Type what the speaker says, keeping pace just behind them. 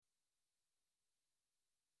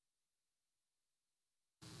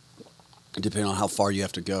depending on how far you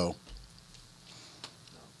have to go.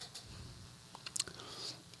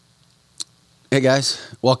 Hey guys,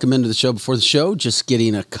 welcome into the show before the show. Just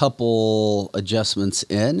getting a couple adjustments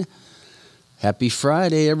in. Happy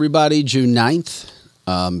Friday, everybody. June 9th.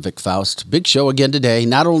 Vic Faust. Big show again today.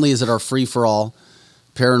 Not only is it our free-for-all,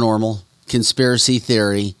 paranormal, conspiracy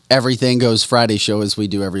theory, everything goes Friday show as we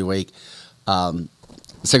do every week.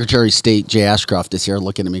 Secretary of State Jay Ashcroft is here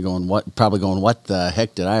looking at me going, what the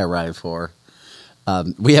heck did I arrive for?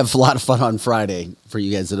 We have a lot of fun on Friday for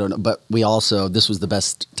you guys that don't know, but this was the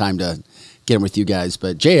best time to get in with you guys.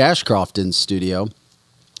 But Jay Ashcroft in studio.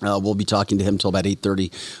 We'll be talking to him till about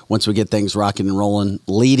 8:30 once we get things rocking and rolling.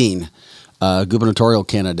 Leading gubernatorial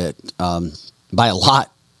candidate by a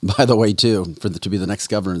lot, by the way, too, to be the next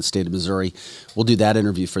governor in the state of Missouri. We'll do that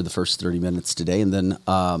interview for the first 30 minutes today. And then,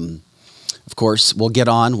 of course, we'll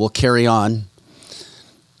carry on.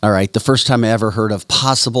 All right, the first time I ever heard of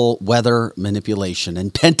possible weather manipulation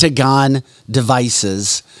and Pentagon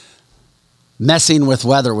devices messing with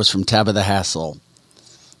weather was from Tabitha Hassel.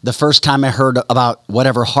 The first time I heard about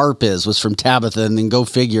whatever HAARP is was from Tabitha, and then go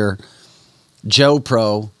figure, Joe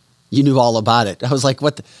Pro, you knew all about it. I was like,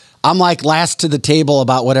 what? I'm like last to the table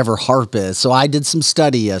about whatever HAARP is. So I did some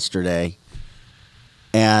study yesterday,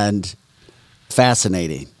 and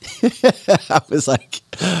fascinating. I was like,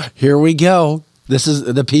 here we go. This is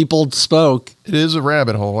the people spoke. It is a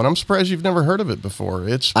rabbit hole, and I'm surprised you've never heard of it before.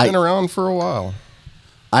 It's been around for a while.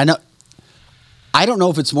 I know. I don't know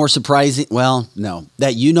if it's more surprising,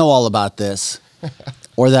 that you know all about this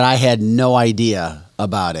or that I had no idea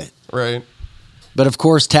about it. Right. But, of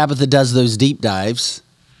course, Tabitha does those deep dives,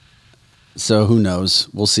 so who knows?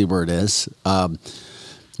 We'll see where it is.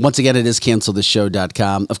 Once again, it is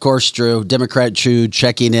canceltheshow.com. Of course, Drew, Democrat Drew,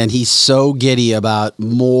 checking in. He's so giddy about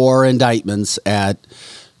more indictments at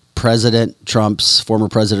former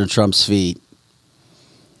President Trump's feet.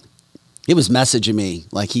 He was messaging me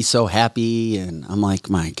like he's so happy, and I'm like,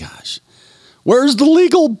 my gosh, where's the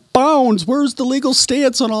legal bounds? Where's the legal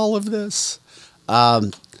stance on all of this?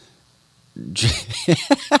 Oh,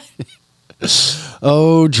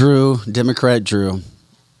 Drew, Democrat Drew.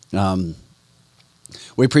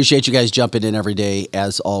 We appreciate you guys jumping in every day,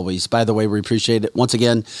 as always. By the way, we appreciate it. Once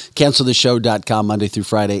again, canceltheshow.com, Monday through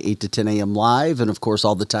Friday, 8 to 10 a.m. live. And, of course,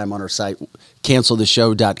 all the time on our site,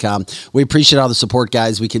 canceltheshow.com. We appreciate all the support,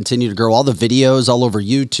 guys. We continue to grow all the videos all over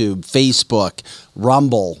YouTube, Facebook,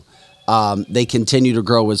 Rumble. They continue to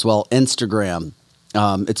grow as well. Instagram.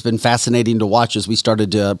 It's been fascinating to watch as we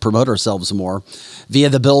started to promote ourselves more via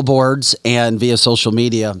the billboards and via social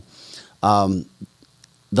media.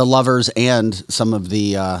 The lovers and some of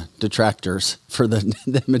the detractors for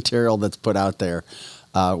the material that's put out there.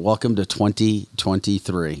 Welcome to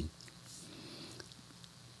 2023.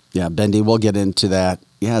 Yeah, Bendy, we'll get into that.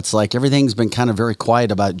 Yeah, it's like everything's been kind of very quiet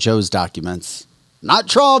about Joe's documents. Not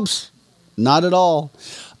Trump's. Not at all.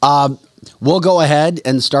 We'll go ahead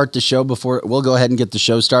and start the show we'll go ahead and get the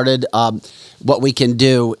show started. What we can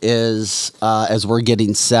do is, as we're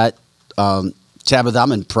getting set, Tabitha,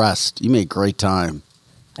 I'm impressed. You made great time.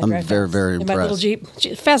 I'm very, very impressed. In my little Jeep,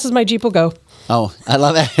 fast as my Jeep will go. Oh, I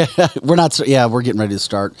love that. We're getting ready to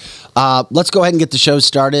start. Let's go ahead and get the show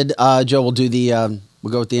started. Joe, we'll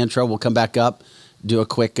go with the intro. We'll come back up, do a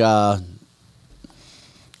quick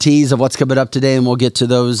tease of what's coming up today, and we'll get to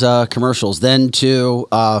those commercials. Then to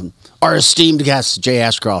our esteemed guest, Jay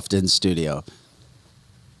Ashcroft in studio.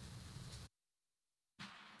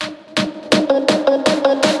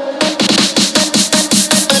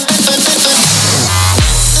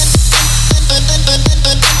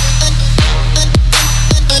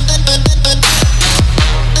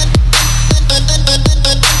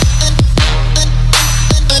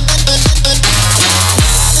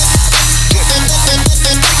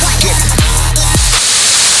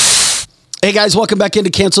 Hey guys, welcome back into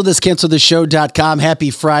canceltheshow.com. Happy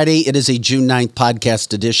Friday. It is a June 9th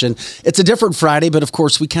podcast edition. It's a different Friday, but of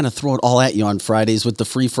course we kind of throw it all at you on Fridays with the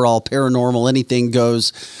free-for-all paranormal anything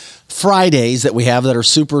goes Fridays that we have that are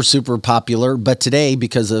super, super popular. But today,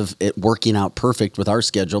 because of it working out perfect with our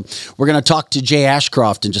schedule, we're going to talk to Jay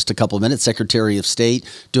Ashcroft in just a couple of minutes, Secretary of State,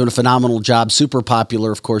 doing a phenomenal job, super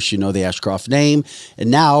popular. Of course, you know the Ashcroft name.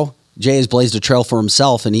 And now Jay has blazed a trail for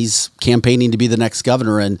himself, and he's campaigning to be the next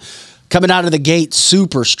governor. And coming out of the gate,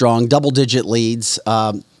 super strong, double-digit leads,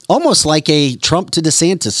 almost like a Trump to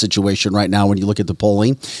DeSantis situation right now when you look at the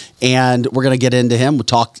polling. And we're going to get into him. We'll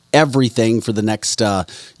talk everything for the next,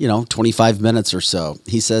 25 minutes or so.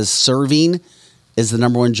 He says serving is the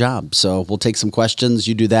number one job. So we'll take some questions.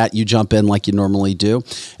 You do that. You jump in like you normally do.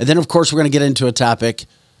 And then, of course, we're going to get into a topic,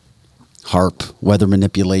 HAARP, weather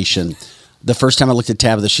manipulation. the first time I looked at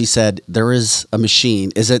Tabitha, she said, there is a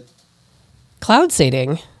machine. Is it Cloud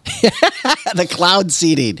seeding. the cloud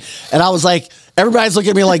seeding? And I was like, everybody's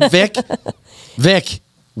looking at me like, Vic,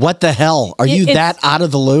 what the hell? Are you that out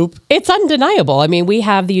of the loop? It's undeniable. I mean, we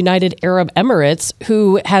have the United Arab Emirates,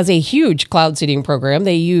 who has a huge cloud seeding program.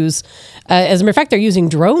 They use, as a matter of fact, they're using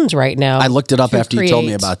drones right now. I looked it up after you told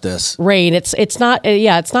me about this. Rain. It's not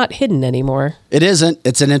hidden anymore. It isn't.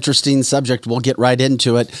 It's an interesting subject. We'll get right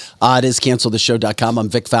into it. It is canceltheshow.com. I'm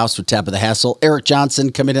Vic Faust with Tabitha Hassel. Eric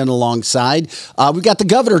Johnson coming in alongside. We've got the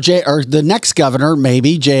governor, the next governor,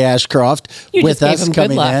 maybe, Jay Ashcroft, with us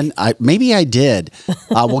coming in. Maybe I did.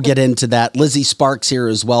 We'll get into that. Lizzie Sparks here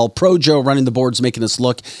as well. Pro Joe running the boards, making us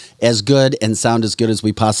look as good and sound as good as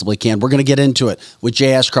we possibly can. We're going to get into it with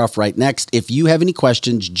Jay Ashcroft right next. If you have any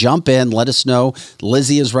questions, jump in. Let us know.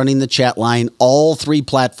 Lizzie is running the chat line. All 3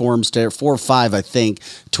 platforms, 4 or 5, I think.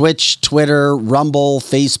 Twitch, Twitter, Rumble,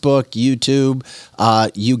 Facebook, YouTube.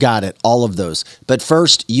 You got it. All of those. But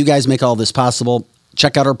first, you guys make all this possible.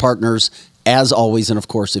 Check out our partners. As always, and of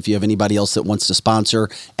course, if you have anybody else that wants to sponsor,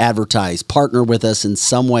 advertise, partner with us in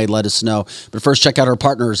some way, let us know. But first, check out our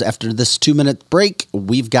partners. After this 2-minute break,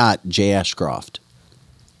 we've got Jay Ashcroft.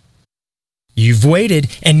 You've waited,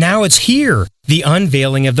 and now it's here. The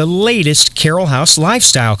unveiling of the latest Carroll House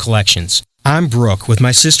lifestyle collections. I'm Brooke with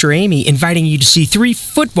my sister Amy, inviting you to see 3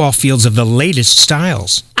 football fields of the latest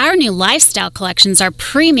styles. Our new lifestyle collections are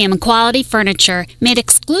premium quality furniture made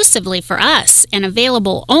exclusively for us and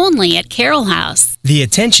available only at Carroll House. The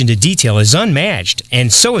attention to detail is unmatched,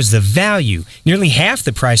 and so is the value, nearly half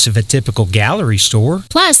the price of a typical gallery store.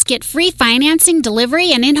 Plus, get free financing,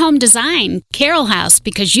 delivery, and in-home design. Carroll House,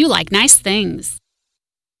 because you like nice things.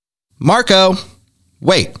 Marco,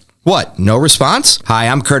 wait. What? No response? Hi,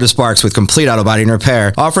 I'm Curtis Sparks with Complete Auto Body and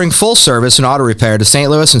Repair, offering full service and auto repair to St.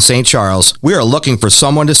 Louis and St. Charles. We are looking for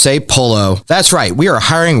someone to say polo. That's right, we are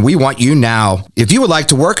hiring. We want you now. If you would like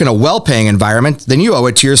to work in a well-paying environment, then you owe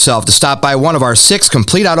it to yourself to stop by one of our 6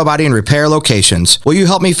 Complete Auto Body and Repair locations. Will you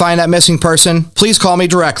help me find that missing person? Please call me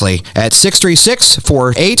directly at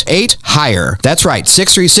 636-488-HIRE. That's right,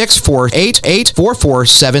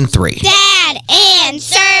 636-488-4473. Dad, and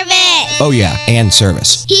service! Oh yeah, and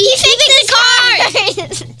service. He fixes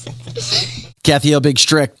cars! Kathy O. Big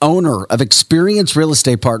Strick, owner of Experience Real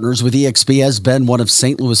Estate Partners with eXp, has been one of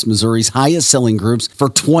St. Louis, Missouri's highest selling groups for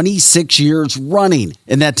 26 years running.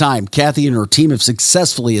 In that time, Kathy and her team have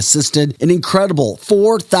successfully assisted an incredible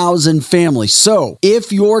 4,000 families. So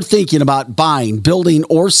if you're thinking about buying, building,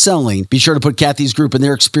 or selling, be sure to put Kathy's group and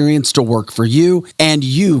their experience to work for you, and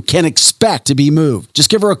you can expect to be moved.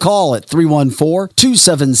 Just give her a call at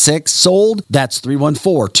 314-276-SOLD. That's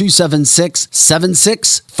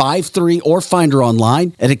 314-276-7653, or find her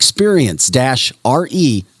online at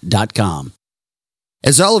experience-re.com.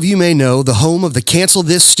 As all of you may know, the home of the Cancel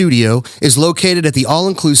This studio is located at the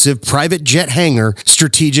all-inclusive private jet hangar,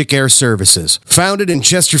 Strategic Air Services. Founded in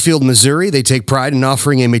Chesterfield, Missouri, they take pride in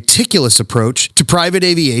offering a meticulous approach to private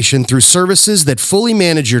aviation through services that fully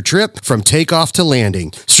manage your trip from takeoff to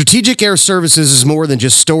landing. Strategic Air Services is more than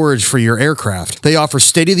just storage for your aircraft. They offer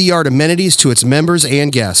state-of-the-art amenities to its members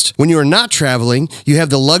and guests. When you are not traveling, you have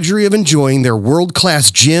the luxury of enjoying their world-class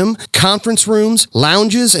gym, conference rooms,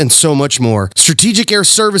 lounges, and so much more. Strategic Air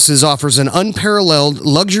Services offers an unparalleled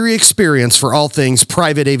luxury experience for all things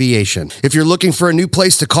private aviation. If you're looking for a new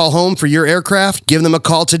place to call home for your aircraft, give them a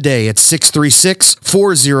call today at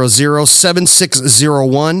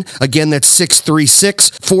 636-400-7601. Again, that's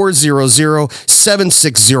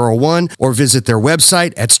 636-400-7601, or visit their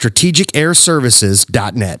website at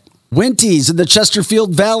strategicairservices.net. Winties in the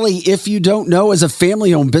Chesterfield Valley, if you don't know, is a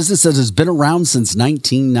family-owned business that has been around since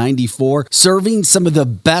 1994, serving some of the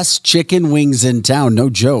best chicken wings in town, no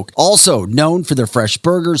joke. Also known for their fresh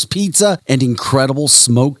burgers, pizza, and incredible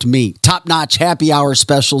smoked meat. Top-notch happy hour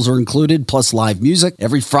specials are included, plus live music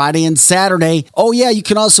every Friday and Saturday. Oh yeah, you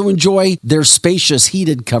can also enjoy their spacious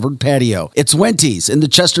heated covered patio. It's Winties in the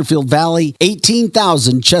Chesterfield Valley,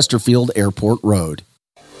 18,000 Chesterfield Airport Road.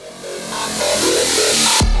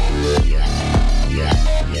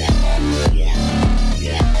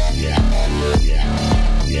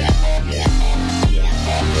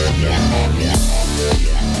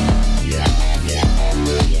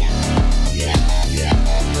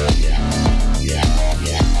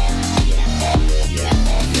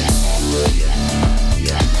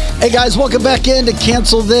 Hey guys, welcome back in to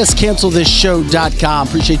cancelthisshow.com.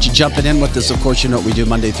 Appreciate you jumping in with us. Of course, you know what we do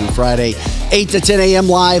Monday through Friday, 8 to 10 a.m.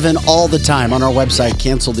 live and all the time on our website,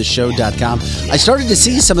 cancelthisshow.com. I started to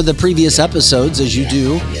see some of the previous episodes, as you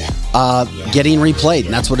do, getting replayed,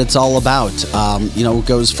 and that's what it's all about. It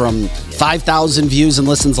goes from 5,000 views and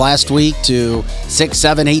listens last week to 6,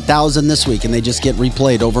 7, 8,000 this week, and they just get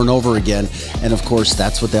replayed over and over again. And of course,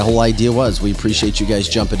 that's what the whole idea was. We appreciate you guys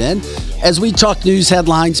jumping in as we talk news,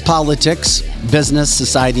 headlines, politics, business,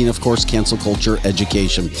 society, and of course, cancel culture,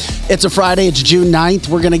 education. It's a Friday. It's June 9th.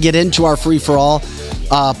 We're going to get into our free-for-all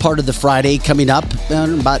part of the Friday coming up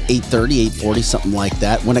about 8:30, 8:40, something like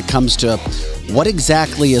that, when it comes to what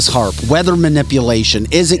exactly is HAARP? Weather manipulation.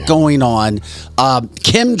 Is it going on?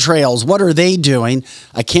 Chemtrails. What are they doing?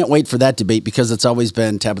 I can't wait for that debate because it's always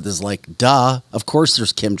been Tabitha's like, duh, of course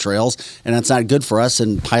there's chemtrails, and that's not good for us.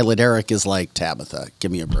 And Pilot Eric is like, Tabitha,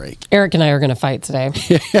 give me a break. Eric and I are going to fight today.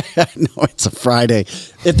 No, it's a Friday.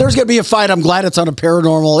 If there's going to be a fight, I'm glad it's on a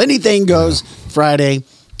paranormal. Anything goes Friday.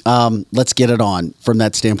 Let's get it on from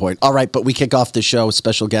that standpoint. All right, but we kick off the show.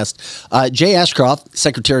 Special guest, Jay Ashcroft,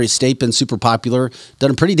 Secretary of State, been super popular, done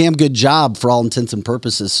a pretty damn good job for all intents and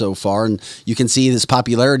purposes so far. And you can see this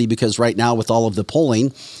popularity because right now with all of the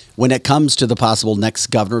polling, when it comes to the possible next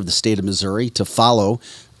governor of the state of Missouri to follow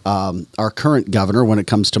our current governor when it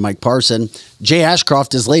comes to Mike Parson, Jay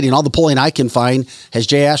Ashcroft is leading. All the polling I can find has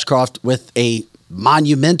Jay Ashcroft with a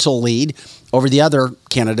monumental lead over the other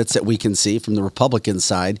candidates that we can see from the Republican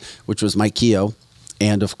side, which was Mike Keogh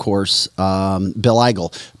and, of course, Bill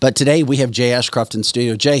Eigel. But today we have Jay Ashcroft in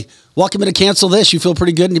studio. Jay, welcome to Cancel This. You feel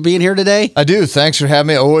pretty good in being here today? I do. Thanks for having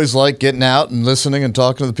me. I always like getting out and listening and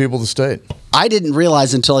talking to the people of the state. I didn't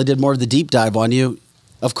realize until I did more of the deep dive on you.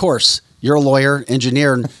 Of course, you're a lawyer,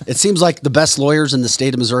 engineer, and it seems like the best lawyers in the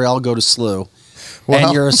state of Missouri all go to SLU. Well,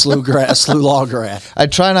 and you're a SLU law grad. I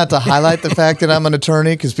try not to highlight the fact that I'm an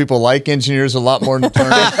attorney because people like engineers a lot more than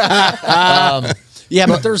attorneys. Yeah,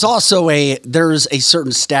 but there's also a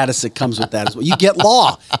certain status that comes with that as well. You get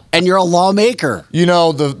law, and you're a lawmaker. You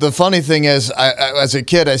know, the funny thing is, I as a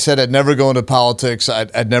kid, I said I'd never go into politics.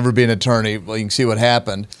 I'd never be an attorney. Well, you can see what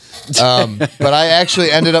happened. But I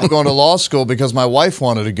actually ended up going to law school because my wife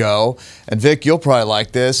wanted to go. And Vic, you'll probably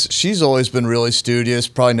like this. She's always been really studious,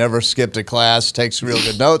 probably never skipped a class, takes real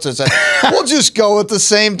good notes. I said, we'll just go at the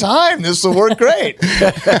same time. This will work great.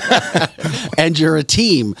 And you're a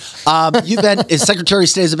team. You've been, as Secretary of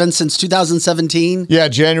State, has it been since 2017? Yeah,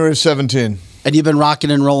 January of 17. And you've been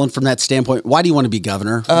rocking and rolling from that standpoint. Why do you want to be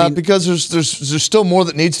governor? Because there's still more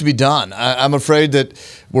that needs to be done. I'm afraid that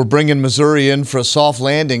we're bringing Missouri in for a soft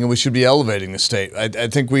landing, and we should be elevating the state. I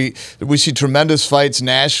think we see tremendous fights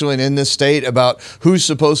nationally and in this state about who's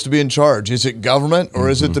supposed to be in charge. Is it government or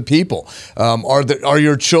is it the people? Are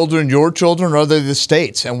your children, or are they the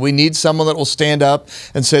states? And we need someone that will stand up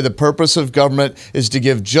and say the purpose of government is to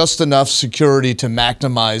give just enough security to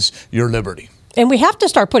maximize your liberty. And we have to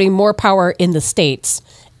start putting more power in the states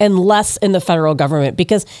and less in the federal government,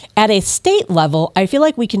 because at a state level, I feel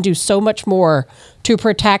like we can do so much more to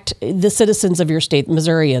protect the citizens of your state,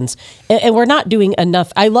 Missourians. And we're not doing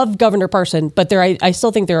enough. I love Governor Parson, but I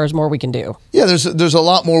still think there is more we can do. Yeah, there's a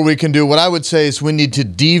lot more we can do. What I would say is we need to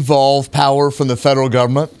devolve power from the federal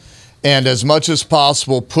government. And as much as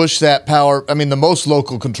possible, push that power. I mean, the most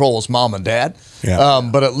local control is mom and dad,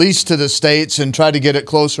 but at least to the states, and try to get it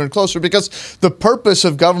closer and closer, because the purpose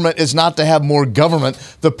of government is not to have more government.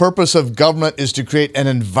 The purpose of government is to create an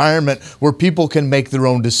environment where people can make their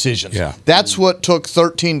own decisions. Yeah. That's what took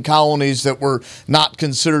 13 colonies that were not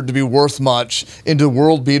considered to be worth much into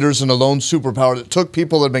world beaters and a lone superpower that took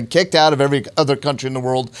people that had been kicked out of every other country in the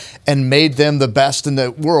world and made them the best in the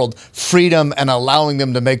world, freedom and allowing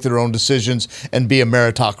them to make their own decisions and be a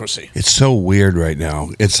meritocracy. It's so weird right now.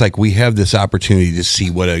 It's like we have this opportunity to see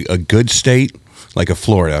what a good state like a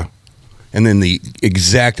Florida, and then the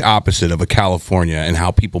exact opposite of a California, and how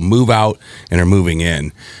people move out and are moving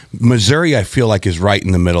in. Missouri, I feel like, is right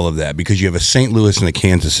in the middle of that, because you have a St. Louis and a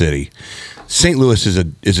Kansas City. St. Louis is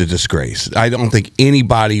a disgrace. I don't think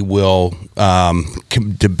anybody will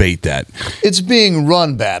debate that. It's being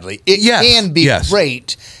run badly. It can be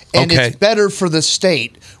great, and it's better for the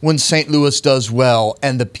state when St. Louis does well,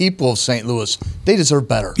 and the people of St. Louis, they deserve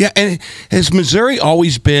better. Yeah, and has Missouri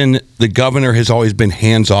always been, the governor has always been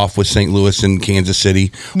hands-off with St. Louis and Kansas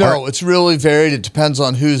City? No, it's really varied. It depends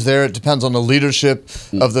on who's there. It depends on the leadership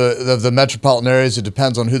of the metropolitan areas. It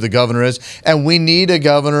depends on who the governor is. And we need a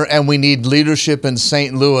governor, and we need leadership in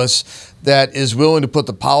St. Louis that is willing to put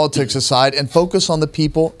the politics aside and focus on the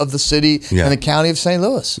people of the city and the county of St.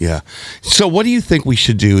 Louis. Yeah. So what do you think we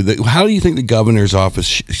should do? How do you think the governor's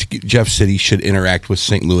office, Jeff City, should interact with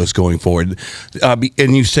St. Louis going forward?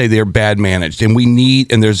 And you say they're bad managed,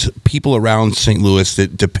 and there's people around St. Louis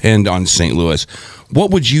that depend on St. Louis.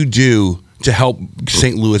 What would you do to help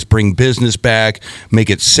St. Louis bring business back, make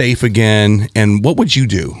it safe again? And what would you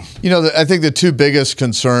do? I think the two biggest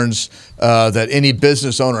concerns that any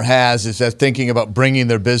business owner has is that thinking about bringing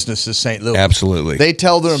their business to St. Louis. Absolutely. They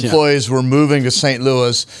tell their employees we're moving to St.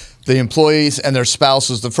 Louis. The employees and their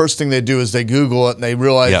spouses, the first thing they do is they Google it and they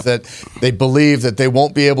realize that they believe that they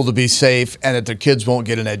won't be able to be safe and that their kids won't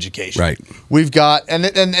get an education. Right. We've got, and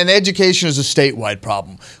education is a statewide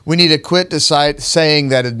problem. We need to quit saying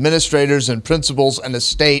that administrators and principals and the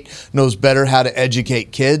state knows better how to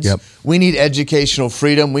educate kids. Yep. We need educational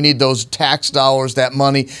freedom. We need those tax dollars, that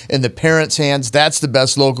money in the parents' hands. That's the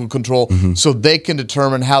best local control so they can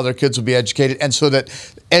determine how their kids will be educated and so that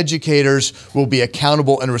educators will be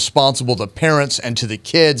accountable and responsible to parents and to the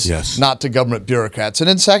kids, not to government bureaucrats. And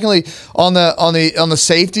then secondly, on the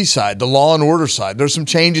safety side, the law and order side, there's some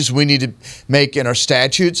changes we need to make in our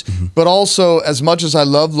statutes, but also as much as I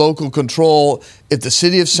love local control, if the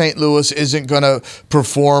city of St. Louis isn't going to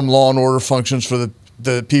perform law and order functions for the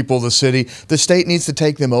people of the city, the state needs to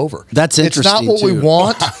take them over. That's interesting. It's not what we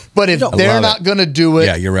want, but if they're not going to do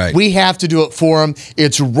it, you're right. We have to do it for them.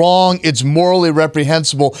 It's wrong. It's morally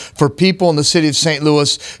reprehensible for people in the city of St.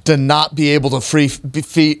 Louis to not be able to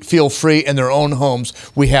feel free in their own homes.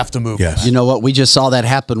 We have to move. Yes. You know what? We just saw that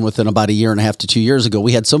happen within about a year and a half to 2 years ago.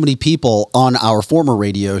 We had so many people on our former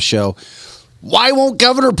radio show. Why won't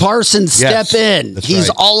Governor Parsons step in? He's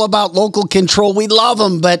all about local control. We love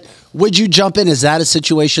him, but would you jump in? Is that a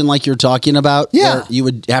situation like you're talking about? Yeah, where you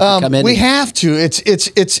would have to come in. We have to.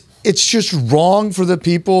 It's just wrong for the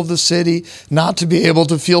people of the city not to be able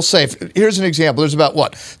to feel safe. Here's an example. There's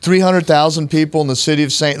about 300,000 people in the city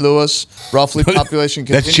of St. Louis, roughly population.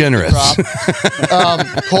 That's generous.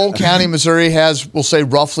 Cole County, Missouri has, we'll say,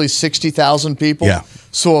 roughly 60,000 people. Yeah.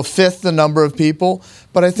 So a fifth the number of people.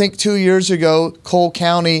 But I think 2 years ago, Cole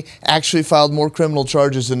County actually filed more criminal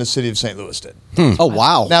charges than the city of St. Louis did. Oh,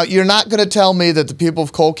 wow. Now, you're not going to tell me that the people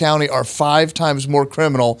of Cole County are 5 times more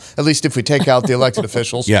criminal, at least if we take out the elected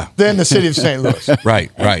officials, than the city of St. Louis.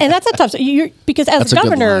 Right. And that's a tough, because as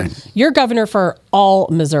governor, you're governor for all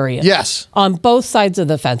Missourians. Yes. On both sides of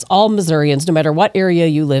the fence, all Missourians, no matter what area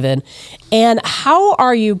you live in. And how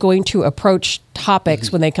are you going to approach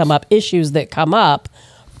topics when they come up, issues that come up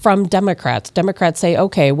from Democrats? Democrats say,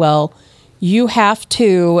 okay, well, you have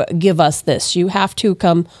to give us this. You have to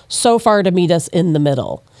come so far to meet us in the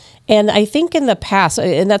middle. And I think in the past,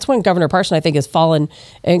 and that's when Governor Parson, I think, has fallen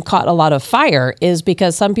and caught a lot of fire, is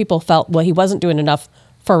because some people felt, well, he wasn't doing enough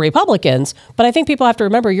for Republicans. But I think people have to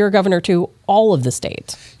remember you're governor to all of the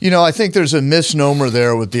states. I think there's a misnomer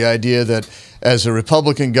there with the idea that as a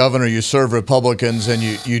Republican governor, you serve Republicans and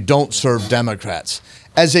you don't serve Democrats.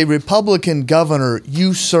 As a Republican governor,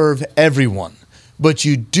 you serve everyone, but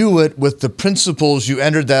you do it with the principles you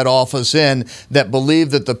entered that office in that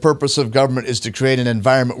believe that the purpose of government is to create an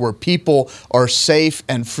environment where people are safe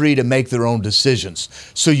and free to make their own decisions.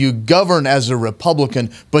 So you govern as a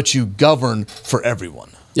Republican, but you govern for everyone.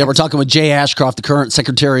 Yeah, we're talking with Jay Ashcroft, the current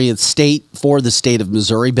Secretary of State for the state of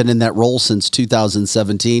Missouri. Been in that role since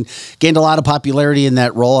 2017. Gained a lot of popularity in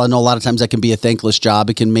that role. I know a lot of times that can be a thankless job.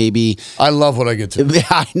 It can maybe... I love what I get to do.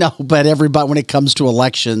 I know, but everybody, when it comes to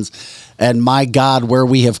elections, and my God, where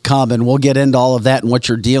we have come, and we'll get into all of that and what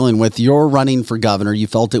you're dealing with. You're running for governor. You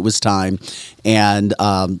felt it was time. And,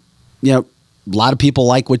 a lot of people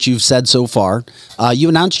like what you've said so far. You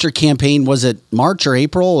announced your campaign, was it March or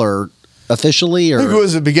April or... officially? Or? I think it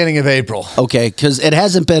was the beginning of April. Okay, because it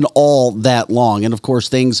hasn't been all that long. And, of course,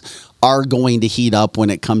 things are going to heat up when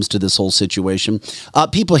it comes to this whole situation.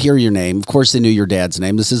 People hear your name. Of course, they knew your dad's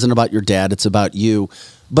name. This isn't about your dad. It's about you.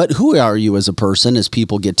 But who are you as a person as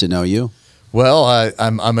people get to know you? Well,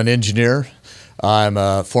 I'm an engineer. I'm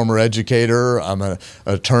a former educator. I'm an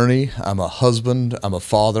attorney. I'm a husband. I'm a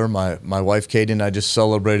father. My wife, Katie, and I just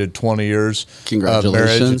celebrated 20 years of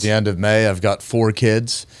marriage at the end of May. I've got 4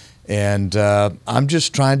 kids. And I'm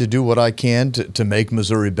just trying to do what I can to make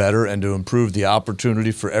Missouri better and to improve the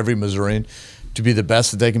opportunity for every Missourian to be the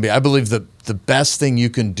best that they can be. I believe that the best thing you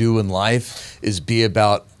can do in life is be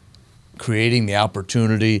about creating the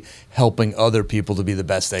opportunity, helping other people to be the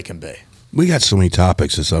best they can be. We got so many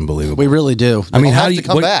topics. It's unbelievable. We really do. I mean, how do you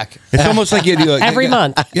come back? It's almost like you do every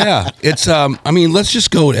month. Yeah. It's, let's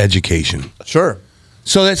just go with education. Sure.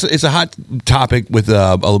 So it's a hot topic with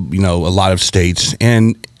a lot of states,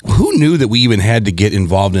 and who knew that we even had to get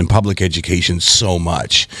involved in public education so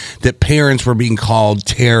much that parents were being called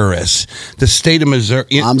terrorists? The state of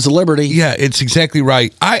Missouri, Arms of Liberty. Yeah, it's exactly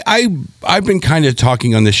right. I've been kind of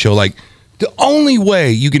talking on this show like the only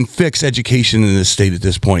way you can fix education in this state at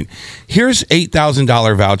this point. Here's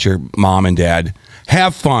 $8,000 voucher, mom and dad.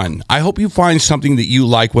 have fun. I hope you find something that you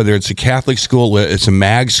like, whether it's a Catholic school, whether it's a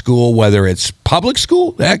mag school, whether it's public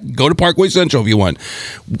school. Heck, go to Parkway Central if you want.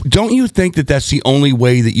 Don't you think that that's the only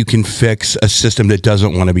way that you can fix a system that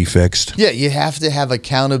doesn't want to be fixed? Yeah, you have to have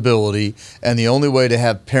accountability, and the only way to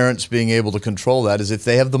have parents being able to control that is if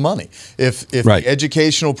they have the money. If Right. the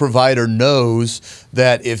educational provider knows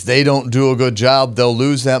that if they don't do a good job, they'll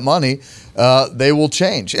lose that money, they will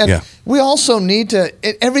change. And we also need to,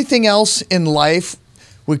 everything else in life,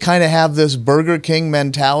 we kind of have this Burger King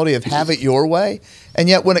mentality of have it your way. And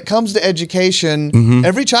yet when it comes to education,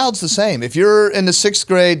 every child's the same. If you're in the 6th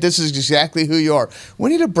grade, this is exactly who you are. We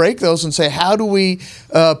need to break those and say, how do we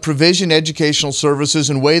provision educational services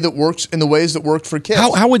in the ways that work for kids?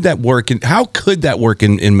 How would that work? And how could that work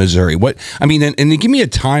in Missouri? What I mean, and give me a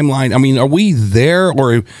timeline. I mean, are we there,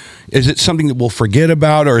 or is it something that we'll forget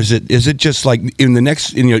about, or is it just like in the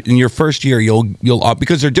next in your first year you'll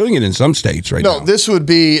because they're doing it in some states right now? No, this would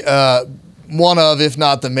be one of, if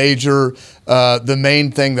not the major, the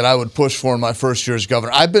main thing that I would push for in my first year as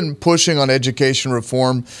governor. I've been pushing on education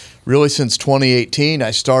reform really since 2018.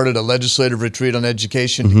 I started a legislative retreat on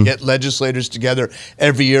education to get legislators together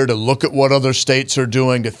every year to look at what other states are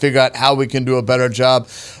doing, to figure out how we can do a better job.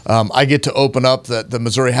 I get to open up the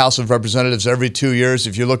Missouri House of Representatives every 2 years.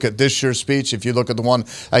 If you look at this year's speech, if you look at the one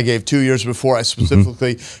I gave 2 years before, I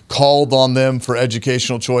specifically called on them for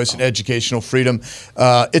educational choice and educational freedom.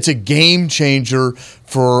 It's a game changer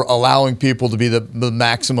for allowing people to be the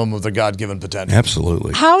maximum of their God-given potential.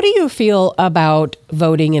 Absolutely. How do you feel about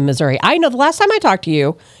voting in Missouri? I know the last time I talked to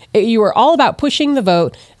you, you were all about pushing the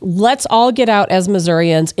vote. Let's all get out as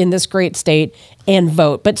Missourians in this great state and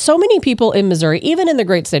vote. But so many people in Missouri, even in the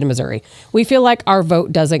great state of Missouri, we feel like our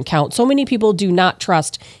vote doesn't count. So many people do not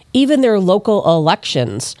trust even their local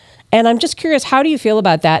elections. And I'm just curious, how do you feel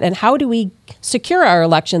about that? And how do we secure our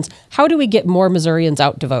elections? How do we get more Missourians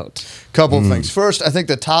out to vote? Couple of things. First, I think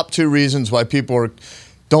the top 2 reasons why people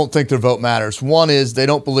don't think their vote matters. One is they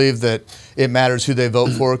don't believe that it matters who they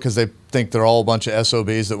vote for because they think they're all a bunch of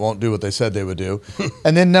SOBs that won't do what they said they would do.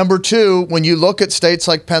 And then number 2, when you look at states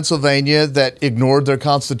like Pennsylvania that ignored their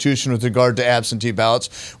constitution with regard to absentee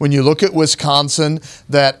ballots, when you look at Wisconsin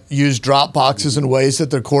that used drop boxes in ways that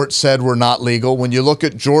the court said were not legal, when you look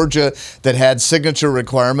at Georgia that had signature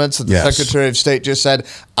requirements that the Secretary of State just said,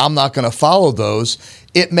 I'm not going to follow those,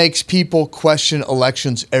 it makes people question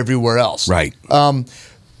elections everywhere else. Right.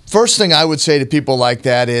 First thing I would say to people like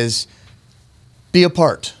that is be a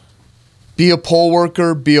part. Be a poll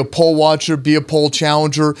worker, be a poll watcher, be a poll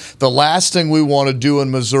challenger. The last thing we want to do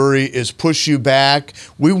in Missouri is push you back.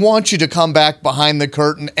 We want you to come back behind the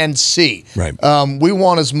curtain and see. Right. We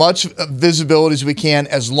want as much visibility as we can,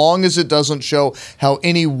 as long as it doesn't show how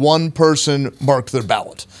any one person marked their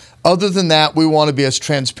ballot. Other than that, we want to be as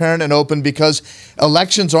transparent and open because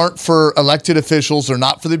elections aren't for elected officials. They're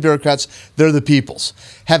not for the bureaucrats. They're the people's.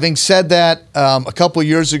 Having said that, a couple of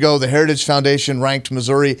years ago, the Heritage Foundation ranked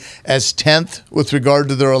Missouri as 10th with regard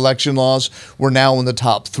to their election laws. We're now in the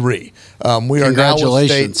top 3. We are now a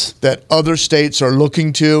state that other states are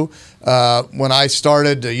looking to. When I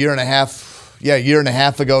started a year and a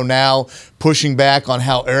half ago now, pushing back on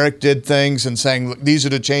how Eric did things and saying, look, these are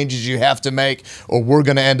the changes you have to make or we're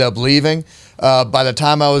going to end up leaving. By the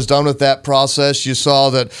time I was done with that process, you saw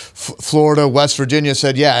that Florida, West Virginia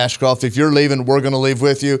said, yeah, Ashcroft, if you're leaving, we're going to leave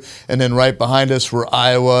with you. And then right behind us were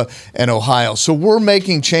Iowa and Ohio. So we're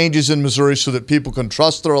making changes in Missouri so that people can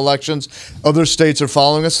trust their elections. Other states are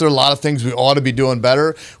following us. There are a lot of things we ought to be doing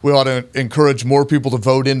better. We ought to encourage more people to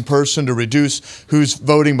vote in person, to reduce who's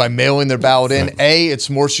voting by mailing their ballot in. A, it's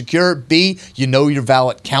more secure. B, you know your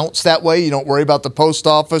ballot counts that way. You don't worry about the post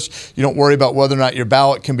office. You don't worry about whether or not your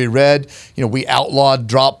ballot can be read. You know, we outlawed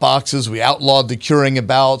drop boxes. We outlawed the curing of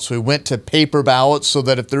ballots. We went to paper ballots so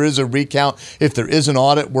that if there is a recount, if there is an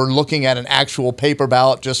audit, we're looking at an actual paper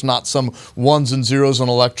ballot, just not some ones and zeros on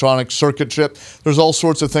electronic circuit trip. There's all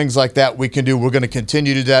sorts of things like that we can do. We're going to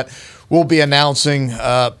continue to do that. We'll be announcing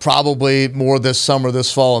probably more this summer,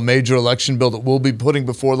 this fall, a major election bill that we'll be putting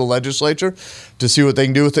before the legislature to see what they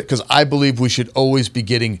can do with it, because I believe we should always be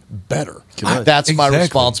getting better. That's my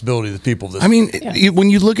responsibility to the people of this. I mean, when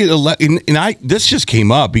you look at this just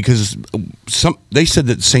came up because they said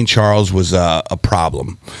that St. Charles was a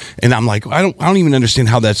problem, and I'm like, I don't even understand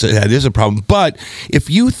how that is a problem. But if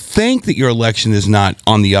you think that your election is not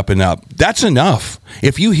on the up and up, that's enough.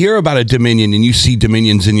 If you hear about a Dominion and you see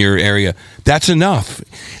Dominions in your area, that's enough.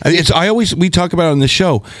 We talk about it on the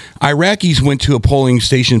show. Iraqis went to a polling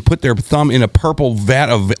station, put their thumb in a purple vat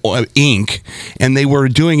of ink, and they were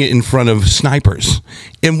doing it in front of snipers.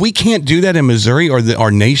 And we can't do that in Missouri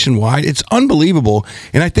or nationwide. It's unbelievable.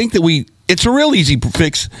 And I think that It's a real easy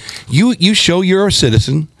fix. You show you're a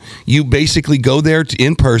citizen. You basically go there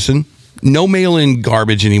in person. No mail-in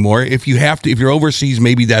garbage anymore. If you're overseas,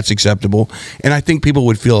 maybe that's acceptable. And I think people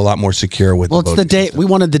would feel a lot more secure with. Well, it's the day we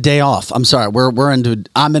wanted the day off. I'm sorry,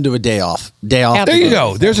 I'm into a day off. Day off. There you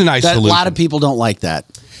go. There's a nice solution. A lot of people don't like that.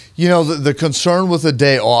 You know, the concern with a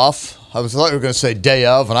day off. I thought you were going to say day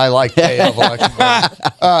of, and I like day of election.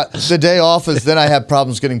 The day off is then I have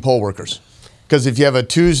problems getting poll workers. Because if you have a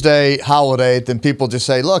Tuesday holiday, then people just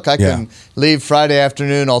say, look, I can leave Friday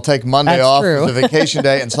afternoon, I'll take Monday off, the vacation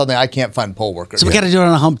day, and suddenly I can't find poll workers. So we got to do it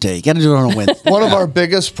on a hump day. You got to do it on a Wednesday. One of our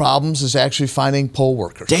biggest problems is actually finding poll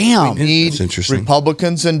workers. Damn. We need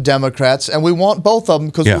Republicans and Democrats, and we want both of them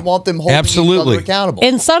because we want them holding each other accountable.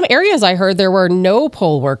 In some areas, I heard there were no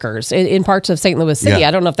poll workers in parts of St. Louis City.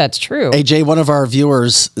 I don't know if that's true. AJ, one of our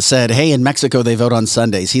viewers said, hey, in Mexico, they vote on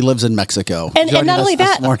Sundays. He lives in Mexico. And not only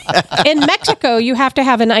that, in Mexico, you have to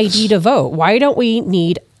have an ID to vote. Why don't we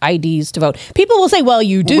need IDs to vote? People will say, well,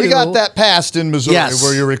 you do. We got that passed in Missouri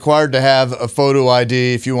where you're required to have a photo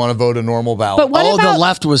ID if you want to vote a normal ballot. But the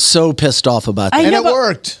left was so pissed off about that. And it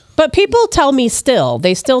worked. But people tell me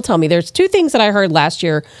they still tell me there's two things that I heard last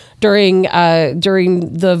year during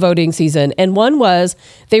the voting season. And one was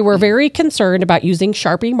they were very concerned about using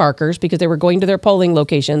Sharpie markers because they were going to their polling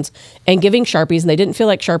locations and giving Sharpies, and they didn't feel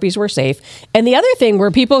like Sharpies were safe. And the other thing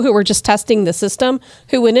were people who were just testing the system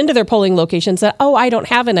who went into their polling locations said, oh, I don't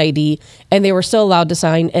have an ID. And they were still allowed to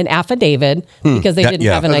sign an affidavit because they didn't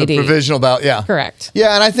have an ID. Provisional ballot, Correct.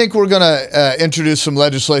 Yeah, and I think we're going to introduce some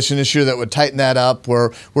legislation this year that would tighten that up,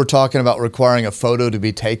 where we're talking about requiring a photo to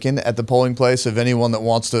be taken at the polling place of anyone that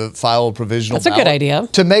wants to file a provisional ballot. That's a good idea.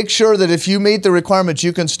 To make sure that if you meet the requirements,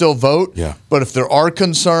 you can still vote. Yeah. But if there are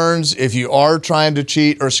concerns, if you are trying to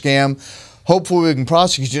cheat or scam, hopefully we can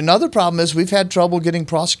prosecute you. Another problem is we've had trouble getting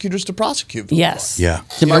prosecutors to prosecute people. Yes. Yeah.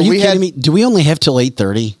 Tim, are you kidding me? Do we only have till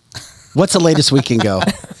 8:30? What's the latest we can go?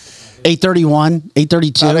 8:31,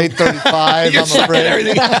 8:32, 8:35. I'm afraid.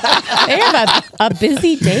 They have a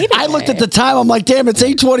busy day today. I looked at the time. I'm like, damn, it's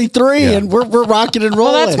 8:23, and we're rocking and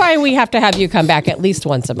rolling. Well, that's why we have to have you come back at least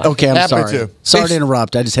once a month. Okay, I'm Happy sorry. to. Sorry to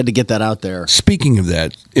interrupt. I just had to get that out there. Speaking of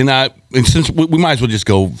that, and since we might as well just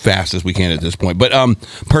go fast as we can at this point, but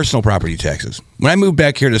personal property taxes. When I moved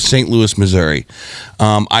back here to St. Louis, Missouri,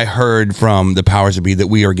 I heard from the powers that be that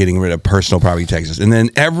we are getting rid of personal property taxes, and then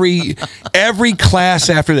every class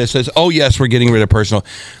after this says, "Oh yes, we're getting rid of personal."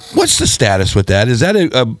 What's the status with that? Is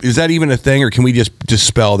that even a thing, or can we just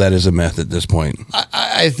dispel that as a myth at this point?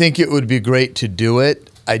 I think it would be great to do it.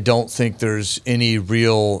 I don't think there's any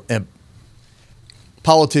real.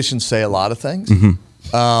 Politicians say a lot of things.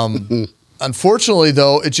 Unfortunately,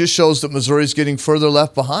 though, it just shows that Missouri is getting further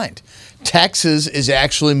left behind. Texas is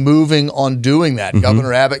actually moving on doing that.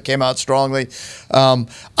 Governor Abbott came out strongly.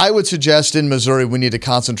 I would suggest in Missouri we need to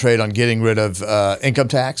concentrate on getting rid of income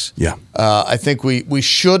tax. Yeah. I think we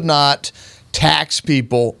should not tax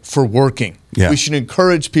people for working. Yeah. We should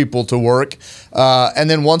encourage people to work. And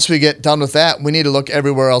then once we get done with that, we need to look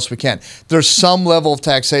everywhere else we can. There's some level of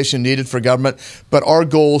taxation needed for government, but our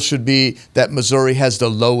goal should be that Missouri has the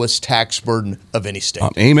lowest tax burden of any state.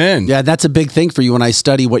 Amen. Yeah, that's a big thing for you. When I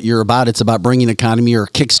study what you're about, it's about bringing economy or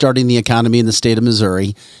kickstarting the economy in the state of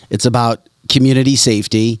Missouri. It's about community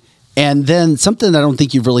safety. And then something that I don't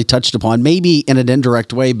think you've really touched upon, maybe in an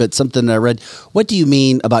indirect way, but something that I read. What do you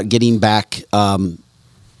mean about getting back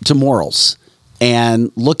to morals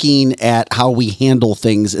and looking at how we handle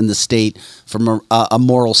things in the state from a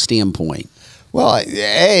moral standpoint? Well,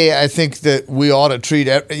 I think that we ought to treat,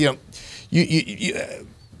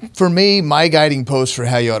 for me, my guiding post for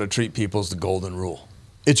how you ought to treat people is the golden rule.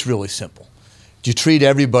 It's really simple. You treat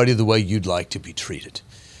everybody the way you'd like to be treated.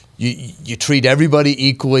 You treat everybody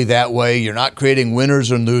equally that way. You're not creating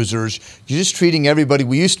winners or losers. You're just treating everybody,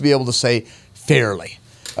 we used to be able to say, fairly.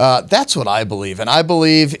 That's what I believe. And I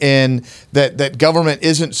believe in that government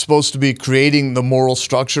isn't supposed to be creating the moral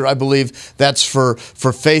structure. I believe that's for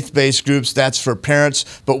faith-based groups, that's for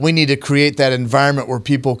parents, but we need to create that environment where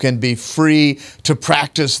people can be free to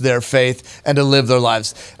practice their faith and to live their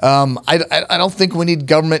lives. I don't think we need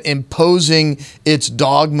government imposing its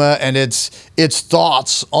dogma and its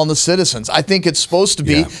thoughts on the citizens. I think it's supposed to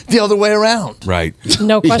be the other way around. Right.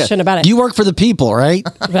 No question about it. You work for the people, right?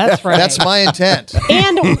 That's right. That's my intent.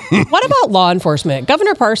 And what about law enforcement?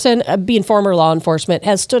 Governor Parson, being former law enforcement,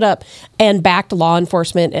 has stood up and backed law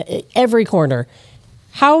enforcement at every corner.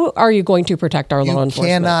 How are you going to protect our law enforcement?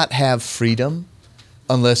 You cannot have freedom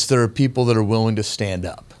unless there are people that are willing to stand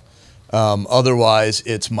up. Otherwise,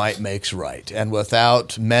 it's might makes right. And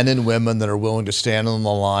without men and women that are willing to stand on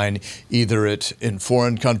the line, either in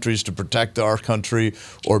foreign countries to protect our country,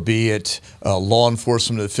 or be it law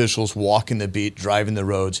enforcement officials walking the beat, driving the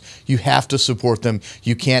roads, you have to support them.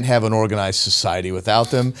 You can't have an organized society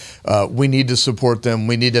without them. We need to support them.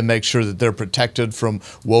 We need to make sure that they're protected from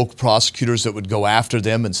woke prosecutors that would go after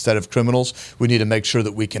them instead of criminals. We need to make sure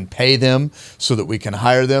that we can pay them so that we can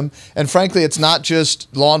hire them. And frankly, it's not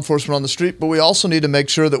just law enforcement on the street, but we also need to make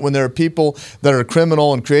sure that when there are people that are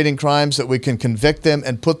criminal and creating crimes, that we can convict them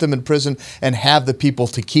and put them in prison and have the people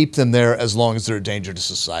to keep them there as long as they're a danger to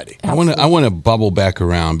society. I want to bubble back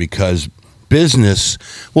around because business,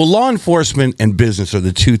 law enforcement and business are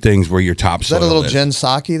the two things where your top. Is that a little Jen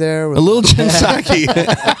Psaki there? A little Jen Psaki.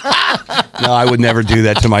 No, I would never do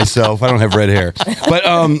that to myself. I don't have red hair. But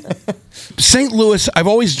St. Louis, I've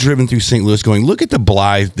always driven through St. Louis going, look at the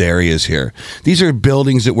Blythe areas here. These are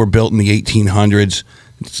buildings that were built in the 1800s.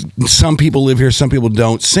 Some people live here, some people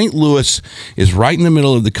don't. St. Louis is right in the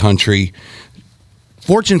middle of the country.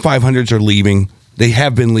 Fortune 500s are leaving. They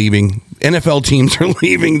have been leaving. NFL teams are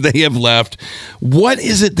leaving. They have left. What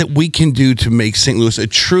is it that we can do to make St. Louis a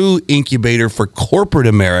true incubator for corporate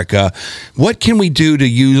America? What can we do to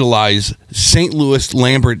utilize St. Louis,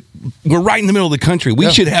 Lambert? We're right in the middle of the country.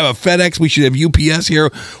 We should have a FedEx. We should have UPS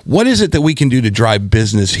here. What is it that we can do to drive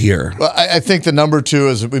business here? Well, I think the number two,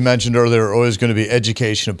 as we mentioned earlier, are always going to be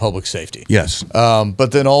education and public safety. Yes.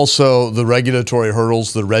 But then also the regulatory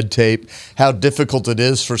hurdles, the red tape, how difficult it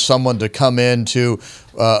is for someone to come into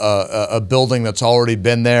a building that's already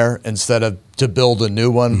been there instead of to build a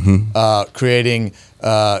new one, creating,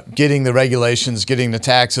 getting the regulations, getting the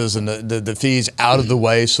taxes and the fees out of the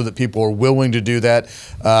way so that people are willing to do that.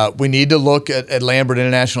 We need to look at Lambert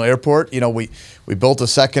International Airport. You know, we built a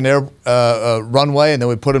second runway and then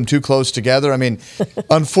we put them too close together. I mean,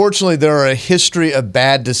 unfortunately, there are a history of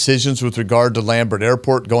bad decisions with regard to Lambert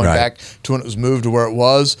Airport going back to when it was moved to where it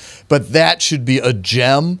was. But that should be a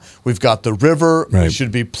gem. We've got the river. Right. We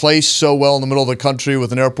should be placed so well in the middle of the country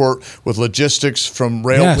with an airport with logistics from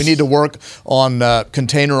rail. Yes. We need to work on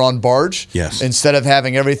container on barge instead of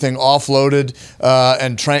having everything offloaded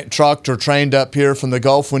and trucked or trained up here from the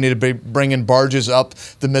Gulf. We need to be bringing barges up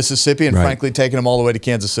the Mississippi and frankly taking them all the way to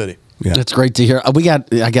Kansas City. Yeah. That's great to hear. I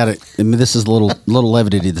got it. I mean, this is a little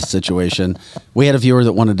levity to the situation. We had a viewer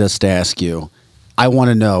that wanted us to ask you. I want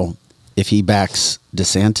to know if he backs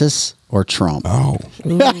DeSantis or Trump. Oh.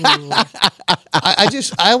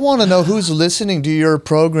 I want to know who's listening to your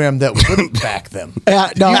program that wouldn't back them.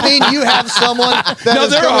 No. You mean you have someone that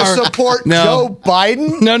is going to support Joe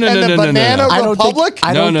Biden and the Banana Republic?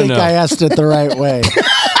 I don't think I asked it the right way.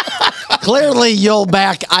 Clearly, you'll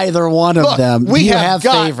back either one of them. We have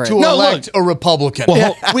got to elect a Republican.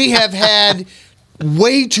 We have had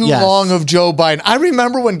way too long of Joe Biden. I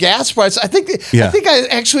remember when gas prices, I think I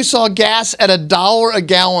actually saw gas at $1 a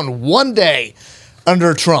gallon one day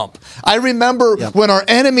under Trump. I remember when our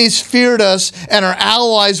enemies feared us and our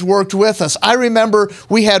allies worked with us. I remember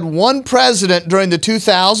we had one president during the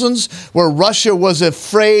 2000s where Russia was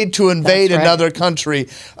afraid to invade another country.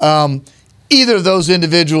 Either of those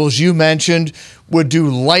individuals you mentioned would do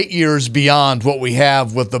light years beyond what we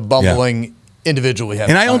have with the bumbling individual we have.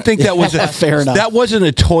 And I don't think that was fair enough. That wasn't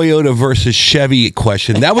a Toyota versus Chevy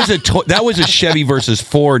question. That was a Chevy versus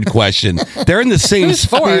Ford question. They're in the same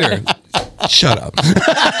sphere. Shut up.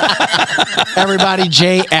 Everybody,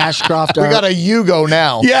 Jay Ashcroft. We got a Yugo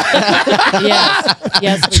now. Yeah.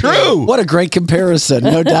 Yes. True. What a great comparison.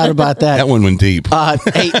 No doubt about that. That one went deep.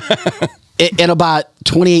 Hey, in about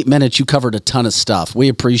 28 minutes, you covered a ton of stuff. We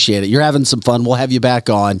appreciate it. You're having some fun. We'll have you back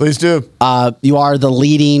on. Please do. You are the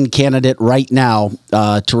leading candidate right now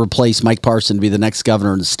to replace Mike Parson to be the next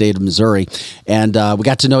governor in the state of Missouri. And we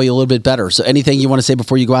got to know you a little bit better. So anything you want to say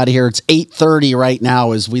before you go out of here? It's 8:30 right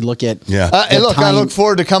now as we look at I look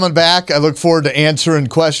forward to coming back. I look forward to answering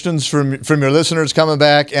questions from your listeners coming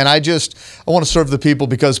back. And I want to serve the people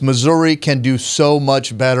because Missouri can do so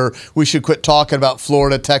much better. We should quit talking about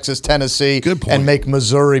Florida, Texas, Tennessee, and make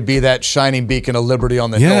Missouri be that shining beacon of liberty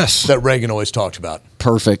on the hill that Reagan always talked about.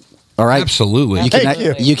 Perfect. All right. Absolutely.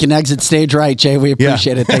 You can exit stage right, Jay. We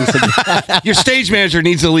appreciate it. Thanks again. Your stage manager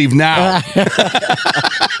needs to leave now.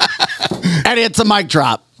 And it's a mic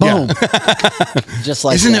drop. Boom. Just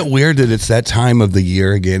like Isn't it weird that it's that time of the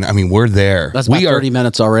year again? I mean, we're there. That's about 30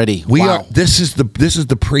 minutes already. We are. This is the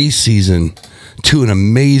preseason to an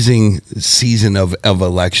amazing season of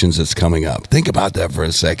elections that's coming up. Think about that for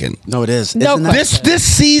a second. No, it is. This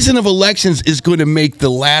season of elections is going to make the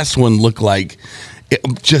last one look like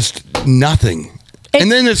just nothing.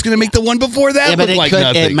 And then it's going to make the one before that look like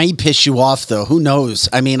nothing. It may piss you off, though. Who knows?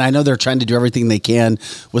 I mean, I know they're trying to do everything they can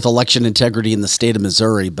with election integrity in the state of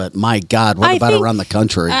Missouri, but my God, what about around the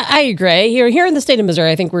country? I agree. Here in the state of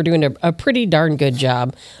Missouri, I think we're doing a pretty darn good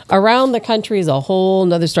job. Around the country is a whole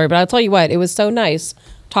nother story. But I'll tell you what, it was so nice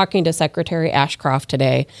talking to Secretary Ashcroft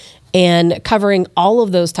today and covering all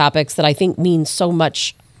of those topics that I think mean so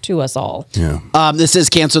much to us all. Yeah. This is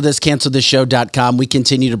cancelthisshow.com. We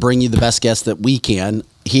continue to bring you the best guests that we can.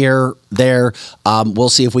 Here, there. We'll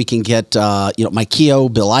see if we can get, Mike Keogh,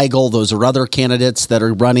 Bill Eigel. Those are other candidates that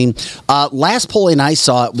are running. Last polling I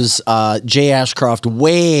saw, it was Jay Ashcroft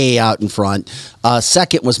way out in front.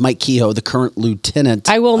 Second was Mike Keogh, the current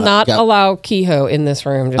lieutenant. I will not allow Kehoe in this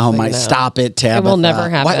room. Oh, my, stop it, Tabitha. It will never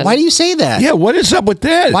happen. Why do you say that? Yeah, what is up with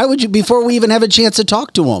that? Why would you, before we even have a chance to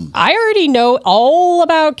talk to him? I already know all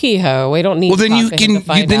about Kehoe. We don't need to then talk to him to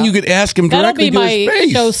find out. you could ask him directly That'll be to his my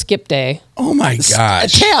face. show skip day. Oh, my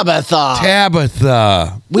gosh.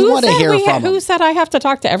 Tabitha. We want to hear from him. Who said I have to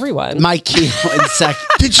talk to everyone? Mike Keogh in second.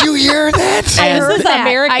 Did you hear that? This is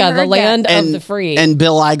America, the land of the free. And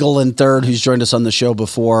Bill Eigel in third, who's joined us on the show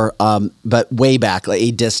before, but way back, like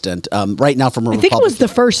a distant. Right now from a Republican. I think it was the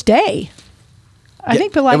first day. I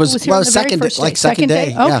think Bill Eigel was here on the very first day. Second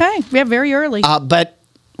day. Okay. Yeah, very early. But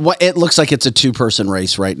it looks like it's a two-person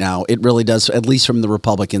race right now. It really does, at least from the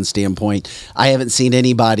Republican standpoint. I haven't seen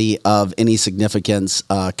anybody of any significance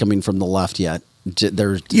coming from the left yet.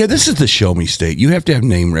 This is the show me state. You have to have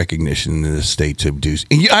name recognition in this state to do.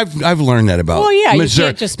 And I've learned that about Missouri. You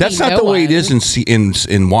can't just That's be not no the way one. it is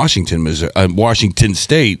in Washington, Missouri, Washington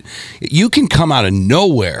State. You can come out of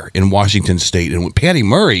nowhere in Washington State, and Patty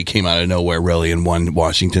Murray came out of nowhere really and won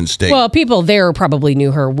Washington State. Well, people there probably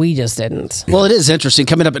knew her. We just didn't. Well, it is interesting.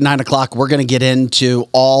 Coming up at 9:00, we're going to get into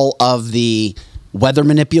all of the weather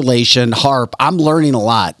manipulation, HAARP. I'm learning a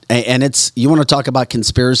lot. And you want to talk about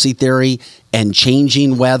conspiracy theory and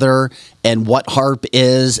changing weather and what HAARP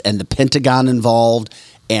is and the Pentagon involved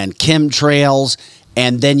and chemtrails.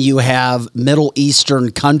 And then you have Middle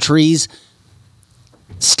Eastern countries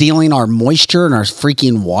stealing our moisture and our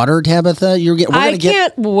freaking water, Tabitha. I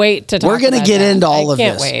can't wait to talk about We're going to get into all of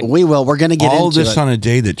can't this. Wait. We will. We're going to get all into this on a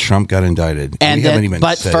day that Trump got indicted. And we haven't even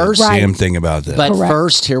said a damn thing about that. But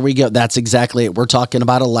first, here we go. That's exactly it. We're talking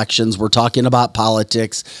about elections. We're talking about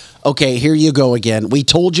politics. Okay, here you go again. We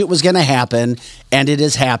told you it was going to happen, and it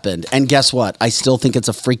has happened. And guess what? I still think it's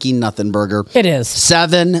a freaking nothing burger. It is.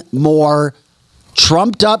 7 more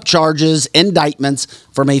trumped up charges, indictments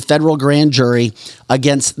from a federal grand jury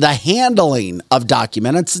against the handling of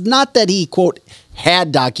documents. It's not that he, quote,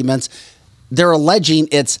 had documents. They're alleging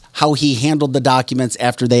it's how he handled the documents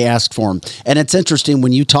after they asked for them. And it's interesting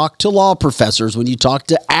when you talk to law professors, when you talk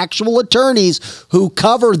to actual attorneys who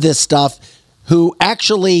cover this stuff, who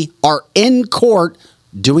actually are in court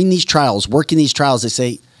doing these trials, working these trials, they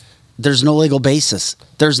say, there's no legal basis.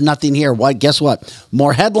 There's nothing here. What? Guess what?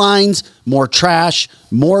 More headlines, more trash,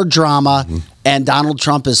 more drama. Mm-hmm. And Donald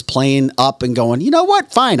Trump is playing up and going, you know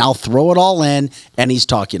what? Fine, I'll throw it all in. And he's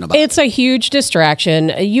talking about It's a huge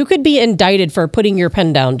distraction. You could be indicted for putting your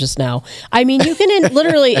pen down just now. I mean, you can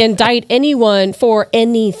literally indict anyone for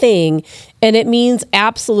anything, and it means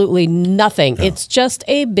absolutely nothing. Yeah. It's just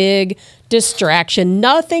a big distraction.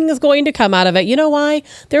 Nothing is going to come out of it. You know why?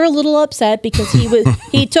 They're a little upset because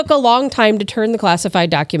he took a long time to turn the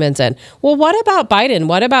classified documents in. Well, what about Biden?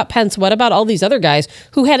 What about Pence? What about all these other guys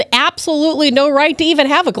who had absolutely no right to even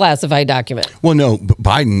have a classified document? Well, no,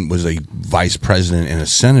 Biden was a vice president and a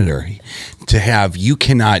senator. To have you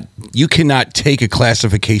cannot take a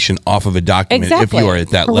classification off of a document if you are at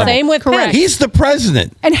that level. Same with Pence. He's the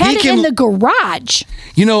president and had it in the garage.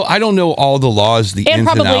 You know, I don't know all the laws, the and ins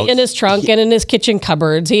probably and outs. In his trunk and in his kitchen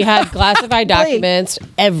cupboards. He had classified documents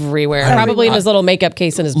everywhere. Probably in his little makeup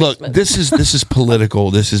case in his basement. Look, this is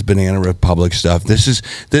political. This is Banana Republic stuff. This is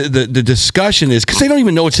the discussion is because they don't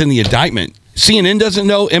even know what's in the indictment. CNN doesn't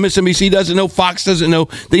know, MSNBC doesn't know, Fox doesn't know.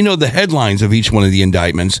 They know the headlines of each one of the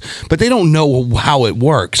indictments, but they don't know how it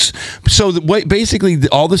works. So basically,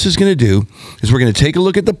 all this is going to do is we're going to take a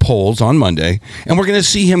look at the polls on Monday, and we're going to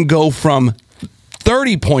see him go from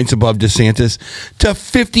 30 points above DeSantis to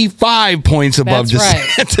 55 points above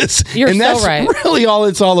DeSantis. Right. You're that's right. Really all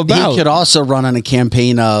it's all about. He could also run on a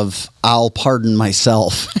campaign of, I'll pardon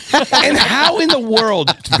myself. And how in the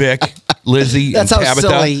world, Vic, Lizzie, that's and how Tabitha,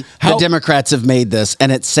 silly the Democrats have made this.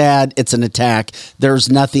 And it's sad. It's an attack. There's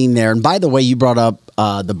nothing there. And by the way, you brought up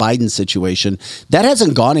the Biden situation. That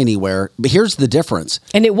hasn't gone anywhere. But here's the difference.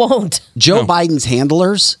 And it won't. Joe Biden's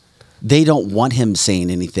handlers they don't want him saying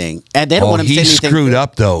anything. And they don't want him saying anything. He screwed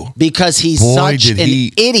up, though. Because he's such an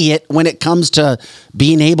idiot when it comes to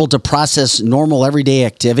being able to process normal everyday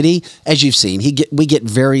activity. As you've seen, we get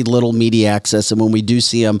very little media access. And when we do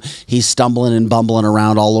see him, he's stumbling and bumbling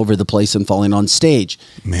around all over the place and falling on stage.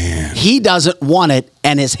 Man. He doesn't want it,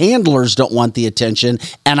 and his handlers don't want the attention.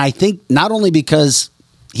 And I think not only because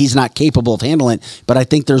he's not capable of handling it, but I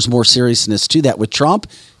think there's more seriousness to that. With Trump,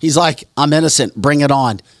 he's like, I'm innocent. Bring it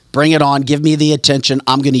on. Bring it on. Give me the attention.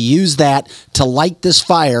 I'm going to use that to light this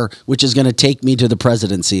fire, which is going to take me to the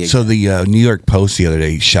presidency again. So the New York Post the other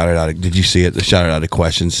day shouted out, did you see it? They shouted out a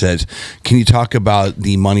question, says, can you talk about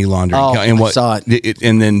the money laundering? I saw it.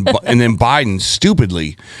 And then Biden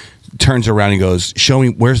stupidly turns around and goes, show me,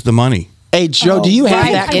 where's the money? Hey, Joe, do you have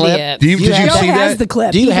that clip? Did you see that? The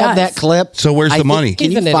clip. Do you have that clip? So where's the money? Can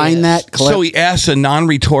you find that clip? So he asks a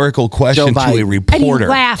non-rhetorical question to a reporter. And he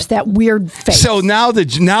laughs, that weird face. So now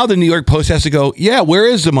the New York Post has to go, yeah, where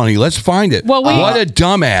is the money? Let's find it. Well, what a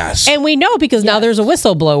dumbass. And we know because now there's a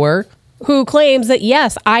whistleblower who claims that,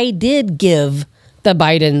 yes, I did give the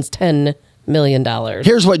Bidens $10 million.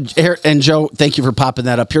 Here's what, and Joe, thank you for popping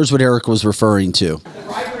that up. Here's what Eric was referring to. The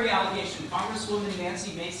bribery allegation, Congresswoman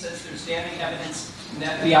Nancy Mace says there's damning evidence in the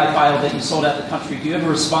FBI file that you sold out the country. Do you have a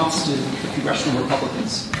response to the congressional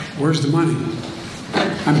Republicans? Where's the money?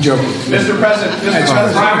 I'm joking. Mr. President,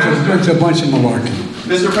 it's a bunch of malarkey.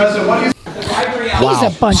 Mr. President, what do you... Wow.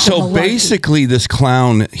 So basically, this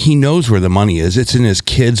clown, he knows where the money is. It's in his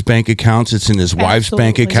kids' bank accounts. It's in his wife's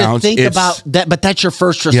bank accounts. Think about that, but that's your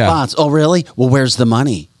first response. Yeah. Oh, really? Well, where's the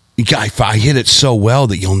money? I hit it so well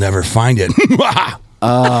that you'll never find it.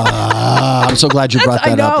 I'm so glad you brought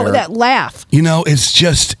that up. I know, that laugh. You know, it's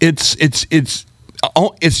just the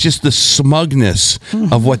smugness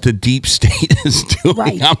of what the deep state is doing.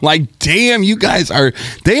 Right. I'm like, damn, you guys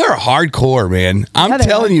they are hardcore, man. I'm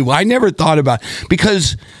telling you, I never thought about,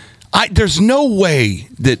 because there's no way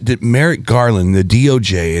that Merrick Garland, the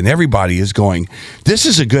DOJ, and everybody is going, this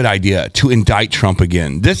is a good idea to indict Trump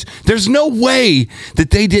again. There's no way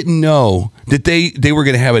that they didn't know that they were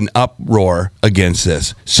going to have an uproar against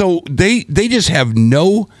this. So they just have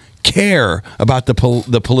no care about the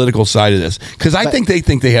political side of this, because I think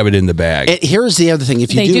they have it in the bag. Here's the other thing: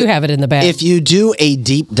 if you do have it in the bag, if you do a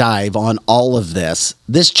deep dive on all of this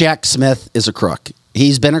Jack Smith is a crook.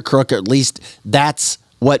 He's been a crook, or at least that's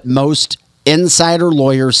what most insider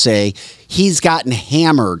lawyers say. He's gotten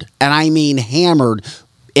hammered, and I mean hammered,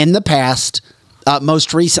 in the past.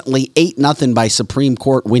 Most recently, 8-0 by Supreme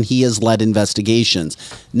Court when he has led investigations.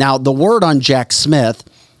 Now, the word on Jack Smith,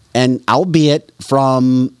 and albeit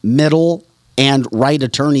from middle and right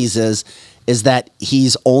attorneys, is that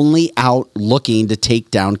he's only out looking to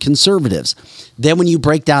take down conservatives. Then when you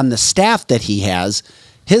break down the staff that he has,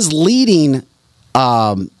 his leading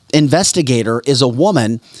investigator is a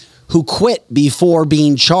woman who quit before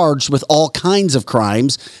being charged with all kinds of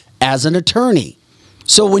crimes as an attorney.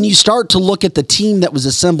 So when you start to look at the team that was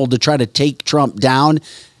assembled to try to take Trump down,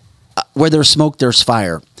 where there's smoke, there's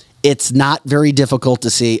fire. It's not very difficult to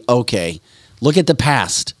see, okay, look at the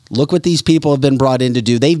past. Look what these people have been brought in to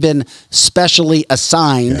do. They've been specially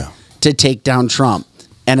assigned to take down Trump,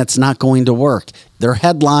 and it's not going to work. They're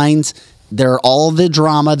headlines. They're all the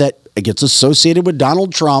drama that gets associated with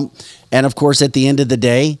Donald Trump. And, of course, at the end of the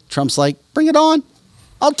day, Trump's like, bring it on.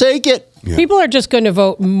 I'll take it. Yeah. People are just going to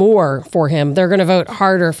vote more for him. They're going to vote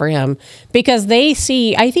harder for him because they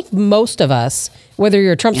see, I think most of us, whether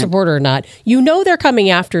you're a Trump supporter or not, you know they're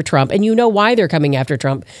coming after Trump, and you know why they're coming after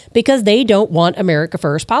Trump, because they don't want America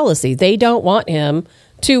First policy. They don't want him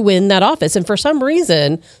to win that office. And for some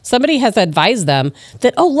reason, somebody has advised them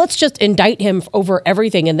that, let's just indict him over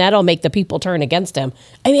everything, and that'll make the people turn against him.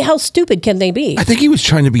 I mean, how stupid can they be? I think he was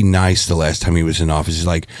trying to be nice the last time he was in office. He's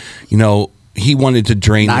like, he wanted to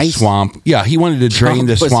drain the swamp. Yeah, he wanted to drain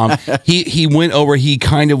the swamp. He went over. He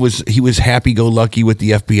was happy-go-lucky with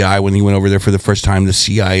the FBI when he went over there for the first time, the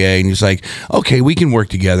CIA, and he's like, "Okay, we can work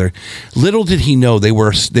together." Little did he know they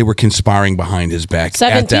were conspiring behind his back.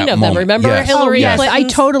 17 of them. Remember Hillary? Yes. I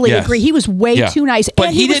totally agree. He was way too nice,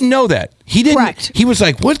 but he didn't know that. He didn't. Correct. He was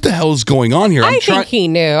like, "What the hell is going on here?" I think he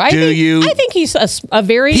knew. I think he's a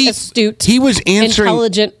very astute. He was answering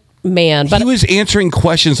intelligent man, but he was answering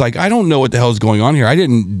questions like, I don't know what the hell is going on here. I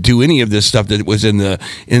didn't do any of this stuff that was in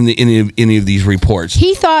any of these reports.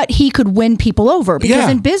 He thought he could win people over because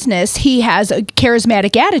in business he has a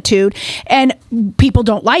charismatic attitude and people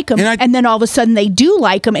don't like him, and then all of a sudden they do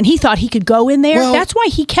like him, and he thought he could go in there. That's why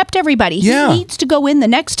he kept everybody. He needs to go in the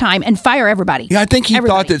next time and fire everybody. Yeah, I think he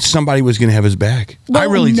thought that somebody was going to have his back. Well, I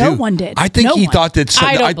really do. No one did. I think he thought that.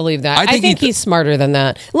 I don't believe that. I think he's smarter than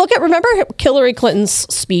that. Remember Hillary Clinton's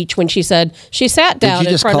speech speech when she said she sat down.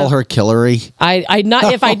 Did you just call her Killary? I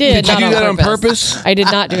not if I did. Did you do that on purpose? I did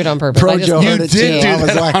not do it on purpose. You did do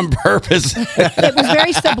that on purpose. It was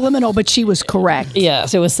very subliminal, but she was correct.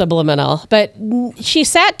 Yes, it was subliminal. But she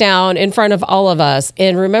sat down in front of all of us,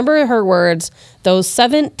 and remember her words. Those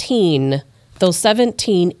 17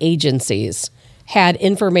 agencies had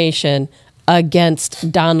information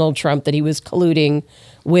against Donald Trump that he was colluding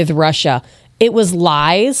with Russia. It was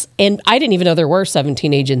lies, and I didn't even know there were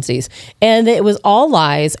 17 agencies. And it was all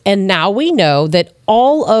lies, and now we know that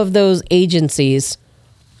all of those agencies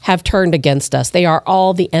have turned against us. They are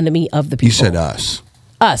all the enemy of the people. You said us.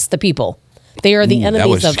 Us, the people. They are the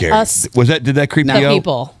enemies of scary. us. Did that creep you out?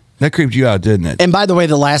 People. That creeped you out, didn't it? And by the way,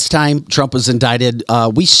 the last time Trump was indicted,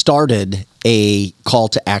 we started a call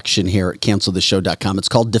to action here at canceltheshow.com. It's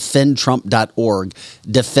called defendtrump.org.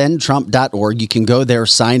 Defendtrump.org. You can go there,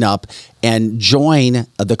 sign up, and join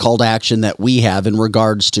the call to action that we have in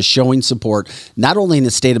regards to showing support, not only in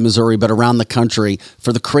the state of Missouri, but around the country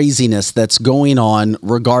for the craziness that's going on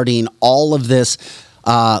regarding all of this.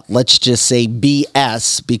 Let's just say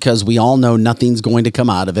BS, because we all know nothing's going to come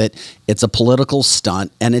out of it. It's a political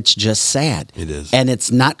stunt, and it's just sad. It is. And it's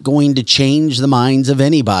not going to change the minds of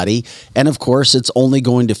anybody. And, of course, it's only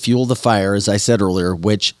going to fuel the fire, as I said earlier,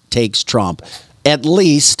 which takes Trump. At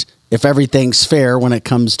least, if everything's fair when it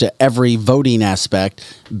comes to every voting aspect,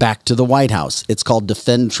 back to the White House. It's called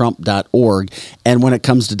defendtrump.org. And when it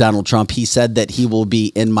comes to Donald Trump, he said that he will be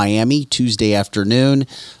in Miami Tuesday afternoon,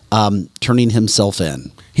 turning himself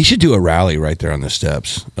in. He should do a rally right there on the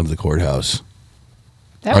steps of the courthouse.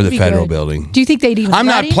 That or would the be federal good. building. Do you think they'd even? I'm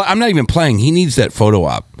not even playing. He needs that photo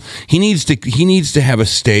op. He needs to have a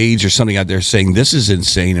stage or something out there saying this is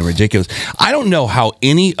insane and ridiculous. I don't know how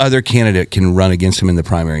any other candidate can run against him in the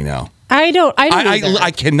primary now. I don't either.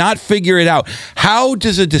 I cannot figure it out. How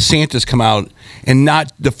does a DeSantis come out and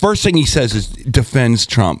not the first thing he says is defends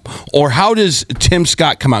Trump? Or how does Tim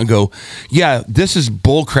Scott come out and go, yeah, this is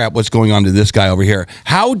bullcrap what's going on to this guy over here?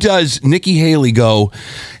 How does Nikki Haley go,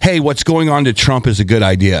 hey, what's going on to Trump is a good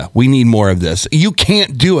idea. We need more of this. You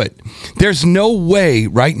can't do it. There's no way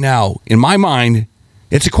right now, in my mind,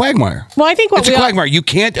 it's a quagmire. Well, I think it's a quagmire. You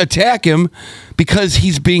can't attack him because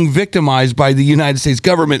he's being victimized by the United States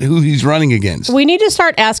government who he's running against. We need to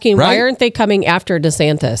start asking, Right? why aren't they coming after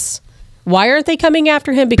DeSantis? Why aren't they coming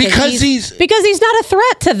after him? Because he's not a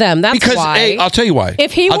threat to them. That's why. Hey, I'll tell you why.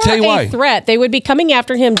 If he were a threat, they would be coming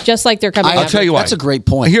after him just like they're coming after him. I'll tell you why. That's a great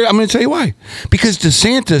point. Here, I'm going to tell you why. Because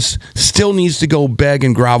DeSantis still needs to go beg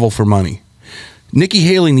and grovel for money. Nikki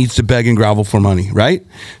Haley needs to beg and grovel for money, right?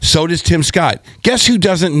 So does Tim Scott. Guess who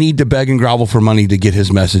doesn't need to beg and grovel for money to get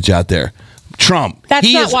his message out there? Trump.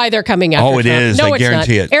 That's not why they're coming after Trump. Oh, it is. No, I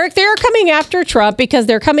guarantee it's not. it. Eric, they're coming after Trump because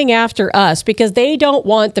they're coming after us because they don't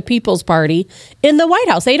want the People's Party in the White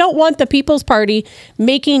House. They don't want the People's Party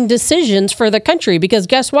making decisions for the country because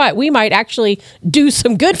guess what? We might actually do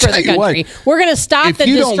some good for the country. We're going to stop the destruction.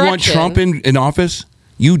 If you don't want Trump in office,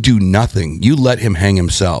 you do nothing. You let him hang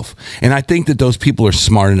himself. And I think that those people are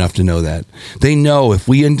smart enough to know that. They know if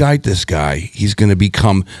we indict this guy, he's going to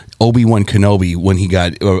become Obi-Wan Kenobi when he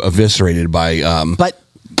got eviscerated by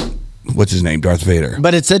what's his name? Darth Vader.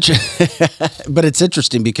 But it's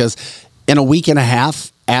interesting because in a week and a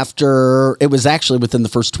half after, it was actually within the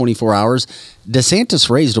first 24 hours,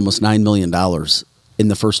 DeSantis raised almost $9 million in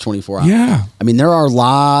the first 24 hours. Yeah. I mean, there are a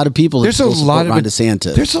lot of people that still support Ron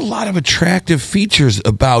DeSantis. There's a lot of attractive features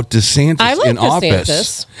about DeSantis I like in office.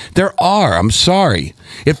 DeSantis. There are. I'm sorry.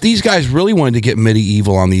 If these guys really wanted to get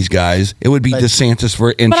medieval on these guys, it would be DeSantis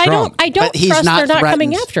and Trump. I don't trust they're not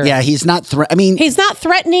coming after him. Yeah, he's not he's not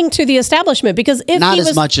threatening to the establishment because if not he was,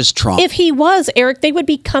 as much as Trump. If he was, Eric, they would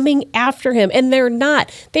be coming after him, and they're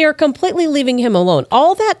not. They are completely leaving him alone.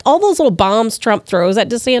 All those little bombs Trump throws at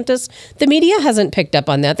DeSantis, the media hasn't picked up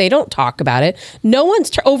on that. They don't talk about it. No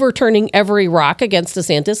one's overturning every rock against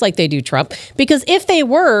DeSantis like they do Trump, because if they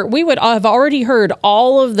were, we would have already heard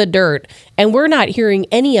all of the dirt, and we're not hearing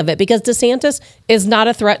any of it because DeSantis is not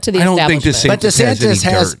a threat to the establishment. But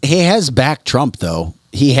DeSantis has backed Trump, though.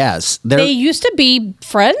 He has. They used to be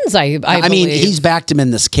friends, I mean, believe. he's backed him in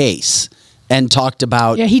this case and talked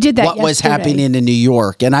about he did that what was yesterday. happening in New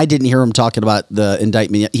York. And I didn't hear him talking about the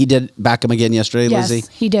indictment yet. He did back him again yesterday, Yes,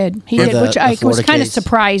 Lizzie? he did. He For did, the- which the I was Florida kind of case.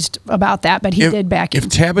 surprised about that, but he did back him. If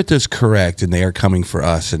Tabitha's correct and they are coming for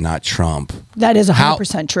us and not Trump, That is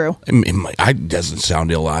 100% true. It doesn't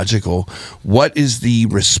sound illogical. What is the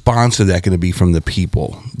response of that going to be from the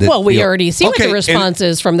people? Well, we already see what the response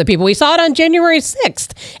is from the people. We saw it on January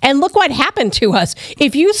 6th. And look what happened to us.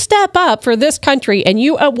 If you step up for this country and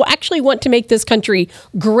you actually want to make make this country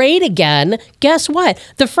great again, guess what?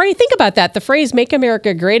 Think about that. The phrase "Make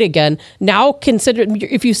America Great Again" now considered.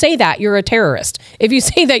 If you say that, you're a terrorist. If you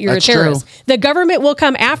say that, you're a terrorist. True. The government will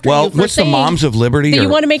come after you. For what's the Moms of Liberty? That you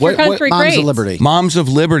want to make your country great. Moms of Liberty. Moms of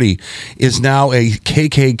Liberty is now a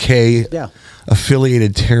KKK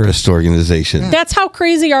affiliated terrorist organization. That's how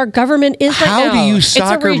crazy our government is right now.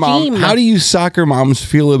 How do you soccer moms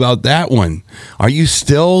feel about that one? Are you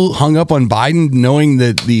still hung up on Biden, knowing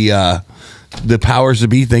that the powers that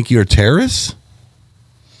be think you're terrorists?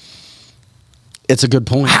 It's a good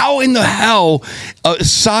point. How in the hell, a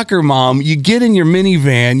soccer mom, you get in your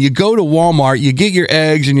minivan, you go to Walmart, you get your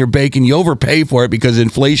eggs and your bacon, you overpay for it because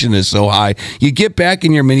inflation is so high. You get back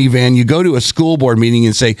in your minivan, you go to a school board meeting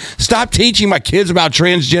and say, stop teaching my kids about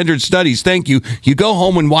transgendered studies. Thank you. You go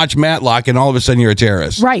home and watch Matlock, and all of a sudden you're a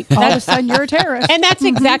terrorist. Right. All of a sudden you're a terrorist. And that's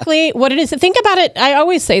exactly what it is. Think about it. I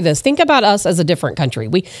always say this. Think about us as a different country.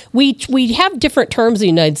 We have different terms in the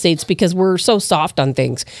United States because we're so soft on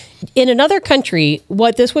things. In another country,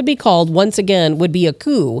 what this would be called, once again, would be a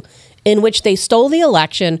coup, in which they stole the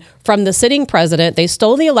election from the sitting president. They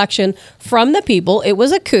stole the election from the people. It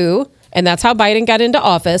was a coup, and that's how Biden got into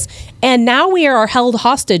office. And now we are held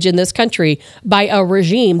hostage in this country by a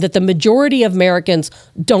regime that the majority of Americans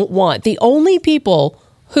don't want. The only people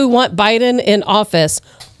who want Biden in office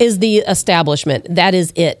is the establishment. That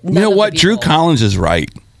is it. You know what? Drew Collins is right.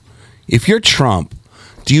 If you're Trump,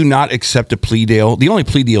 do you not accept a plea deal? The only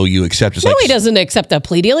plea deal you accept is he doesn't accept a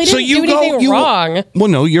plea deal. He didn't do anything wrong. Well,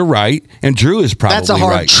 no, you're right. And Drew is probably right. That's a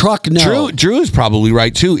hard truck, no. Drew is probably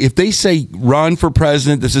right, too. If they say, run for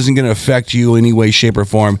president, this isn't going to affect you in any way, shape, or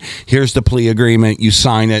form. Here's the plea agreement. You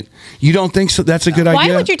sign it. You don't think so? That's a good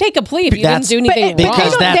idea? Why would you take a plea if you didn't do anything wrong?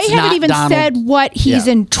 Because they haven't even said what he's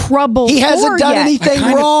in trouble for. He hasn't done anything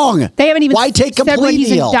wrong. They haven't even Why take a plea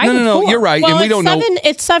deal? No, you're right. Well, and we don't know.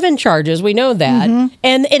 It's 7 charges. We know that. Mm-hmm.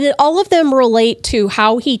 And all of them relate to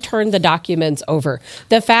how he turned the documents over.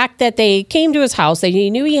 The fact that they came to his house, he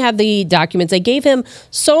knew he had the documents. They gave him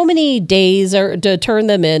so many days to turn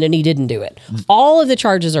them in, and he didn't do it. All of the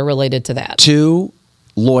charges are related to that. 2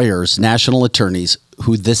 lawyers, national attorneys,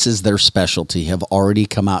 who this is their specialty, have already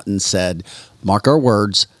come out and said, mark our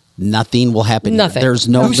words, nothing will happen. Nothing. There's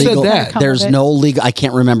no Who legal. said that? There's no legal. I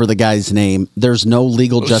can't remember the guy's name. There's no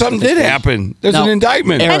legal justification. Something did happen. There's an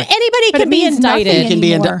indictment. And anybody can be indicted. It can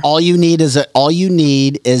be all you need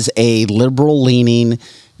is a liberal leaning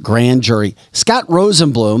grand jury. Scott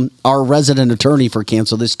Rosenblum, our resident attorney for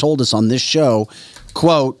Cancel This, told us on this show,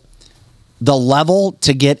 quote, the level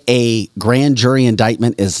to get a grand jury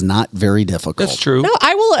indictment is not very difficult. That's true. No,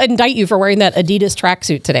 I will indict you for wearing that Adidas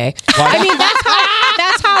tracksuit today. I mean,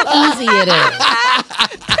 that's how easy it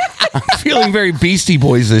is. I'm feeling very Beastie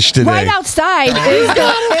Boys-ish today. Right outside is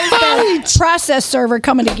the process server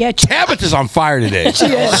coming to get you. Tabitha's on fire today.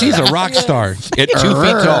 She's a rock star at 2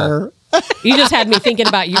 feet tall. You just had me thinking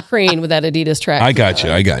about Ukraine with that Adidas track. I got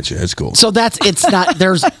you. That's cool. So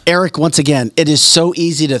there's Eric, once again, it is so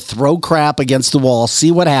easy to throw crap against the wall,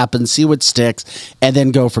 see what happens, see what sticks, and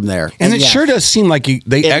then go from there. And it sure does seem like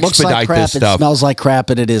they expedite this stuff. It smells like crap,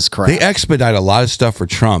 and it is crap. They expedite a lot of stuff for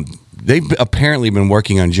Trump. They've apparently been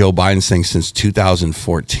working on Joe Biden's thing since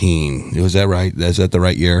 2014. Was that right? Is that the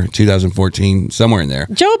right year? 2014? Somewhere in there.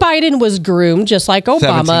 Joe Biden was groomed just like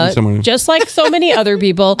Obama, just like so many other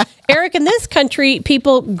people. Eric, in this country,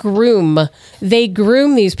 people groom. They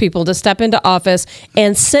groom these people to step into office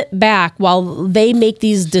and sit back while they make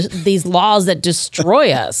these laws that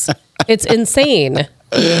destroy us. It's insane.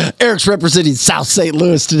 Eric's representing South St.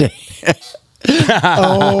 Louis today.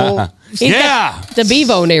 Oh, yeah, the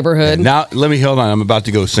Bevo neighborhood. Now hold on. I'm about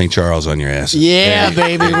to go St. Charles on your ass. Yeah,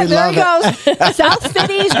 baby, we love it. Goes. South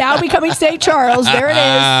City's now becoming St. Charles. There it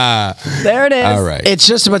is. There it is. All right. It's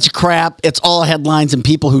just a bunch of crap. It's all headlines, and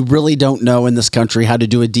people who really don't know in this country how to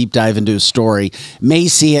do a deep dive into a story may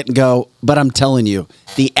see it and go, but I'm telling you,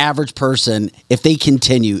 the average person, if they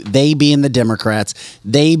continue, they being the Democrats,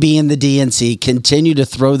 they being the DNC, continue to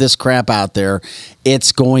throw this crap out there,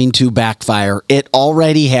 it's going to backfire. It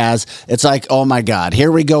already has. It's like, oh my God,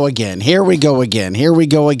 here we go again. Here we go again. Here we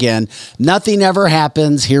go again. Nothing ever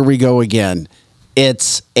happens. Here we go again.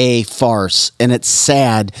 It's a farce, and it's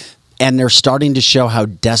sad. And they're starting to show how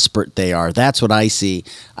desperate they are. That's what I see.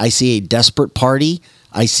 I see a desperate party.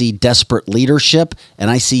 I see desperate leadership, and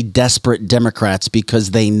I see desperate Democrats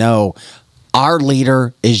because they know our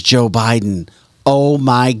leader is Joe Biden. Oh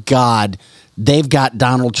my God. They've got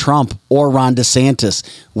Donald Trump or Ron DeSantis.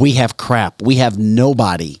 We have crap. We have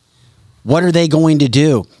nobody. What are they going to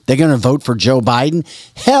do? They're going to vote for Joe Biden?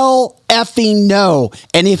 Hell effing no.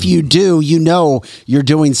 And if you do, you know you're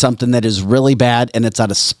doing something that is really bad, and it's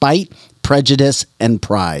out of spite, prejudice and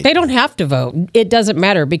pride. They don't have to vote. It doesn't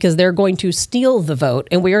matter because they're going to steal the vote.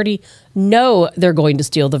 And we already know they're going to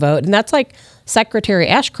steal the vote. And that's like Secretary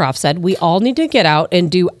Ashcroft said, we all need to get out and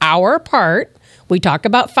do our part. We talk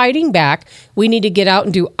about fighting back. We need to get out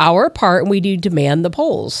and do our part, and we need to man the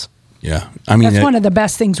polls. Yeah. I mean, that's one of the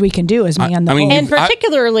best things we can do is man the polls. And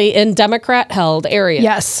particularly in Democrat-held areas.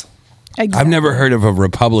 Yes. Exactly. I've never heard of a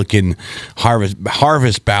Republican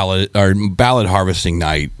harvest ballot or ballot harvesting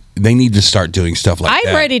night. They need to start doing stuff like that.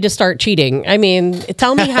 I'm ready to start cheating. I mean,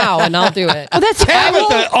 tell me how, and I'll do it. Oh, that's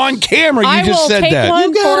Tabitha, on camera. You just said that. I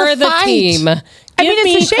will take one for the team. I mean,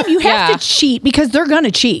 it's a shame. You have to cheat because they're going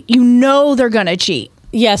to cheat. You know they're going to cheat.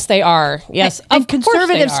 Yes, they are. Yes, and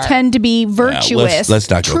conservatives tend to be virtuous, let's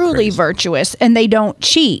not go truly crazy. Virtuous, and they don't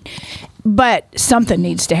cheat. But something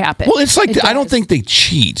needs to happen. Well, it's like I don't think they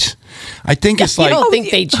cheat. I think it's like you don't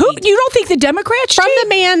think they cheat. You don't think the Democrats from cheat? the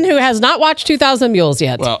man who has not watched 2,000 Mules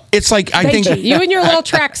yet? Well, it's like I think you and your little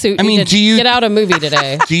tracksuit. I mean, do you get out a movie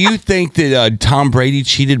today? Do you think that Tom Brady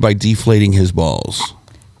cheated by deflating his balls?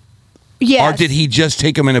 Yes. Or did he just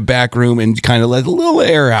take them in a back room and kind of let a little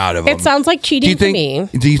air out of them? It sounds like cheating to me.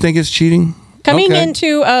 Do you think it's cheating? Coming Okay.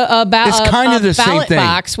 into a It's kind of the same ballot thing.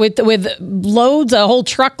 box with loads, a whole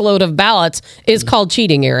truckload of ballots is called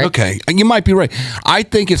cheating, Eric. Okay, you might be right. I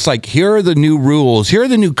think it's like, here are the new rules. Here are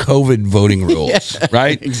the new COVID voting rules,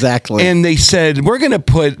 right? Exactly. And they said, we're going to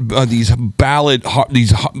put these ballot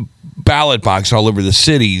boxes all over the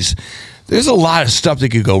cities. There's a lot of stuff that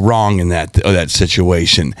could go wrong in that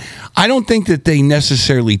situation. I don't think that they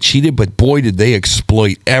necessarily cheated, but boy, did they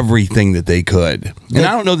exploit everything that they could. And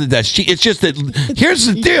I don't know that that's cheating. It's just that here's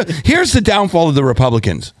the downfall of the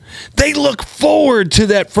Republicans. They look forward to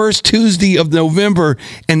that first Tuesday of November,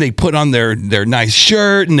 and they put on their nice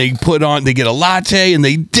shirt, and they get a latte, and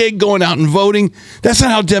they dig going out and voting. That's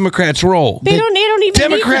not how Democrats roll. They don't even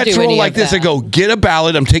Democrats need to do roll any like of this. that. They go, get a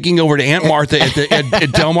ballot. I'm taking over to Aunt Martha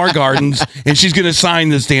at Del Mar Gardens, and she's going to sign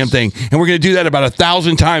this damn thing. And we're going to do that about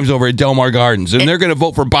 1,000 times over at Del Mar Gardens. And they're going to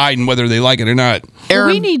vote for Biden whether they like it or not.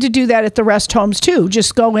 We need to do that at the rest homes, too.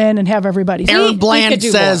 Just go in and have everybody. Aaron Bland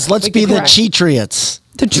says, let's be the Cheatriots.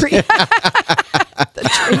 The tree.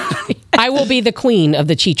 I will be the queen of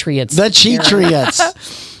the Cheatriots. The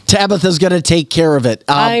Cheatriots. Tabitha's going to take care of it.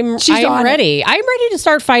 I'm ready. I'm ready to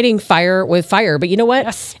start fighting fire with fire. But you know what?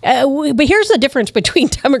 Yes. But here's the difference between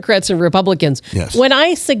Democrats and Republicans. Yes. When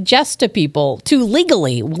I suggest to people to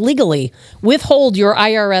legally withhold your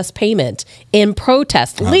IRS payment in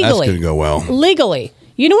protest, legally. That's going to go well. Legally.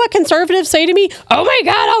 You know what conservatives say to me? Oh my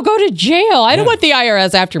God, I'll go to jail. I don't want the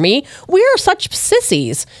IRS after me. We are such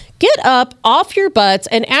sissies. Get up off your butts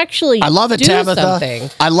and actually I love it, do Tabitha. something.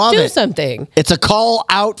 I love it. Do something. It's a call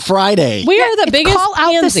out Friday. We are the biggest call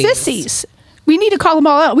out pansies. the sissies. We need to call them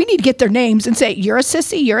all out. We need to get their names and say, you're a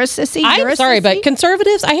sissy, you're a sissy, you're I'm a sorry, sissy. but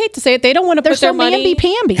conservatives, I hate to say it, they don't want to They're put their so money.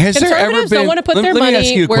 mamby-pamby. Has there ever Conservatives been? don't want to put their let me ask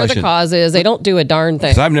money you a where the question. cause is. They don't do a darn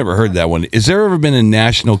thing. 'Cause I've never heard that one. Has there ever been a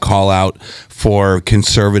national call out for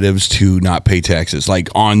conservatives to not pay taxes? Like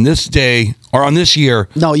on this day or on this year?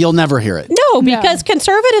 No, you'll never hear it. No, because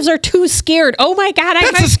conservatives are too scared. Oh my God,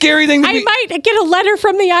 That's a scary thing to I be- might get a letter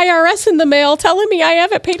from the IRS in the mail telling me I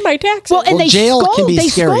haven't paid my taxes. Well, and they jail scold, can be they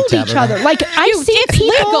scary, scold each Tabitha. other. Like I see it's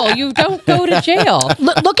people. legal. You don't go to jail.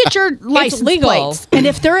 Look at your license legal. plates, and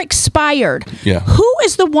if they're expired, Yeah. who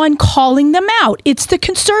is the one calling them out? It's the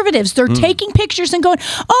conservatives. They're taking pictures and going,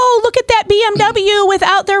 "Oh, look at that BMW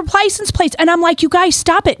without their license plates." And I'm like, "You guys,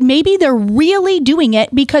 stop it. Maybe they're really doing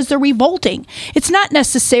it because they're revolting. It's not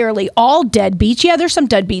necessarily all deadbeats. Yeah, there's some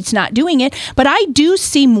deadbeats not doing it, but I do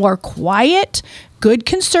see more quiet." Good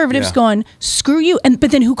conservatives Yeah. going, screw you.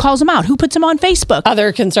 But then who calls them out? Who puts them on Facebook?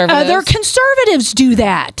 Other conservatives. Other conservatives do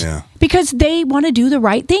that. Yeah. Because they want to do the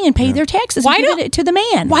right thing and pay their taxes Why and give don't- it to the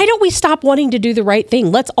man. Why don't we stop wanting to do the right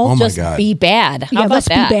thing? Let's all Oh my just God. be bad. How Yeah, about let's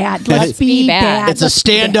that? be bad. Let's be bad. It's a Let's be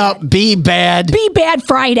stand bad. up, be bad. Be bad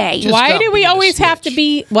Friday. Just Why stop do we being a always have to snitch.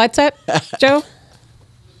 be? What's that, Joe?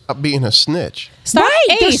 Stop being a snitch. Stop.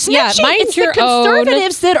 Right, they're Ace, yeah, snitching. mind It's the your own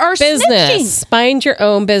conservatives that are business. Mind your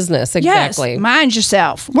own business. Exactly. Yes, mind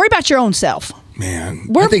yourself. Worry about your own self. Man,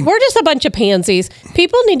 We're just a bunch of pansies.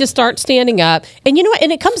 People need to start standing up. And you know what?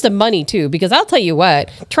 And it comes to money, too, because I'll tell you what,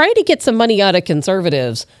 try to get some money out of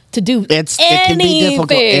conservatives to do It can be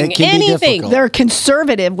difficult. It can be difficult. They're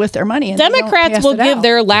conservative with their money. And they don't Democrats pass will it give out.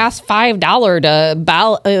 their last $5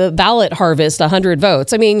 to ballot harvest 100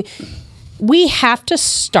 votes. I mean, we have to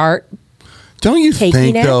start. don't you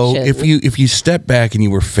Taking think though, action. if you step back and you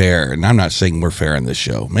were fair, and I'm not saying we're fair on this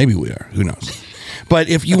show, maybe we are, who knows? But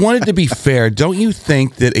if you wanted to be fair, don't you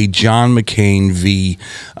think that a John McCain v.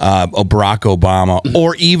 Barack Obama,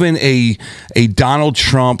 or even a Donald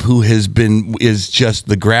Trump who is just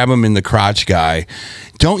the grab him in the crotch guy,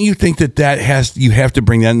 don't you think that you have to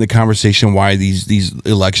bring that in the conversation why these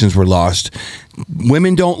elections were lost?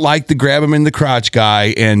 Women don't like the grab him in the crotch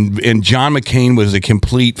guy, and John McCain was a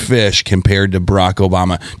complete fish compared to Barack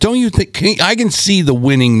Obama. Don't you think? I can see the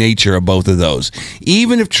winning nature of both of those.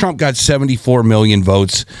 Even if Trump got 74 million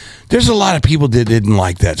votes, there's a lot of people that didn't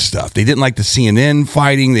like that stuff. They didn't like the CNN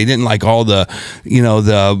fighting. They didn't like all the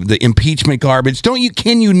impeachment garbage.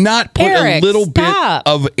 Can you not put Eric, a little bit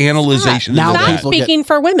of analyzation? Stop speaking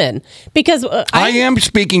for women, because I am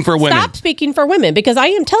speaking for women. Stop speaking for women, because I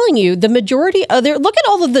am telling you, the majority of look at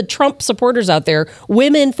all of the Trump supporters out there.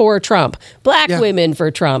 Women for Trump, black women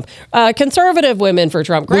for Trump, conservative women for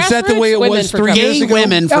Trump. Was that the way it was 3 years ago?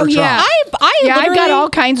 Women for Trump. I've got all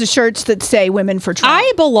kinds of shirts that say women for Trump.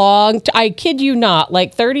 I belong to, I kid you not,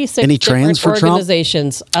 like 36 Any different trans for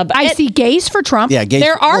organizations. I see gays for Trump. Yeah, gays.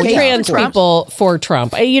 There are gays trans for Trump. people for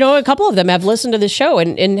Trump. A couple of them have listened to the show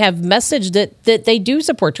and have messaged that they do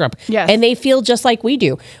support Trump. Yes. And they feel just like we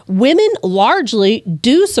do. Women largely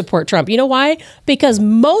do support Trump. You know why? Because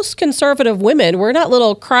most conservative women, we're not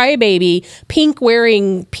little crybaby,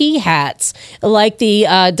 pink-wearing pea hats like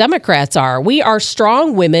the Democrats are. We are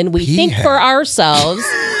strong women. We think for ourselves.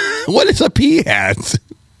 What is a pea hat?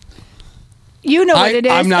 You know what it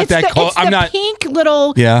is. I'm not that close. It's the pink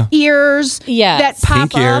little ears that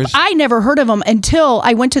pop Pink up. ears. I never heard of them until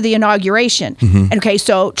I went to the inauguration. Mm-hmm. Okay,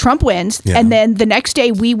 so Trump wins, and then the next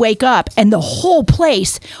day we wake up, and the whole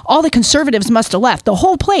place, all the conservatives must have left. The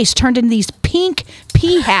whole place turned into these pink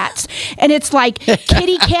pea hats, and it's like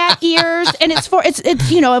kitty cat ears, and it's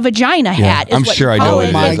a vagina hat. Is I'm what sure you I know call what it.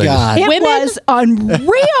 it is. My God. It was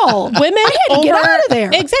unreal. Women I had to get out of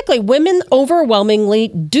there. Exactly. Women overwhelmingly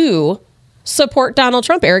do support Donald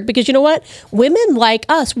Trump, Eric, because you know what? Women like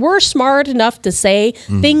us, we're smart enough to say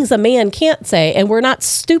things a man can't say, and we're not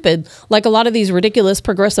stupid like a lot of these ridiculous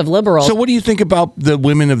progressive liberals. So what do you think about the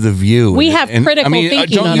women of The View? We have critical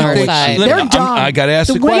thinking on our side. They're dumb. I got to ask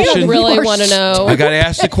the You question. really want to know. I got to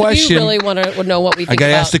ask the question. You really want to know what we think I got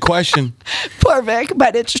to about. ask the question. Poor Vic,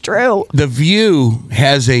 but it's true. The View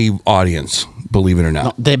has a audience. Believe it or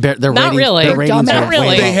not, Their Not ratings, really. Their ratings Not are really.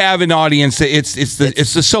 way they low. have an audience. It's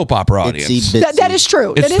the soap opera audience. That is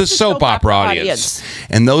true. It's That the is soap opera audience.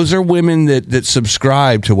 And those are women that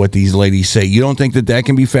subscribe to what these ladies say. You don't think that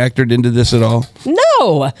can be factored into this at all?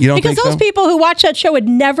 No. You don't because think those so? people who watch that show would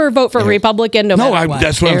never vote for a Republican no matter what.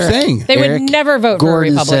 That's what I'm saying. They Eric, would never vote for a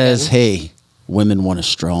Gordon Republican. says, hey, women want a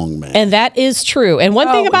strong man. And that is true. And one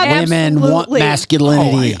thing about women want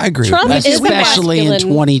masculinity. I agree. Trump is especially in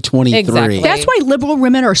masculine. 2023. Exactly. That's why liberal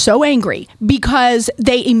women are so angry, because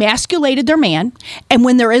they emasculated their man, and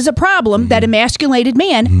when there is a problem, that emasculated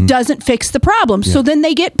man doesn't fix the problem. So then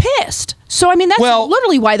they get pissed. So I mean, that's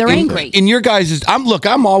literally why they're angry. In your guys'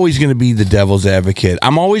 I'm always going to be the devil's advocate.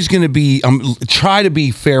 I'm always going to be try to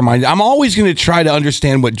be fair-minded. I'm always going to try to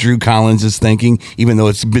understand what Drew Collins is thinking, even though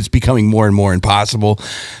it's becoming more and more impossible.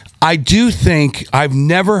 I do think I've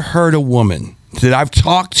never heard a woman that I've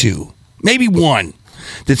talked to, maybe one,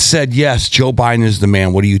 that said, yes, Joe Biden is the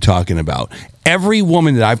man. What are you talking about? Every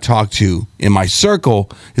woman that I've talked to in my circle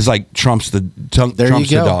is like, Trump's the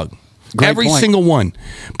dog. Great Every point. single one.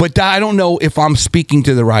 But I don't know if I'm speaking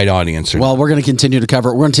to the right audience or not. Well, we're going to continue to cover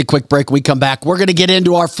it. We're going to take a quick break. We come back. We're going to get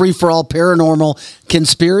into our free-for-all paranormal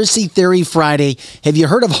conspiracy theory Friday. Have you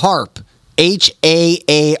heard of HAARP?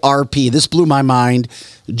 HAARP. This blew my mind.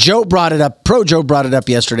 Joe brought it up. Pro Joe brought it up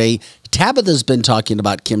yesterday. Tabitha's been talking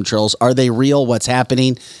about chemtrails. Are they real? What's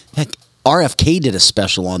happening? Heck, RFK did a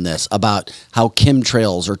special on this about how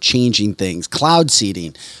chemtrails are changing things, cloud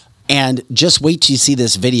seeding. And just wait till you see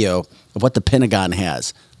this video of what the Pentagon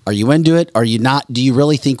has. Are you into it? Are you not? Do you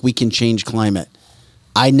really think we can change climate?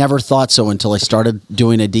 I never thought so until I started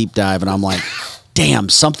doing a deep dive, and I'm like, damn,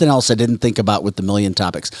 something else I didn't think about with the million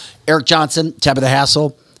topics. Eric Johnson, Tabitha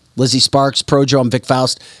Hassel, Lizzie Sparks, Pro Joe, and Vic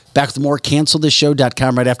Faust. Back with more.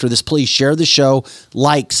 CancelThisShow.com right after this. Please share the show,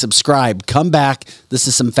 like, subscribe, come back. This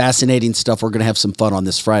is some fascinating stuff. We're going to have some fun on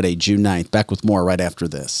this Friday, June 9th. Back with more right after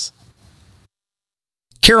this.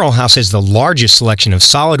 Carroll House has the largest selection of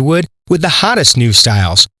solid wood with the hottest new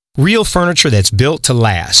styles. Real furniture that's built to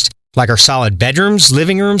last, like our solid bedrooms,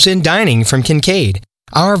 living rooms, and dining from Kincaid.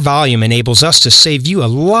 Our volume enables us to save you a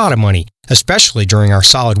lot of money, especially during our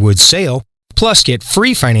solid wood sale. Plus, get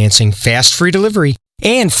free financing, fast free delivery,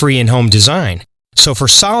 and free in-home design. So for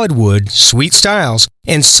solid wood, sweet styles,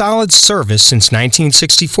 and solid service since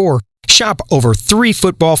 1964, shop over 3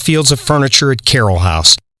 football fields of furniture at Carroll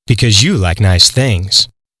House. because you like nice things.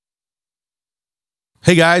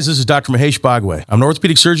 Hey guys, this is Dr. Mahesh Bhagway. I'm an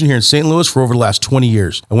orthopedic surgeon here in St. Louis for over the last 20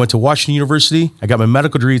 years. I went to Washington University. I got my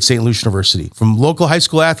medical degree at St. Louis University. From local high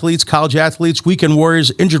school athletes, college athletes, weekend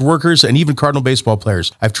warriors, injured workers, and even Cardinal baseball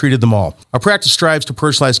players, I've treated them all. Our practice strives to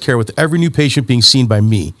personalize care with every new patient being seen by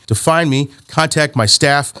me. To find me, contact my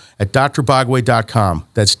staff at drbagwe.com.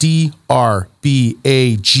 That's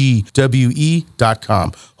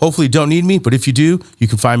DRBAGWE.com. Hopefully you don't need me, but if you do, you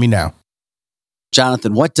can find me now.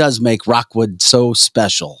 Jonathan, what does make Rockwood so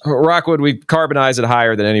special? Rockwood, we carbonize it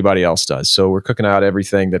higher than anybody else does. So we're cooking out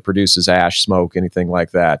everything that produces ash, smoke, anything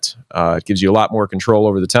like that. It gives you a lot more control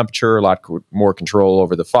over the temperature, a lot more control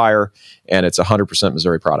over the fire, and it's 100%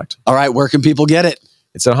 Missouri product. All right, where can people get it?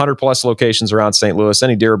 It's at 100-plus locations around St. Louis,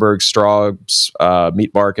 any Deerberg, Straub's,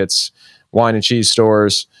 meat markets, wine and cheese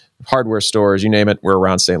stores, hardware stores, you name it, we're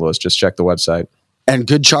around St. Louis. Just check the website. And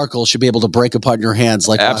good charcoal should be able to break apart in your hands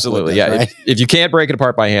like absolutely, Rockwood, yeah. right? If you can't break it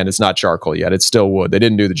apart by hand, it's not charcoal yet. It's still wood. They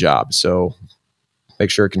didn't do the job, so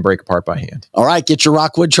make sure it can break apart by hand. All right, get your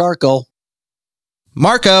Rockwood charcoal.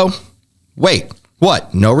 Marco, wait.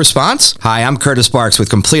 What? No response? Hi, I'm Curtis Sparks with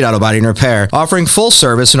Complete Auto Body and Repair, offering full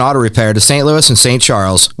service and auto repair to St. Louis and St.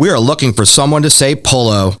 Charles. We are looking for someone to say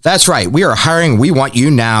polo. That's right, we are hiring. We want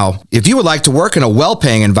you now. If you would like to work in a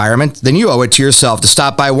well-paying environment, then you owe it to yourself to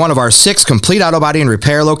stop by one of our 6 Complete Auto Body and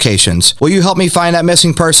Repair locations. Will you help me find that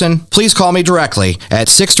missing person? Please call me directly at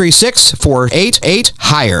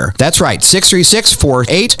 636-488-HIRE. That's right,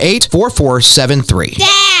 636-488-4473.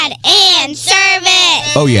 Dad and service.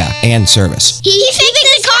 Oh yeah, and service. He fixed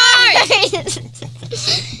the car.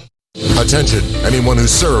 Attention, anyone who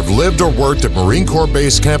served, lived, or worked at Marine Corps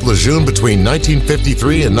Base Camp Lejeune between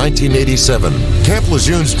 1953 and 1987. Camp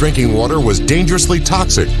Lejeune's drinking water was dangerously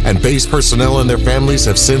toxic, and base personnel and their families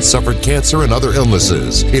have since suffered cancer and other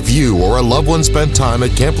illnesses. If you or a loved one spent time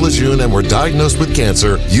at Camp Lejeune and were diagnosed with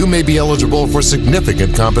cancer, you may be eligible for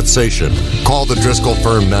significant compensation. Call the Driscoll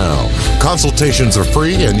firm now. Consultations are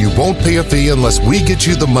free, and you won't pay a fee unless we get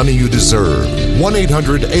you the money you deserve.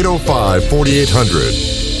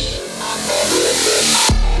 1-800-805-4800.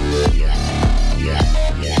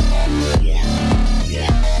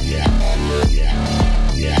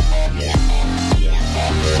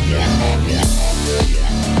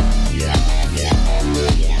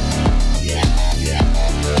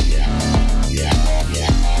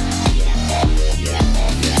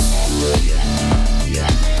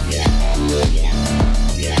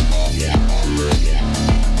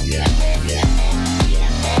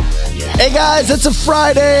 Hey guys, it's a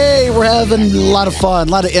Friday. We're having a lot of fun,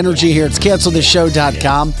 a lot of energy here. It's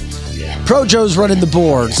cancelthisshow.com. Pro Joe's running the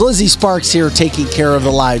boards. Lizzie Sparks here taking care of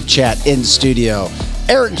the live chat in studio.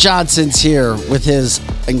 Eric Johnson's here with his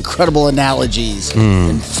incredible analogies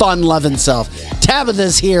and fun-loving self.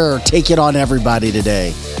 Tabitha's here taking on everybody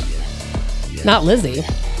today. Not Lizzie.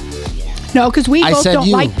 No, because we both don't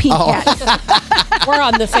like pink hats. We're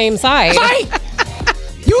on the same side. Fight!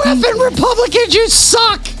 You effing Republicans, you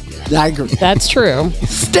suck! I agree. That's true.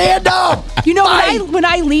 Stand up! You know, when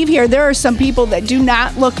I leave here, there are some people that do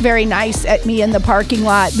not look very nice at me in the parking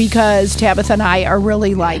lot because Tabitha and I are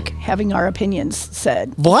really like having our opinions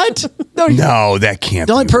said. What? No, that can't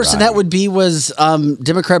be. The only person right. that would be was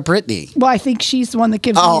Democrat Brittany. Well, I think she's the one that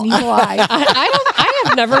gives me an evil eye. I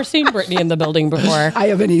have never seen Brittany in the building before. I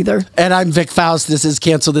haven't either. And I'm Vic Faust. This is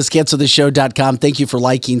cancelthisshow.com. Thank you for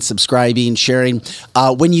liking, subscribing, sharing.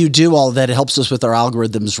 When you do all of that, it helps us with our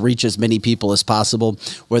algorithms reach as many people as possible,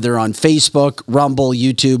 whether on Facebook, Rumble,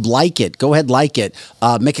 YouTube. Like it. Go ahead, like it.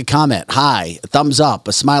 Make a comment. Hi, a thumbs up,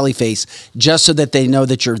 a smiley face, just so that they know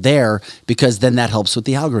that you're there, because then that helps with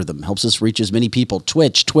the algorithm. Helps us reach as many people.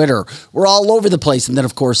 Twitch, Twitter, we're all over the place. And then,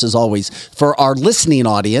 of course, as always, for our listening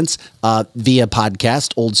audience, via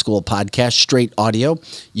podcast, old school podcast, straight audio,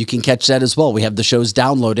 you can catch that as well. We have the shows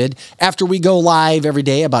downloaded after we go live every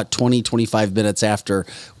day, about 20, 25 minutes after,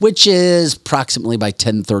 which is approximately by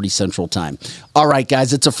 10:30 Central Time. All right,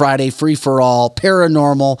 guys, it's a Friday, free for all,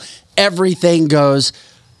 paranormal, everything goes.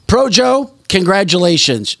 Pro Joe,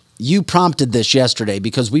 congratulations. You prompted this yesterday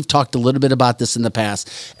because we've talked a little bit about this in the past,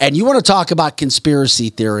 and you want to talk about conspiracy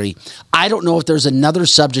theory. I don't know if there's another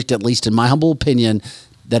subject, at least in my humble opinion,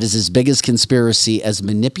 that is as big as conspiracy as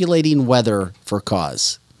manipulating weather for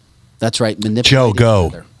cause. That's right, manipulating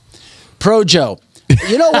weather. Pro Joe,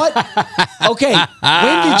 you know what? Okay,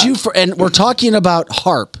 when did you, and we're talking about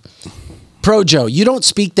HAARP. Pro Joe, you don't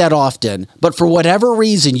speak that often, but for whatever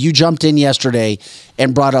reason, you jumped in yesterday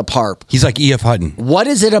and brought up HAARP. He's like E.F. Hutton. What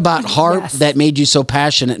is it about HAARP that made you so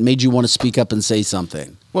passionate and made you want to speak up and say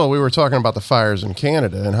something? Well, we were talking about the fires in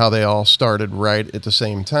Canada and how they all started right at the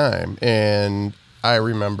same time. And I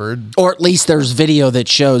remembered. Or at least there's video that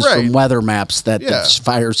shows Right. from weather maps that the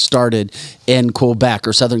fire started in Quebec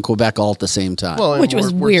or southern Quebec all at the same time. Well, and Which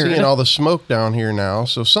was we're weird. seeing all the smoke down here now,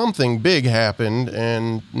 so something big happened,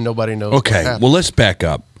 and nobody knows. Okay, what happened. well, let's back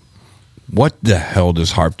up. What the hell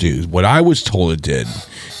does HAARP do? What I was told it did,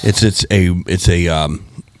 it's a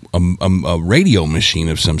radio machine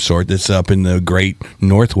of some sort that's up in the great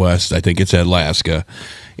Northwest. I think it's Alaska.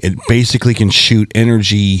 It basically can shoot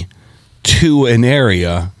energy to an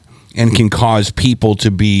area and can cause people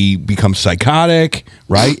to become psychotic,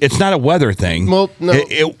 right? It's not a weather thing. Well, no.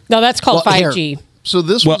 No, that's called Well, 5G. So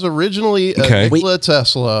this was originally a Nikola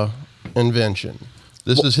Tesla invention.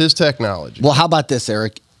 This is his technology. Well, how about this,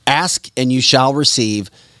 Eric? Ask and you shall receive.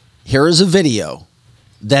 Here is a video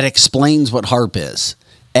that explains what HAARP is.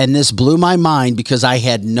 And this blew my mind because I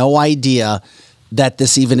had no idea that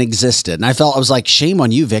this even existed. And I was like, shame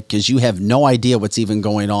on you, Vic, because you have no idea what's even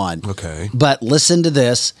going on. Okay. But listen to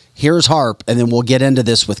this. Here's HAARP, and then we'll get into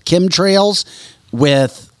this with chemtrails,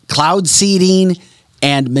 with cloud seeding,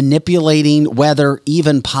 and manipulating weather,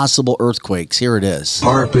 even possible earthquakes. Here it is.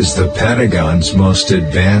 HAARP is the Pentagon's most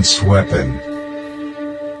advanced weapon.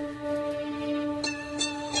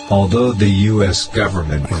 Although the U.S.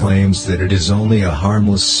 government claims that it is only a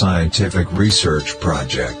harmless scientific research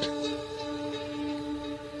project,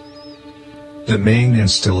 the main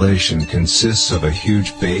installation consists of a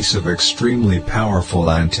huge base of extremely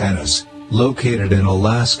powerful antennas, located in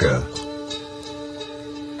Alaska.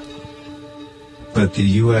 But the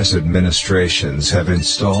U.S. administrations have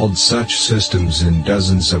installed such systems in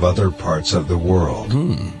dozens of other parts of the world.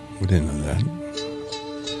 We didn't know that.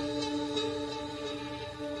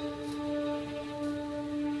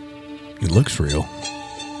 It looks real.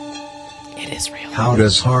 It is real. How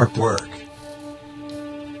does HAARP work?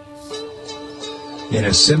 In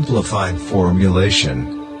a simplified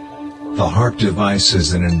formulation, the HAARP device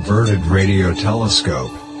is an inverted radio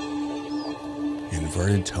telescope,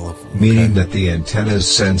 Inverted telephone. meaning that the antennas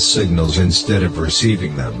send signals instead of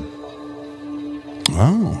receiving them.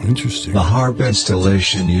 Oh, interesting. The HAARP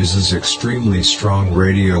installation uses extremely strong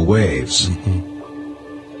radio waves,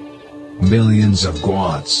 millions of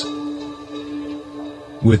watts,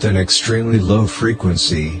 with an extremely low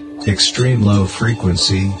frequency, extreme low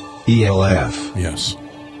frequency, ELF. Yes.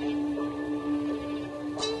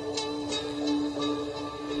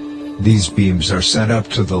 These beams are sent up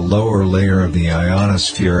to the lower layer of the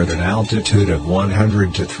ionosphere at an altitude of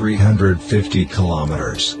 100 to 350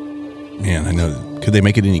 kilometers. Man, I know. Could they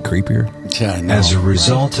make it any creepier? Yeah, I know. As a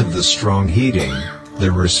result of the strong heating,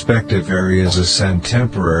 the respective areas ascend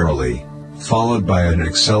temporarily, followed by an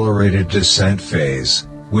accelerated descent phase,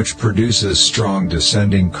 which produces strong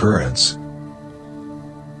descending currents.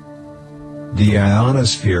 The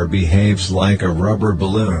ionosphere behaves like a rubber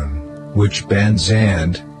balloon, which bends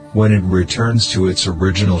and, when it returns to its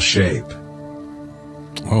original shape,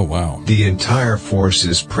 Oh, wow. the entire force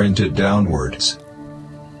is printed downwards.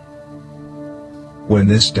 When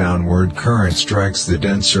this downward current strikes the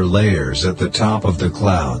denser layers at the top of the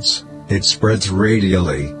clouds, it spreads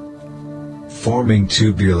radially, forming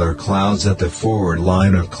tubular clouds at the forward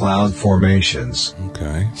line of cloud formations.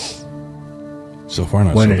 Okay. So far,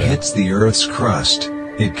 not When so it bad. hits the Earth's crust,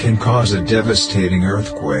 it can cause a devastating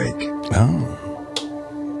earthquake. Oh.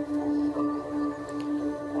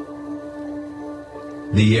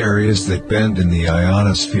 The areas that bend in the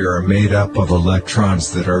ionosphere are made up of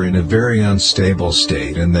electrons that are in a very unstable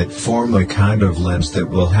state and that form a kind of lens that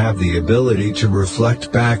will have the ability to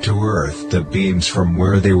reflect back to Earth the beams from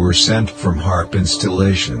where they were sent from HAARP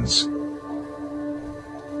installations.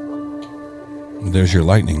 There's your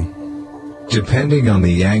lightning. Depending on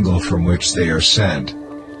the angle from which they are sent,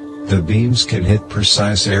 the beams can hit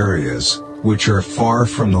precise areas, which are far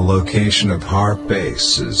from the location of HAARP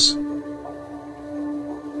bases.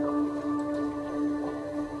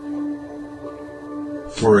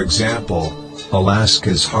 For example,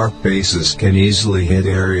 Alaska's HAARP bases can easily hit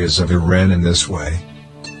areas of Iran in this way.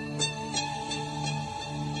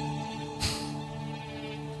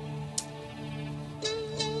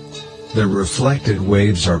 The reflected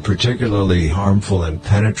waves are particularly harmful and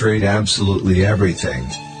penetrate absolutely everything,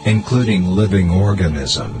 including living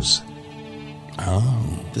organisms.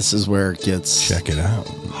 Oh. This is where it gets... Check it out.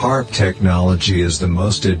 HAARP technology is the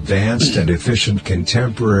most advanced and efficient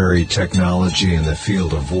contemporary technology in the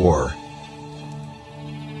field of war.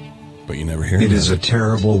 But you never hear It that. is a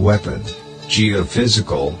terrible weapon,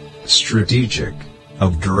 geophysical, strategic,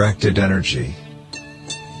 of directed energy.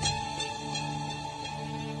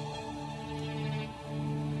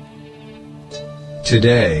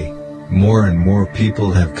 Today, More and more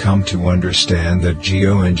people have come to understand that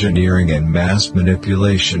geoengineering and mass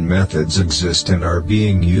manipulation methods exist and are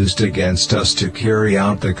being used against us to carry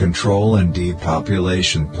out the control and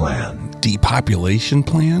depopulation plan. Depopulation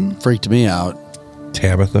plan? Freaked me out.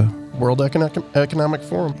 Tabitha? World Economic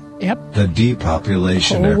Forum. Yep. The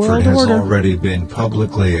depopulation Whole effort world has order. already been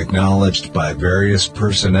publicly acknowledged by various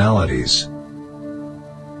personalities.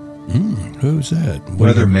 Who's that?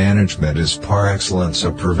 Weather management is par excellence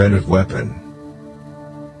a preventive weapon.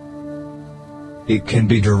 It can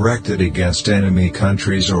be directed against enemy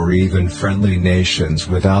countries or even friendly nations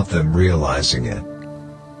without them realizing it.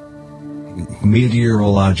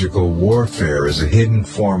 Meteorological warfare is a hidden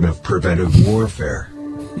form of preventive warfare.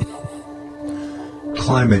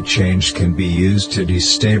 Climate change can be used to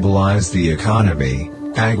destabilize the economy,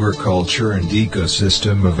 agriculture, and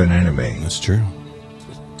ecosystem of an enemy. That's true.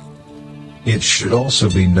 It should also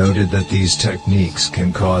be noted that these techniques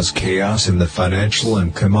can cause chaos in the financial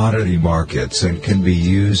and commodity markets and can be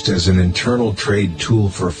used as an internal trade tool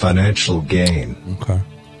for financial gain. Okay.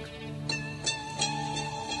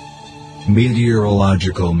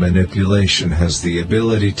 Meteorological manipulation has the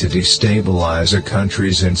ability to destabilize a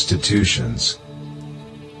country's institutions.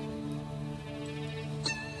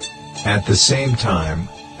 At the same time,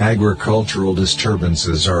 agricultural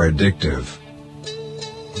disturbances are addictive.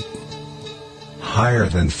 Higher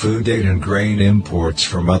than food aid and grain imports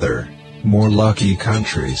from other, more lucky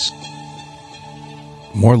countries.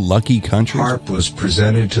 More lucky countries? HAARP was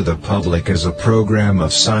presented to the public as a program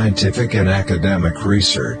of scientific and academic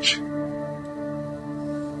research.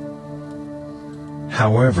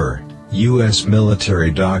 However, U.S.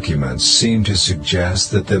 military documents seem to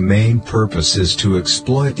suggest that the main purpose is to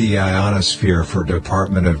exploit the ionosphere for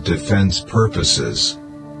Department of Defense purposes.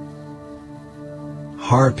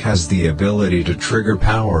 HAARP has the ability to trigger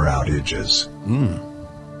power outages.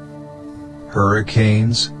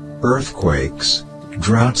 Hurricanes, earthquakes,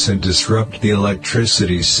 droughts, and disrupt the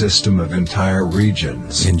electricity system of entire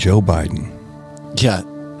regions. And Joe Biden. Yeah.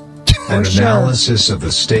 An analysis of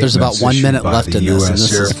the statements There's about 1 issued minute by left the in this, and U.S.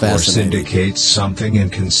 this Air is Force fascinating. indicates something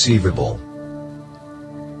inconceivable.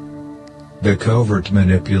 The covert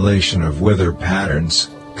manipulation of weather patterns,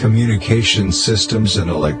 communication systems, and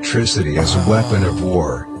electricity as a weapon of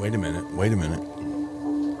war. Wait a minute.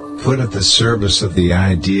 Put at the service of the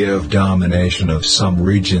idea of domination of some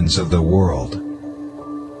regions of the world.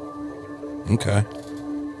 Okay.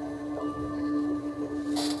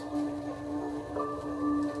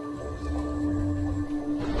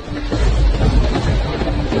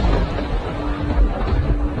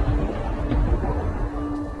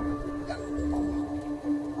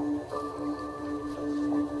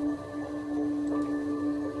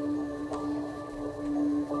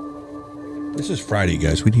 This is Friday,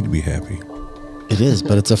 guys. We need to be happy. It is,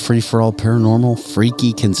 but it's a free-for-all paranormal,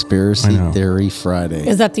 freaky conspiracy theory Friday.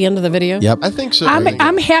 Is that the end of the video? Yep. I think so.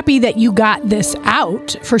 I'm happy that you got this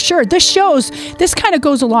out for sure. This kind of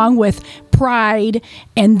goes along with Pride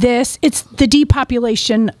and it's the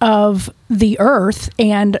depopulation of the earth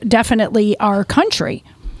and definitely our country.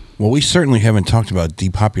 Well, we certainly haven't talked about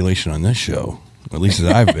depopulation on this show. At least as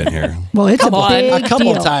I've been here. Well, it's a big a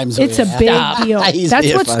couple deal. times. It's a big deal.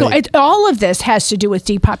 That's what's going. All of this has to do with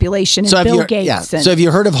depopulation and Bill Gates. Yeah. So have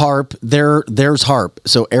you heard of HAARP? There's HAARP.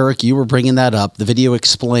 So Eric, you were bringing that up. The video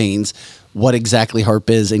explains what exactly HAARP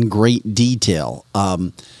is in great detail.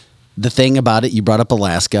 The thing about it, you brought up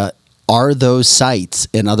Alaska. Are those sites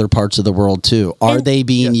in other parts of the world too? Are they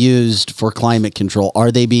being used for climate control?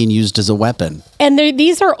 Are they being used as a weapon? And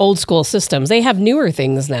these are old school systems. They have newer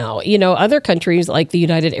things now. You know, other countries like the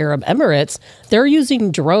United Arab Emirates, they're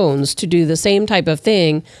using drones to do the same type of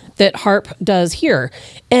thing that HAARP does here.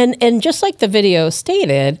 And just like the video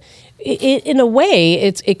stated, in a way,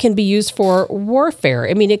 it can be used for warfare.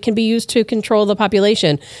 I mean, it can be used to control the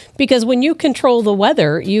population because when you control the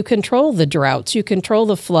weather, you control the droughts, you control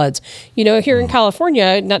the floods. You know, here in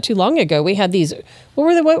California, not too long ago, we had these.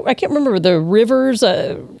 I can't remember the rivers,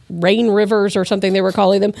 rain rivers or something they were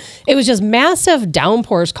calling them. It was just massive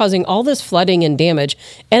downpours causing all this flooding and damage.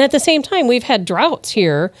 And at the same time, we've had droughts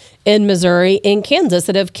here in Missouri and Kansas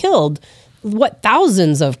that have killed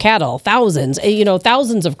thousands of cattle, thousands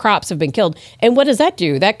of crops have been killed. And what does that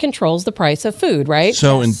do? That controls the price of food, right?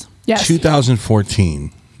 So in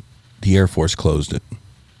 2014, the Air Force closed it.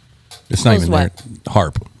 It's not even there.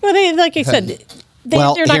 HAARP. Well, like I said, they're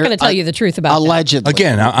not going to tell you the truth about allegedly.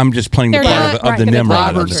 Again, I'm just playing the part of the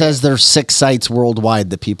Nimrod. Robert says there's 6 sites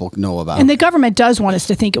worldwide that people know about. And the government does want us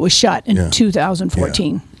to think it was shut in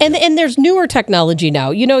 2014. Yeah. And there's newer technology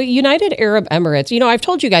now. You know, United Arab Emirates, I've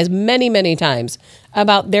told you guys many, many times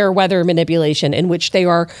about their weather manipulation, in which they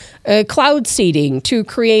are cloud seeding to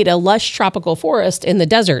create a lush tropical forest in the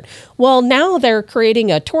desert. Well, now they're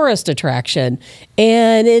creating a tourist attraction,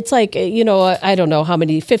 and it's like, I don't know how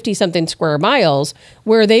many, 50-something square miles,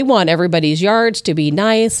 where they want everybody's yards to be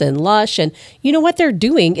nice and lush. And you know what they're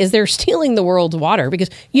doing is they're stealing the world's water, because,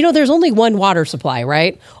 there's only one water supply,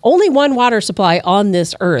 right? Only one water supply on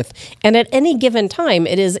this earth. And at any given time,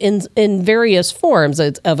 it is in various forms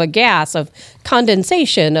of a gas, of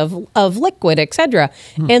condensation, of liquid, etc.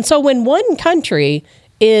 And so when one country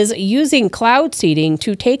is using cloud seeding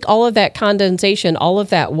to take all of that condensation, all of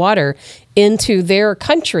that water into their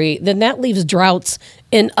country, then that leaves droughts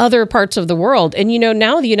in other parts of the world. And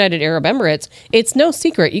now the United Arab Emirates, it's no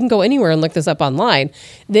secret. You can go anywhere and look this up online.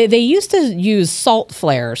 They used to use salt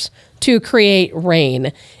flares to create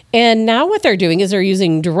rain. And now what they're doing is they're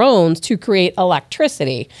using drones to create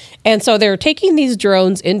electricity. And so they're taking these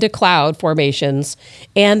drones into cloud formations,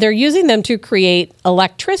 and they're using them to create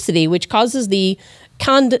electricity, which causes the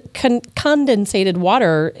condensated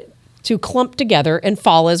water to clump together and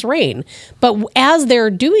fall as rain. But as they're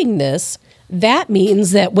doing this, that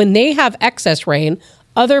means that when they have excess rain,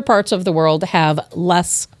 other parts of the world have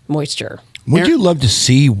less moisture. Would you love to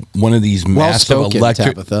see one of these massive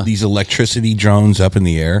these electricity drones up in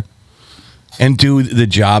the air and do the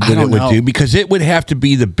job that it would do? Because it would have to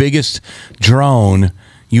be the biggest drone.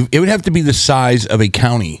 It would have to be the size of a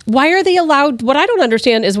county. Why are they allowed? What I don't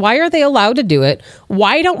understand is, why are they allowed to do it?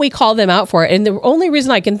 Why don't we call them out for it? And the only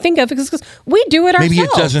reason I can think of is because we do it ourselves. Maybe it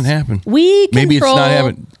doesn't happen. We control Maybe it's not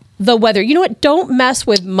happening. The weather. You know what? Don't mess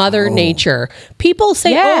with Mother Nature. People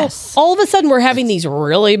say, all of a sudden we're having these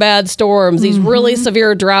really bad storms, these really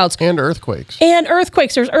severe droughts. And earthquakes.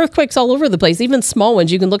 There's earthquakes all over the place, even small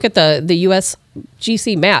ones. You can look at the U.S.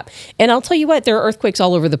 GC map. And I'll tell you what, there are earthquakes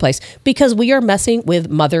all over the place because we are messing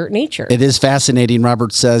with Mother Nature. It is fascinating.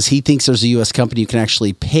 Robert says he thinks there's a U.S. company who can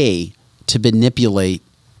actually pay to manipulate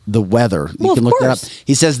the weather. You can look that up.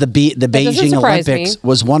 He says the Beijing Olympics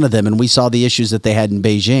was one of them, and we saw the issues that they had in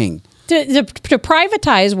Beijing. To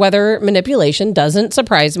privatize weather manipulation doesn't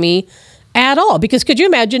surprise me at all, because could you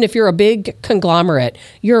imagine if you're a big conglomerate,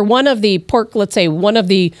 you're one of the 4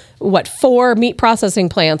 meat processing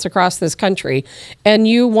plants across this country, and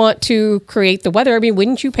you want to create the weather? I mean,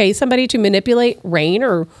 wouldn't you pay somebody to manipulate rain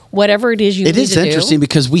or whatever it is you need to do? It is interesting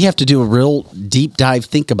because we have to do a real deep dive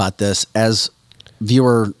think about this, as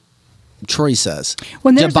viewer Troy says.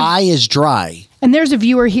 Dubai is dry. And there's a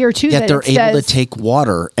viewer here too. Yet they're able to take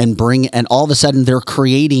water and and all of a sudden they're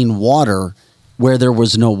creating water where there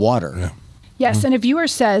was no water. Yeah. Yes, and a viewer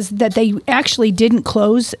says that they actually didn't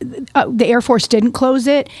close, the Air Force didn't close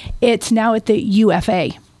it. It's now at the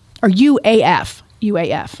UFA or UAF.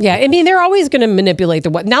 Yeah, I mean, they're always going to manipulate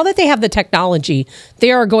the weather. Now that they have the technology,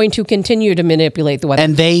 they are going to continue to manipulate the weather.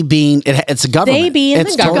 And they being, it's a government. They being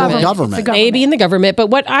the government. They being the government.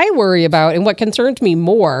 But what I worry about and what concerns me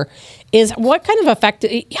more is what kind of effect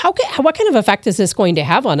is this going to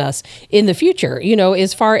have on us in the future?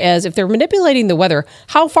 As far as if they're manipulating the weather,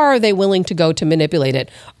 how far are they willing to go to manipulate it?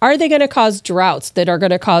 Are they going to cause droughts that are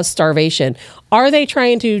going to cause starvation? Are they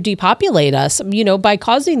trying to depopulate us, by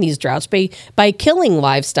causing these droughts, by killing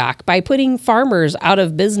livestock, by putting farmers out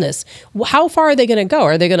of business? How far are they going to go?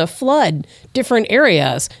 Are they going to flood different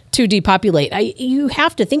areas to depopulate? You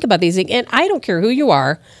have to think about these things, and I don't care who you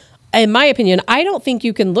are. In my opinion, I don't think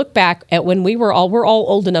you can look back at when we're all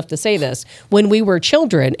old enough to say this, when we were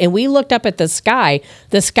children and we looked up at the sky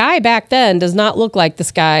back then does not look like the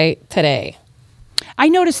sky today. I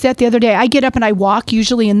noticed that the other day. I get up and I walk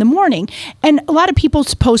usually in the morning, and a lot of people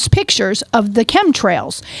post pictures of the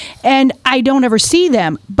chemtrails, and I don't ever see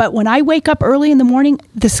them. But when I wake up early in the morning,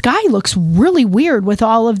 the sky looks really weird with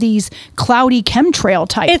all of these cloudy chemtrail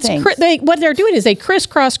type things. What they're doing is they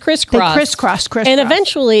crisscross. And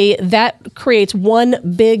eventually that creates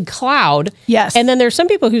one big cloud. Yes. And then there's some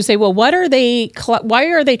people who say, well, why are they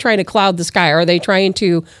trying to cloud the sky? Are they trying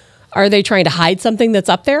to hide something that's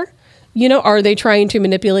up there? Are they trying to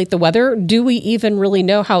manipulate the weather? Do we even really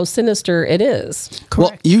know how sinister it is? Correct.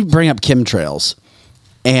 Well, you bring up chemtrails,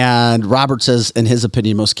 and Robert says, in his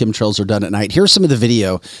opinion, most chemtrails are done at night. Here's some of the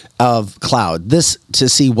video of cloud. This to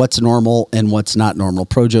see what's normal and what's not normal.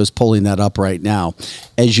 Projo's pulling that up right now.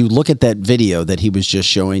 As you look at that video that he was just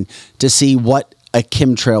showing to see what a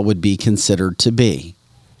chemtrail would be considered to be.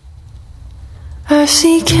 I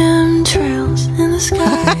see chemtrails in the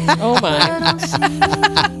sky. Oh my.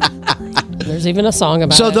 There's even a song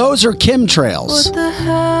about it. So those are chemtrails. What the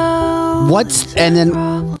hell?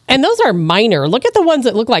 And those are minor. Look at the ones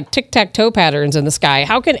that look like tic-tac-toe patterns in the sky.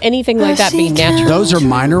 How can anything like that be natural? Those are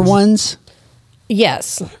minor ones?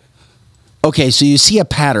 Yes. Okay, so you see a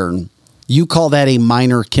pattern. You call that a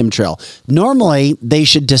minor chemtrail. Normally, they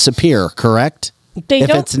should disappear, correct? If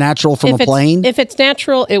it's natural from a plane? If it's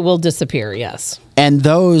natural, it will disappear, yes. And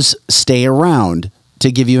those stay around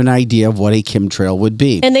to give you an idea of what a chemtrail would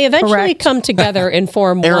be. And they eventually come together and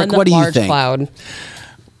form Eric, one what do you large think? cloud.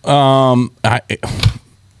 I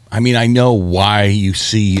mean, I know why you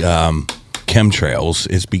see chemtrails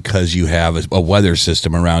is because you have a weather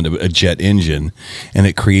system around a jet engine, and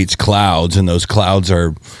it creates clouds, and those clouds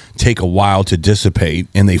take a while to dissipate,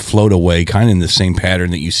 and they float away kind of in the same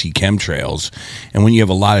pattern that you see chemtrails. And when you have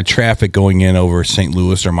a lot of traffic going in over St.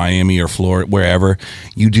 Louis or Miami or Florida, wherever,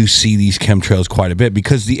 you do see these chemtrails quite a bit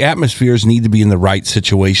because the atmospheres need to be in the right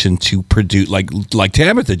situation to produce, like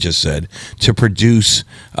Tabitha just said, to produce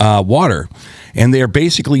water. And they're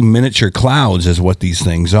basically miniature clouds is what these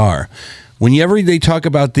things are. Whenever they talk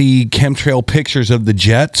about the chemtrail pictures of the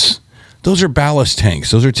jets, those are ballast tanks.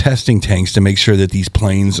 Those are testing tanks to make sure that these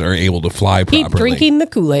planes are able to fly properly. Keep drinking the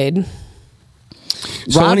Kool-Aid.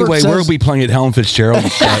 So anyway, we'll be playing at Helen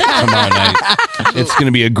Fitzgerald's tomorrow night. It's going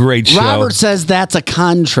to be a great show. Robert says that's a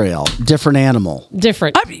contrail, different animal.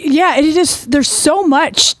 Different. Yeah, it is. There's so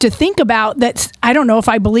much to think about that I don't know if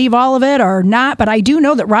I believe all of it or not, but I do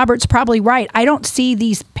know that Robert's probably right. I don't see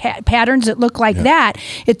these patterns that look like that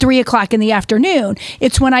at 3:00 in the afternoon.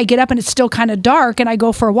 It's when I get up and it's still kind of dark and I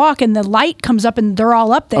go for a walk and the light comes up and they're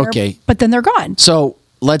all up there. Okay. But then they're gone. So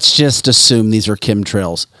let's just assume these are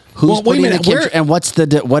chemtrails. Who's putting a chemtrail, and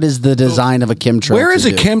what is the design of a chemtrail? Where is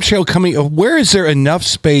a chemtrail coming? Where is there enough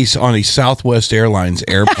space on a Southwest Airlines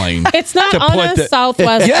airplane? It's not on a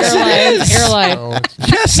Southwest Airlines airline.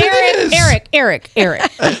 Yes, it is. Eric.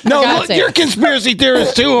 No, look, you're conspiracy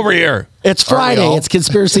theorists too over here. It's Friday. It's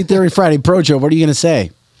Conspiracy Theory Friday. Projo, what are you going to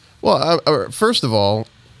say? Well, first of all,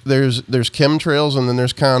 there's chemtrails and then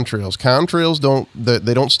there's contrails. Contrails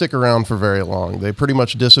don't stick around for very long. They pretty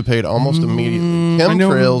much dissipate almost immediately.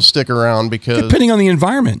 Chemtrails stick around because depending on the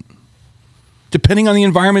environment. Depending on the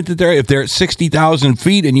environment that if they're at 60,000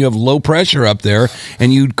 feet and you have low pressure up there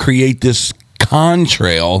and you create this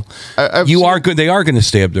contrail, they are going to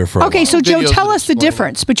stay up there for a while. Okay, so Joe, tell us the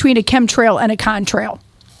difference between a chemtrail and a contrail.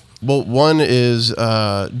 Well, one is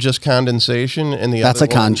just condensation, and the That's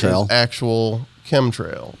other a contrail. one is actual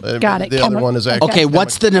chemtrail. Got it. The other one is actual. Okay,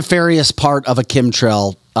 what's the nefarious part of a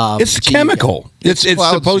chemtrail? It's chemical. It's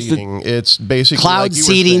cloud supposed seeding. It's basically cloud like you were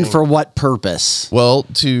seeding saying. for what purpose? I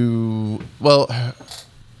don't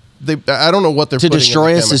know what they're to putting destroy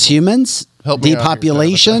in the us as chemical. humans. Help me out here,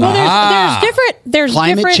 Depopulation. Well, there's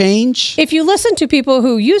climate different change. If you listen to people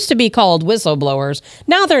who used to be called whistleblowers,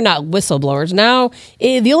 now they're not whistleblowers. Now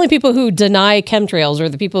the only people who deny chemtrails are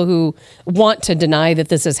the people who want to deny that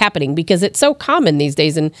this is happening because it's so common these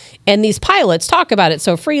days, and these pilots talk about it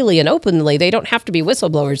so freely and openly. They don't have to be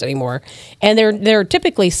whistleblowers anymore, and they're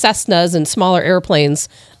typically Cessnas and smaller airplanes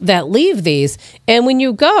that leave these. And when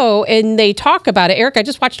you go and they talk about it, Eric, I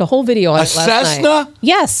just watched a whole video on it last Cessna? night.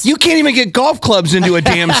 Yes, You can't even get golf clubs into a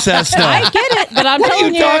damn Cessna. I get it, but I'm What are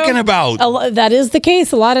telling you talking about? that is the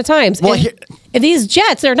case a lot of times. Well, And these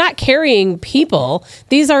jets, they're not carrying people.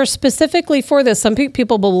 These are specifically for this. Some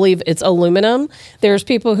people believe it's aluminum. There's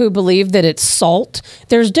people who believe that it's salt.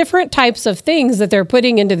 There's different types of things that they're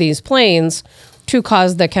putting into these planes to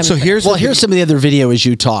cause the chemical. So here's some of the other video as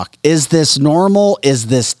you talk. Is this normal? Is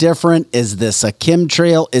this different? Is this a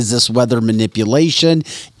chemtrail? Is this weather manipulation?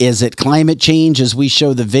 Is it climate change? As we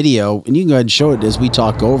show the video, and you can go ahead and show it as we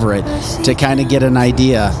talk over it to kind of get an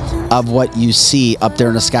idea of what you see up there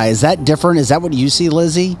in the sky. Is that different? Is that what you see,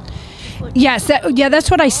 Lizzie? Yes,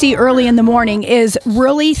 that's what I see early in the morning is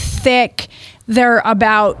really thick. They're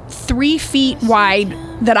about 3 feet wide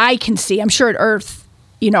that I can see. I'm sure at Earth,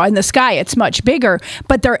 in the sky, it's much bigger,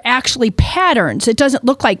 but they're actually patterns. It doesn't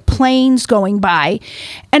look like planes going by.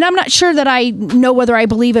 And I'm not sure that I know whether I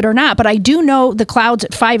believe it or not, but I do know the clouds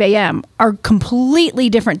at 5 a.m. are completely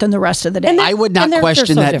different than the rest of the day. I would not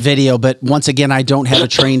question that video, but once again, I don't have a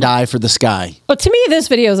trained eye for the sky. But to me, this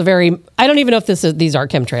video is I don't even know if these are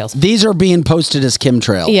chemtrails. These are being posted as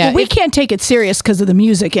chemtrails. Yeah, well, we can't take it serious because of the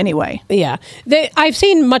music anyway. Yeah. I've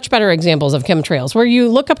seen much better examples of chemtrails where you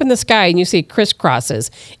look up in the sky and you see crisscrosses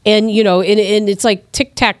and, and it's like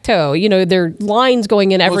tic-tac-toe. There are lines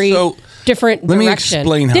going in every different direction. Let me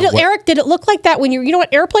explain how. Eric, did it look like that when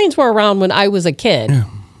airplanes were around when I was a kid? Yeah.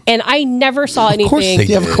 And I never saw anything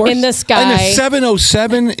in the sky. In the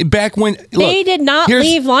 707, back when... They did not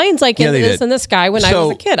leave lines like this in the sky when I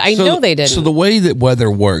was a kid. I know they didn't. So the way that weather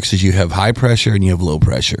works is you have high pressure and you have low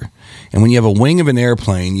pressure. And when you have a wing of an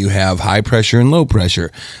airplane, you have high pressure and low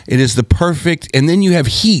pressure. It is the perfect... And then you have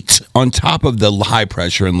heat on top of the high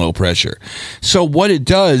pressure and low pressure. So what it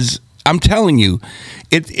does... I'm telling you,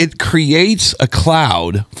 it creates a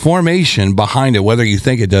cloud formation behind it, whether you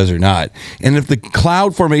think it does or not. And if the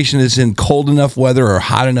cloud formation is in cold enough weather or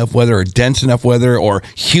hot enough weather or dense enough weather or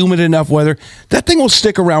humid enough weather, that thing will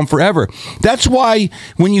stick around forever. That's why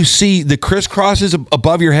when you see the crisscrosses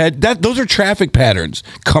above your head, those are traffic patterns,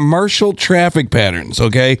 commercial traffic patterns,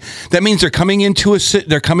 okay? That means they're coming into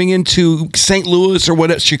St. Louis or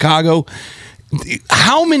what, Chicago.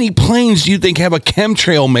 How many planes do you think have a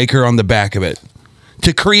chemtrail maker on the back of it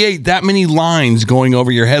to create that many lines going over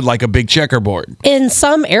your head like a big checkerboard? In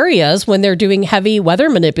some areas, when they're doing heavy weather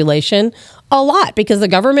manipulation, a lot, because the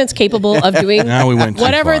government's capable of doing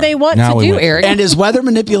whatever they want to do, Eric. And is weather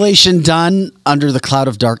manipulation done under the cloud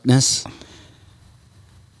of darkness?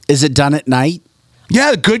 Is it done at night?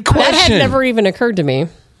 Yeah, good question. That had never even occurred to me.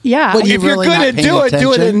 Yeah. Well, if you're good at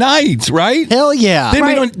do it at night, right? Hell yeah.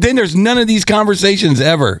 Then there's none of these conversations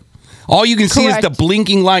ever. All you can see is the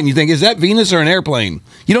blinking light, and you think, is that Venus or an airplane?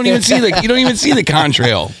 You don't even see the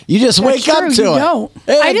contrail. You just wake up to it. Don't.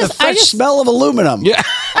 Hey, the fresh smell of aluminum. Yeah.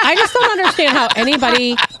 I just don't understand how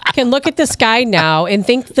anybody can look at the sky now and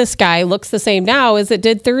think the sky looks the same now as it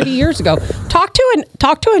did 30 years ago. Talk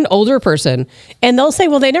to an older person, and they'll say,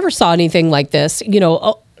 well, they never saw anything like this,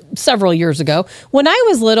 several years ago. When I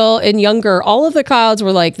was little and younger, all of the clouds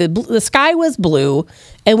were like the sky was blue,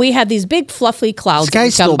 and we had these big fluffy clouds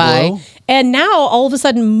that come by. Blue. And now all of a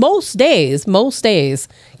sudden, most days,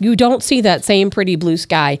 you don't see that same pretty blue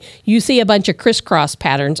sky. You see a bunch of crisscross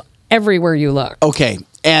patterns everywhere you look. Okay.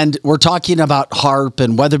 And we're talking about HAARP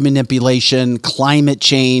and weather manipulation, climate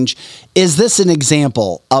change. Is this an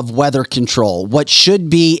example of weather control? What should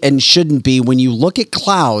be and shouldn't be when you look at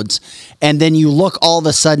clouds and then you look all of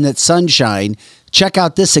a sudden at sunshine? Check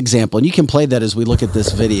out this example. And you can play that as we look at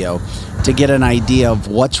this video to get an idea of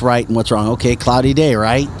what's right and what's wrong. Okay, cloudy day,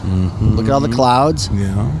 right? Mm-hmm. Look at all the clouds.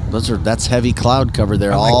 Yeah. That's heavy cloud cover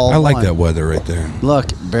there. I like that weather right there.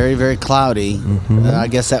 Look, very, very cloudy. Mm-hmm. I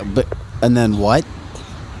guess and then what?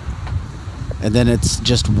 And then it's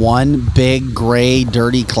just one big gray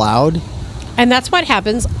dirty cloud. And that's what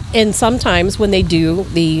happens sometimes when they do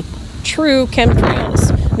the true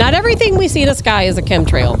chemtrails. Not everything we see in the sky is a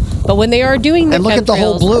chemtrail, but when they are doing the and look chemtrails, at the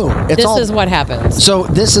whole blue. This is what happens. So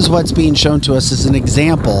this is what's being shown to us as an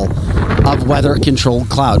example of weather controlled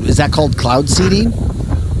cloud. Is that called cloud seeding?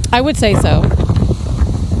 I would say so.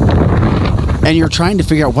 And you're trying to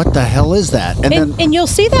figure out what the hell is that. And you'll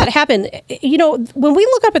see that happen. When we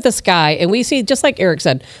look up at the sky and we see, just like Eric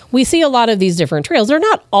said, we see a lot of these different trails. They're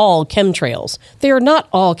not all chemtrails. They are not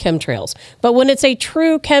all chemtrails. But when it's a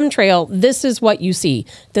true chemtrail, this is what you see.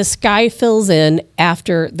 The sky fills in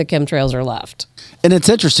after the chemtrails are left. And it's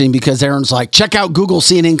interesting because Aaron's like, check out Google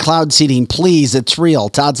CNN cloud seeding, please. It's real.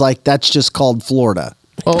 Todd's like, that's just called Florida.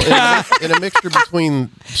 Well, in a mixture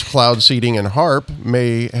between cloud seeding and HAARP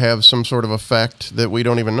may have some sort of effect that we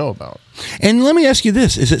don't even know about. And let me ask you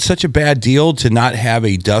this. Is it such a bad deal to not have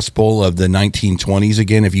a dust bowl of the 1920s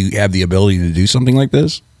again if you have the ability to do something like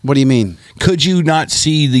this? What do you mean? Could you not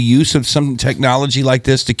see the use of some technology like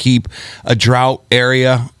this to keep a drought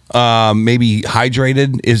area maybe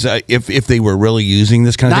hydrated? If they were really using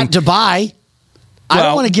this kind of thing? Not Dubai. I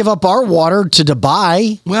don't want to give up our water to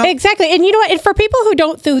Dubai. Well, exactly. And you know what? And for people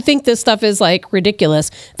who think this stuff is like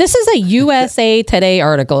ridiculous, this is a USA Today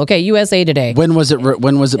article. Okay, USA Today. When was it published?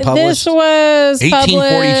 This was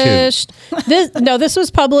 1842. published. This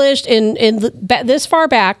was published in this far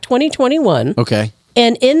back, 2021. Okay.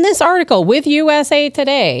 And in this article with USA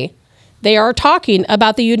Today, they are talking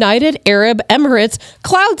about the United Arab Emirates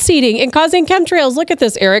cloud seeding and causing chemtrails. Look at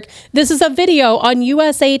this, Eric. This is a video on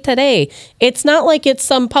USA Today. It's not like it's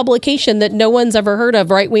some publication that no one's ever heard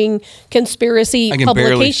of, right-wing conspiracy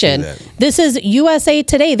publication. This is USA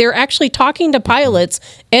Today. They're actually talking to pilots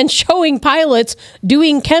and showing pilots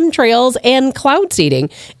doing chemtrails and cloud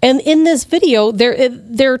seeding. And in this video,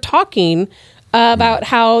 they're talking about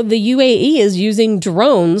how the UAE is using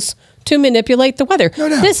drones to manipulate the weather. No.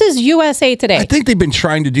 This is USA Today. I think they've been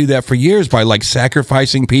trying to do that for years by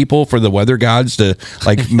sacrificing people for the weather gods to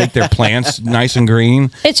make their plants nice and green.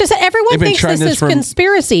 It's just that everyone thinks this is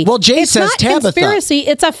conspiracy. Well, Jay says it's not conspiracy,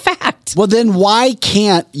 it's a fact. Well, then why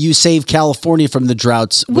can't you save California from the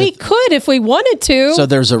droughts? We could if we wanted to. So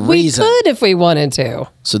there's a reason. We could if we wanted to.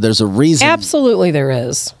 So there's a reason. Absolutely there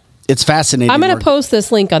is. It's fascinating. I'm going to post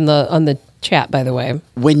this link on the chat, by the way.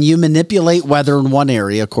 When you manipulate weather in one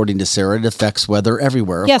area, according to Sarah, it affects weather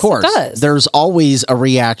everywhere. Yes, of course, it does. There's always a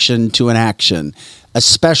reaction to an action.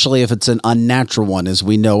 especially if it's an unnatural one, as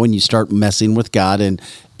we know, and you start messing with God and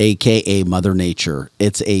AKA Mother Nature.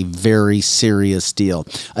 It's a very serious deal.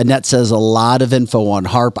 Annette says a lot of info on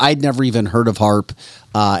HAARP. I'd never even heard of HAARP,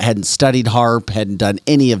 hadn't studied HAARP, hadn't done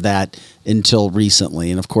any of that until recently.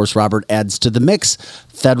 And of course, Robert adds to the mix,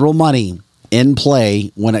 federal money in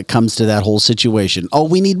play when it comes to that whole situation. Oh,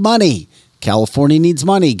 we need money. California needs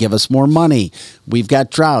money. Give us more money. We've got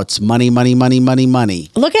droughts. Money, money, money, money, money.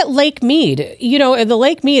 Look at Lake Mead. You know, the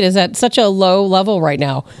Lake Mead is at such a low level right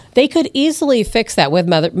now. They could easily fix that with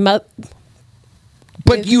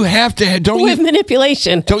But you have to have, with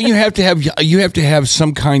manipulation. Don't you have to have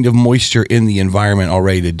some kind of moisture in the environment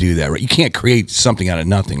already to do that, right? You can't create something out of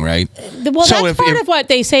nothing, right? Well, that's part of what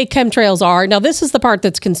they say chemtrails are. Now, this is the part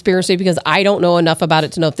that's conspiracy because I don't know enough about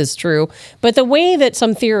it to know if this is true. But the way that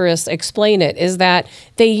some theorists explain it is that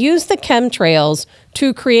they use the chemtrails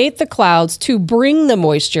to create the clouds, to bring the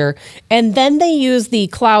moisture, and then they use the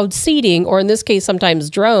cloud seeding, or in this case, sometimes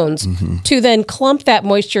drones, to then clump that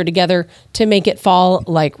moisture together to make it fall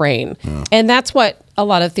like rain. Yeah. And that's what a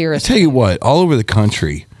lot of theorists tell you what, all over the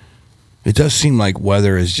country, it does seem like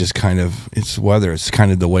weather is just kind of, it's weather. It's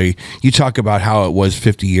kind of the way you talk about how it was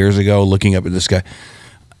 50 years ago, looking up at the sky.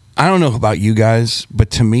 I don't know about you guys, but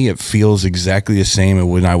to me, it feels exactly the same as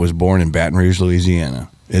when I was born in Baton Rouge, Louisiana.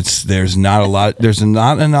 There's not a lot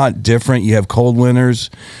different. You have cold winters.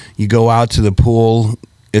 You go out to the pool.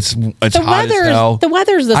 It's hot as hell. The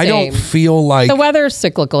weather's the same. I don't feel like the weather's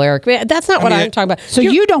cyclical, Eric. That's not what I'm talking about. So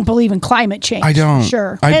you don't believe in climate change? I don't.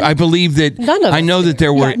 Sure. I believe that. None of I know that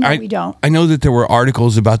there were. Yeah, no, we don't. I know that there were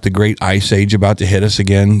articles about the Great Ice Age about to hit us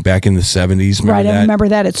again back in the 70s. Right. I remember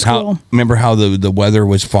that at school. Remember how the weather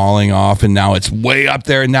was falling off, and now it's way up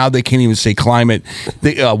there, and now they can't even say climate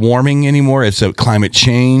warming anymore. It's a climate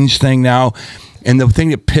change thing now. And the thing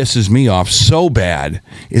that pisses me off so bad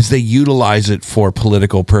is they utilize it for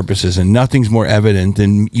political purposes, and nothing's more evident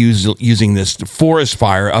than using this forest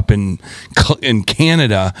fire up in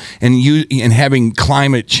Canada and having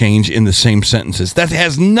climate change in the same sentences. That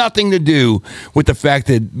has nothing to do with the fact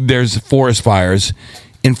that there's forest fires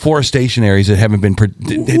in forestation areas that haven't been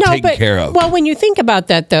taken care of. Well, when you think about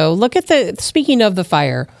that, though, speaking of the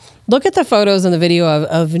fire, look at the photos and the video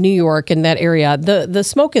of New York and that area. The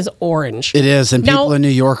smoke is orange. It is, and people in New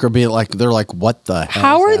York are they're like, what the hell?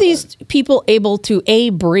 How are these people able to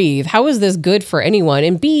A, breathe? How is this good for anyone?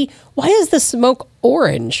 And B, why is the smoke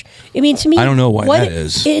orange? I mean, to me, I don't know why that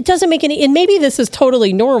is. It doesn't make any, and maybe this is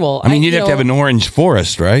totally normal. I mean, you'd have to have an orange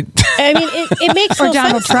forest, right? I mean, it makes no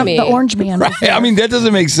Donald sense Trump, to me. the orange man. Right? I mean, that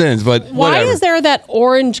doesn't make sense, but why whatever. is there that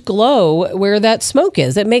orange glow where that smoke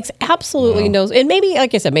is? It makes absolutely no sense. And maybe,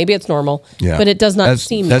 like I said, maybe it's normal, but it does not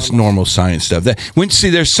seem normal. That's normal science stuff.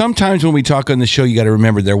 There's sometimes when we talk on the show, you got to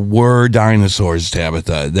remember there were dinosaurs,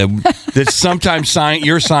 Tabitha. That sometimes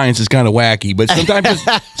your science is kind of wacky, but sometimes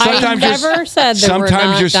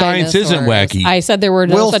your science isn't wacky. I said there were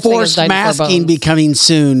no such thing as dinosaur masking be coming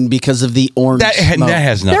soon because of the orange smoke. That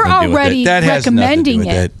has nothing to do with it. That has nothing to do with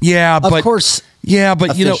it. Yeah, but of course. Yeah, but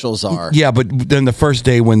officials are. Yeah, but then the first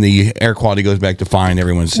day when the air quality goes back to fine,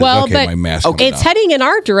 everyone says, "Okay, my mask." It's heading in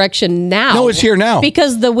our direction now. No, it's here now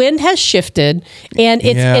because the wind has shifted, and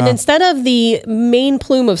and instead of the main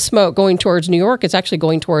plume of smoke going towards New York, it's actually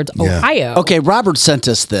going towards Ohio. Okay, Robert sent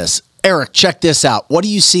us this. Eric, check this out. What do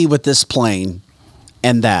you see with this plane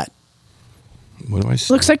and that? What do I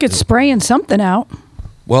see? Looks like it's spraying something out.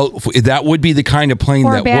 Well, that would be the kind of plane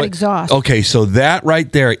or that a bad would. Exhaust. Okay, so that right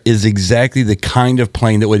there is exactly the kind of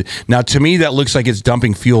plane that would. Now, to me, that looks like it's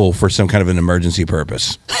dumping fuel for some kind of an emergency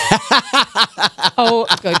purpose. Oh,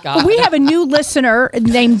 good God! We have a new listener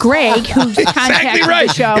named Greg who's contacted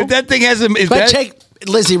the show. If that thing has a,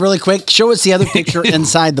 Lizzie, really quick, show us the other picture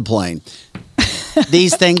inside the plane.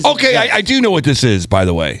 These things. Okay, I do know what this is, by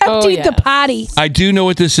the way. Emptied the potty. I do know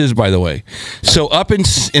what this is, by the way. So up in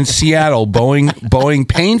Seattle, Boeing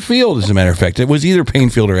Painfield, as a matter of fact, it was either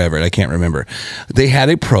Painfield or Everett, I can't remember. They had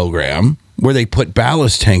a program where they put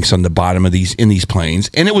ballast tanks on the bottom of these planes,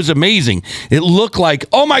 and it was amazing. It looked like,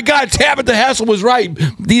 oh my God, Tabitha Hassel was right.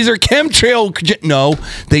 These are chemtrail. No,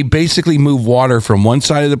 they basically move water from one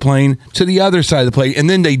side of the plane to the other side of the plane, and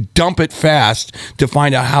then they dump it fast to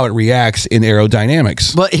find out how it reacts in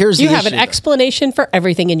aerodynamics. But here's you have an explanation for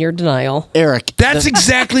everything in your denial, Eric. That's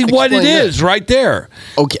exactly what it is, right there.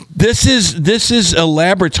 Okay, this is a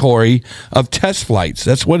laboratory of test flights.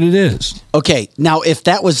 That's what it is. Okay, now if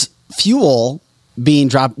that was fuel being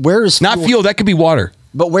dropped, where is fuel? Not fuel, that could be water.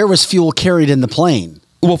 But where was fuel carried in the plane?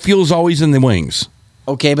 Well, fuel's always in the wings.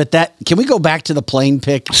 Okay, but can we go back to the plane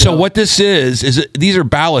pic? So what this is these are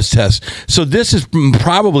ballast tests. So this is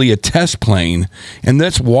probably a test plane, and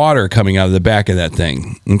that's water coming out of the back of that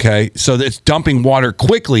thing. Okay, so it's dumping water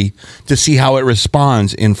quickly to see how it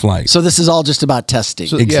responds in flight. So this is all just about testing.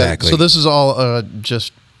 So, exactly. Yeah, so this is all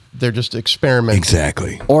they're just experimenting.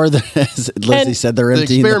 Exactly. Or as Lizzie said, they're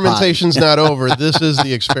emptying the experimentation's not over. This is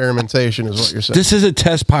the experimentation, is what you're saying. This is a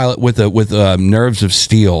test pilot with nerves of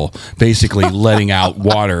steel, basically letting out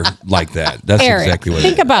water like that. That's Eric, exactly what.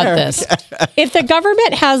 Think about this: if the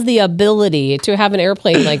government has the ability to have an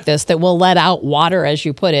airplane like this that will let out water, as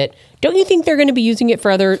you put it, don't you think they're going to be using it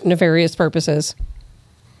for other nefarious purposes?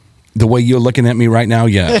 The way you're looking at me right now,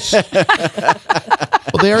 yes.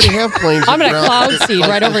 Well, they already have planes. I'm going to cloud seed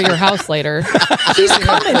right over your house later. She's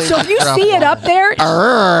coming. So if you see it up there,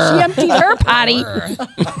 she emptied her potty.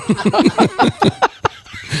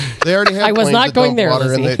 They already have. I was planes not that going dump there,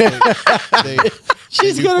 water and Lizzie.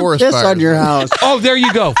 She's do going to forest piss fires. on your house. Oh, there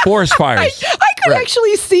you go. Forest fires. I could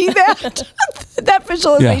actually see that that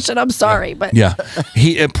visualization. I'm sorry, but Yeah.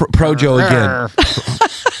 Pro Joe again.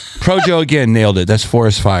 Pro Joe again nailed it. That's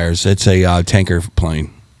forest fires. It's a tanker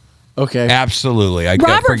plane. Okay. Absolutely.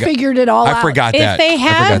 Robert figured it all out. I forgot that. If they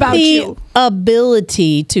had the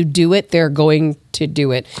ability to do it, they're going to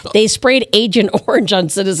do it. They sprayed Agent Orange on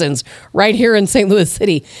citizens right here in St. Louis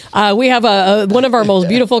City. We have one of our most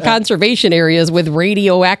beautiful conservation areas with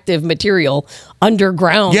radioactive material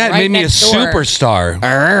underground. Yeah, it made me a superstar.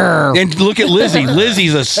 And look at Lizzie.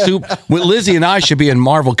 Lizzie and I should be in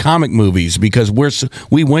Marvel comic movies because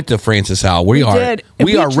we went to Francis Howell. We are did. And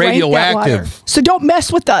we are drank that water. radioactive. So don't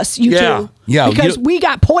mess with us, you two. Yeah, because we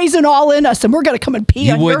got poison all in us, and we're going to come and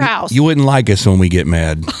pee on your house. You wouldn't like us when we get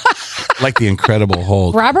mad, like the Incredible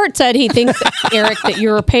Hulk. Robert said he thinks, Eric, that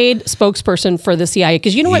you're a paid spokesperson for the CIA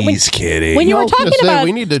because you know what? He's kidding. When you were talking about,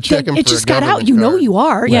 we need to check him. It just got out. You know you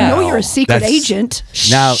are. Yeah. You know you're a secret agent.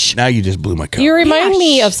 Now you just blew my cover. You remind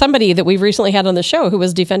me of somebody that we've recently had on the show who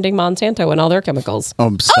was defending Monsanto and all their chemicals.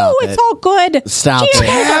 Stop it. It's all good. Stop GMOs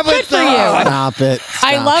it. are good for you. Stop it.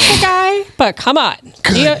 I love the guy, but come on.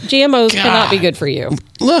 GMOs cannot be good for you.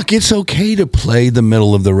 Look, it's okay to play the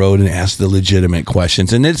middle of the road and ask the legitimate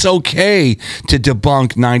questions. And it's okay to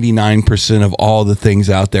debunk 99% of all the things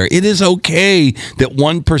out there. It is okay that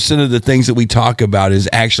 1% of the things that we talk about is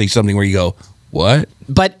actually something where you go, what?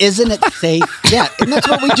 But isn't it safe? Yeah, and that's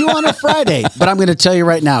what we do on a Friday. But I'm going to tell you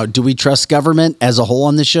right now, do we trust government as a whole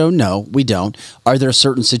on the show? No, we don't. Are there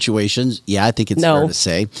certain situations? Yeah, I think it's fair to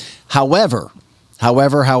say. However,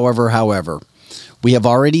 we have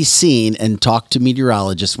already seen and talked to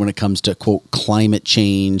meteorologists when it comes to, quote, climate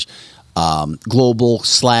change,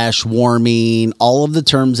 global/warming, all of the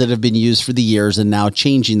terms that have been used for the years and now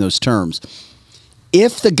changing those terms.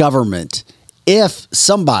 If the government, if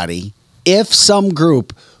some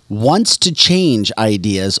group wants to change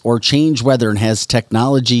ideas or change weather and has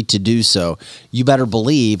technology to do so, you better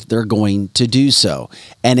believe they're going to do so.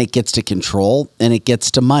 And it gets to control and it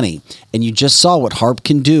gets to money. And you just saw what HAARP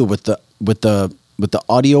can do with the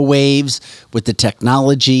audio waves, with the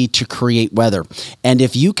technology to create weather. And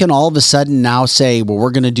if you can all of a sudden now say, well,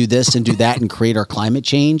 we're going to do this and do that and create our climate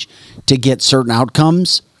change to get certain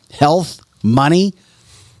outcomes, health, money,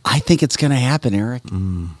 I think it's going to happen, Eric.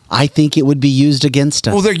 I think it would be used against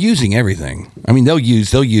us. Well, they're using everything. I mean, they'll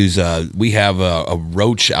use. We have a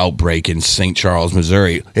roach outbreak in St. Charles,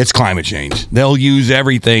 Missouri. It's climate change. They'll use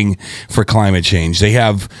everything for climate change. They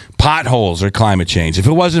have potholes or climate change. If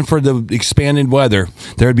it wasn't for the expanded weather,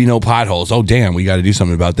 there'd be no potholes. Oh, damn, we got to do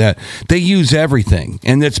something about that. They use everything,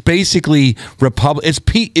 and it's basically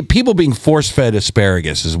people being force-fed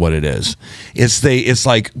asparagus is what it is. It's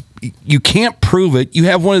like you can't prove it. You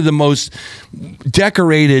have one of the most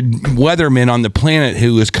decorated weathermen on the planet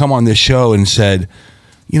who has come on this show and said,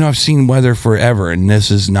 I've seen weather forever, and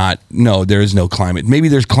this is not, there is no climate. Maybe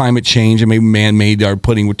there's climate change, and maybe man-made are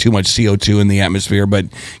putting too much CO2 in the atmosphere, but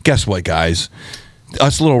guess what, guys?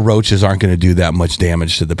 Us little roaches aren't going to do that much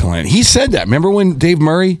damage to the planet. He said that. Remember when Dave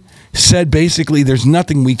Murray said basically there's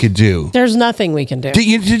nothing we could do? There's nothing we can do.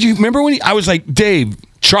 Did you remember when I was like, Dave,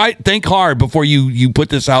 think hard before you put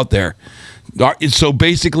this out there. So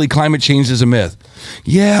basically climate change is a myth.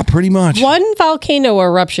 Yeah, pretty much. One volcano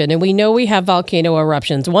eruption, and we know we have volcano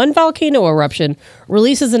eruptions. One volcano eruption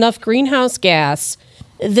releases enough greenhouse gas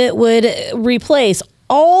that would replace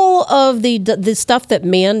all of the stuff that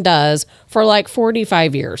man does for like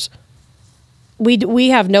 45 years. We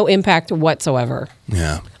have no impact whatsoever.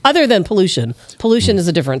 Yeah. other than pollution. Pollution is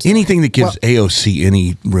a difference. Anything that gives AOC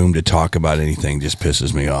any room to talk about anything just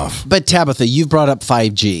pisses me off. But Tabitha, you've brought up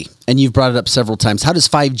 5G, and you've brought it up several times. How does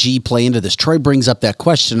 5G play into this? Troy brings up that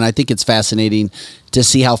question, and I think it's fascinating to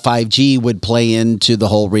see how 5G would play into the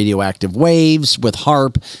whole radioactive waves with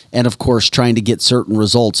HAARP, and of course, trying to get certain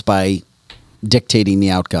results by dictating the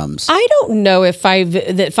outcomes. I don't know if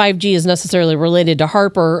 5G is necessarily related to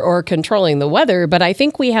HAARP or controlling the weather, but I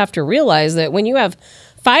think we have to realize that when you have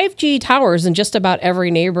 5G towers in just about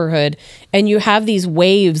every neighborhood, and you have these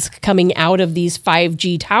waves coming out of these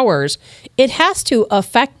 5G towers, it has to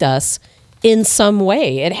affect us in some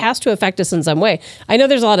way. It has to affect us in some way. I know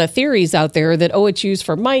there's a lot of theories out there that, it's used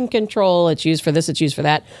for mind control, it's used for this, it's used for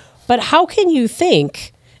that. But how can you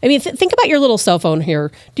think? I mean, think about your little cell phone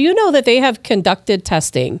here. Do you know that they have conducted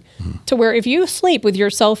testing to where if you sleep with your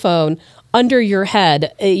cell phone under your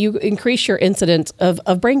head, you increase your incidence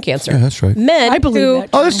of brain cancer? Yeah, that's right. Men, I believe that.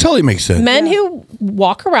 Oh, this totally makes sense. Men who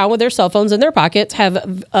walk around with their cell phones in their pockets have,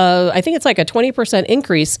 I think it's like a 20%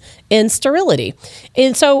 increase in sterility.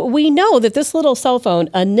 And so we know that this little cell phone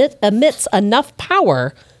emits enough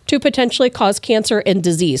power to potentially cause cancer and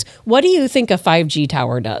disease. What do you think a 5G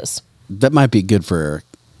tower does? That might be good for Eric.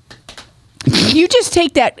 You just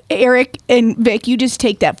take that, Eric and Vic, you just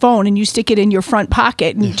take that phone and you stick it in your front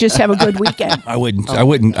pocket and just have a good weekend. I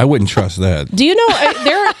wouldn't trust that. Do you know,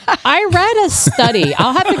 I read a study,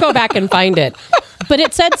 I'll have to go back and find it, but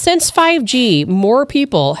it said since 5G, more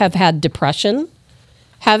people have had depression,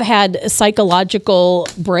 have had psychological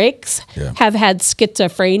breaks, have had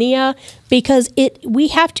schizophrenia, because we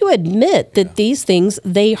have to admit that these things,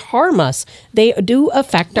 they harm us. They do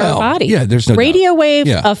affect our body. Yeah, there's no radio doubt.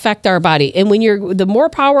 waves affect our body, and when the more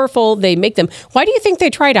powerful they make them, why do you think they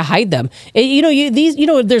try to hide them? There's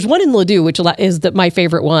one in Ladue, which is my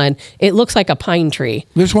favorite one. It looks like a pine tree.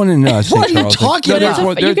 There's one in St. What are you Charles. talking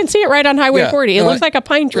about? You can see it right on Highway 40. It looks like a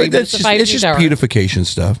pine tree, but it's a 5G It's just tower. beautification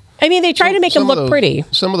stuff. I mean, they try to make them look pretty.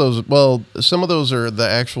 Some of those are the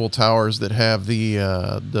actual towers that have the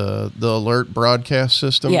alert broadcast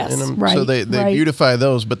system in them. Right, so they beautify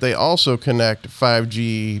those, but they also connect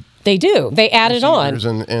 5G. They do. They add it on.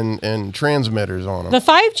 And transmitters on them. The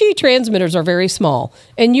 5G transmitters are very small,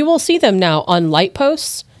 and you will see them now on light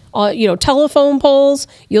posts, telephone poles.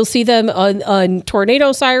 You'll see them on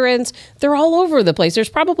tornado sirens. They're all over the place. There's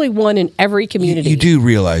probably one in every community. You do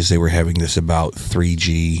realize they were having this about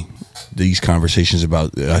 3G, these conversations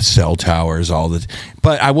about cell towers, all that.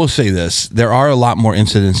 But I will say this, there are a lot more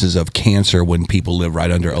incidences of cancer when people live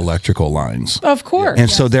right under electrical lines. Of course. And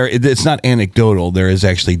so it's not anecdotal. There is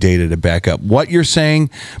actually data to back up what you're saying.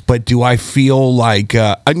 But do I feel like,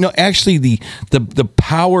 no, actually the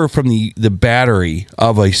power from the battery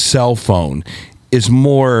of a cell phone is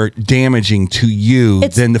more damaging to you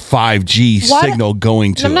than the 5G signal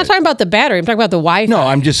going to I'm not talking about the battery. I'm talking about the Wi-Fi. No,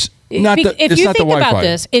 I'm just... If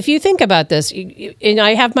you think about this, and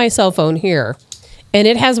I have my cell phone here, and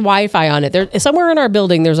it has Wi-Fi on it. Somewhere in our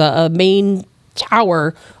building, there's a main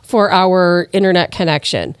tower for our internet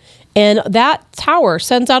connection. And that tower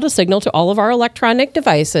sends out a signal to all of our electronic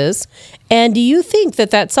devices. And do you think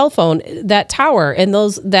that cell phone, that tower, and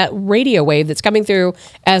that radio wave that's coming through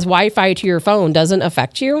as Wi-Fi to your phone doesn't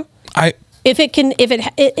affect you?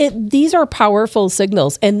 These are powerful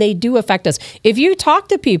signals, and they do affect us. If you talk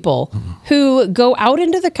to people who go out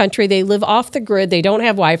into the country, they live off the grid, they don't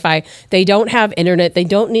have Wi-Fi, they don't have internet, they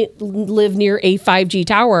don't live near a 5G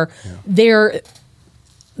tower,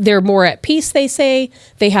 they're more at peace, they say.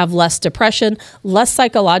 They have less depression, less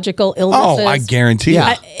psychological illnesses. Oh, I guarantee it.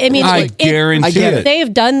 I guarantee it.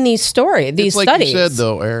 They've done these studies. Like you said,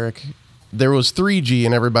 though, Eric, there was 3G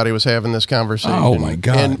and everybody was having this conversation. Oh my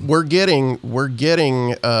God! And we're getting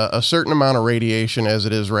a certain amount of radiation as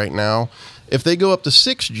it is right now. If they go up to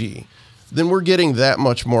 6G, then we're getting that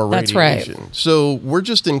much more radiation. That's right. So we're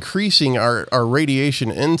just increasing our radiation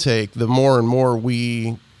intake the more and more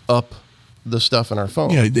we up the stuff in our phone.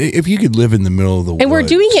 Yeah, if you could live in the middle of the woods. And we're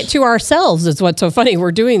doing it to ourselves is what's so funny.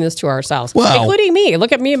 We're doing this to ourselves, including me.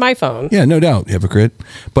 Look at me and my phone. Yeah, no doubt, hypocrite.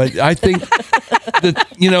 But I think that,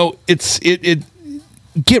 it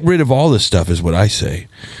get rid of all this stuff is what I say,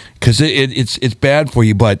 because it's bad for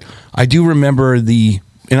you. But I do remember and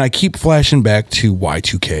I keep flashing back to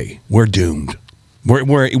Y2K. We're doomed.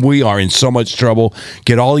 We are in so much trouble.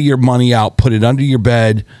 Get all your money out, put it under your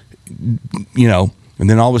bed, and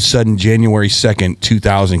then all of a sudden, January 2nd,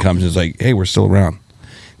 2000 comes and it's like, hey, we're still around.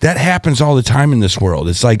 That happens all the time in this world.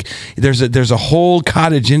 It's like there's a whole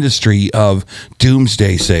cottage industry of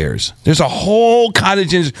doomsday sayers. There's a whole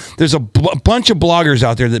cottage industry. There's a bunch of bloggers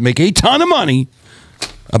out there that make a ton of money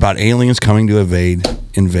about aliens coming to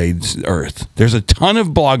invade Earth. There's a ton of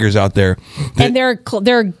bloggers out there, and they're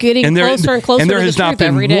getting closer and closer. And there to has the not truth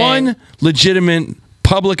every been day. one legitimate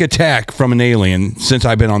public attack from an alien since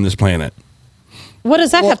I've been on this planet. What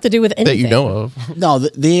does that have to do with anything that you know of? No,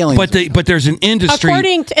 the aliens. But there's an industry.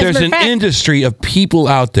 There's an industry of people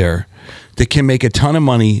out there that can make a ton of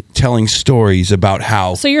money telling stories about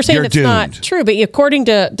how. So you're saying they're it's doomed. not true, but according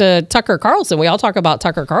to Tucker Carlson, we all talk about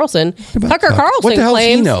Tucker Carlson. Tucker Carlson What the hell does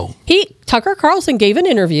he claims know? Tucker Carlson gave an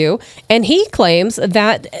interview, and he claims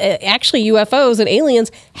that actually UFOs and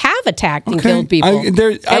aliens have attacked and killed people.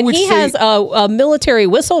 And he has a military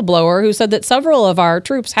whistleblower who said that several of our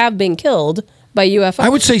troops have been killed by UFOs. I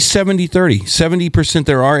would say 70-30. 70%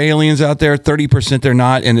 there are aliens out there, 30% they're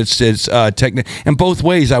not, and it's and both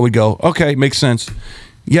ways I would go, okay, makes sense.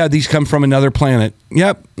 Yeah, these come from another planet.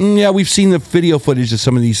 Yep. Yeah, we've seen the video footage of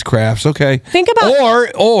some of these crafts. Okay. Think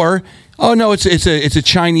about or oh no, it's a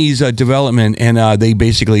Chinese development, and they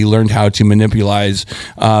basically learned how to manipulate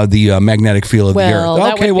the magnetic field of the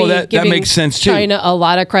Earth. Okay, that makes sense too. China a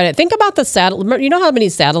lot of credit. Think about the satellite. You know how many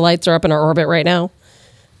satellites are up in our orbit right now?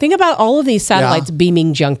 Think about all of these satellites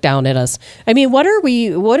beaming junk down at us. I mean,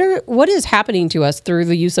 what is happening to us through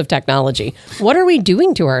the use of technology? What are we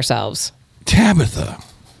doing to ourselves? Tabitha,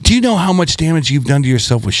 do you know how much damage you've done to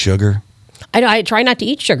yourself with sugar? I try not to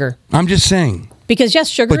eat sugar. I'm just saying. Because yes,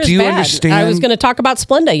 sugar But is do you bad. understand- I was going to talk about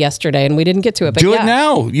Splenda yesterday, and we didn't get to it. But Do it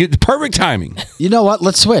now. Perfect timing. You know what?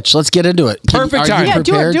 Let's switch. Let's get into it. Perfect timing. Yeah,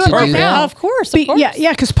 do it right now. Of course. Yeah,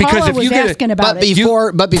 because Paula was asking about it.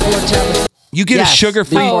 Before you get Yes, a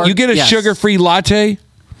sugar-free. before- You get a yes. sugar-free latte.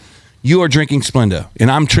 You are drinking Splenda,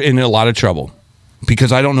 and I'm in a lot of trouble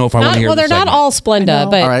because I don't know if I want to hear. Well, they're the not segment. all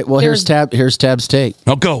Splenda, but all right. Well, here's Tab's take.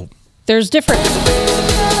 I'll go. There's different.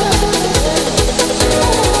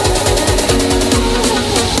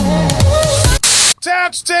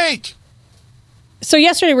 Tab's take. So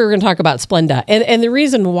yesterday we were going to talk about Splenda, and the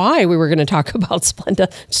reason why we were going to talk about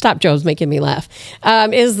Splenda, stop, Joe's making me laugh,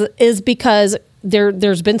 is because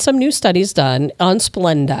there's been some new studies done on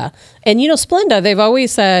Splenda, and Splenda, they've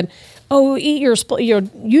always said, oh, use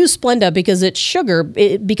Splenda because it's sugar,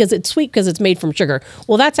 because it's sweet, because it's made from sugar.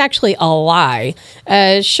 Well, that's actually a lie.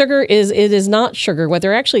 Sugar is not sugar. What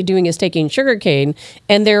they're actually doing is taking sugar cane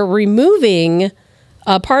and they're removing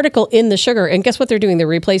a particle in the sugar, and guess what they're doing? They're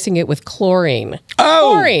replacing it with chlorine.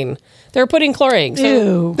 Chlorine. They're putting chlorine.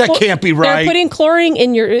 Ew. That can't be right. They're putting chlorine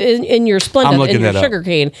in your Splenda, I'm looking in your that up. sugar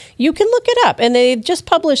cane. You can look it up, and they just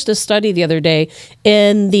published a study the other day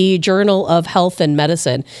in the Journal of Health and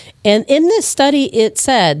Medicine. And in this study, it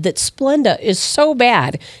said that Splenda is so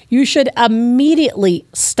bad, you should immediately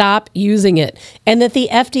stop using it, and that the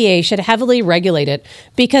FDA should heavily regulate it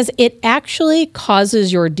because it actually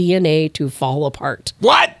causes your DNA to fall apart.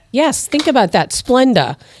 What? Yes, think about that.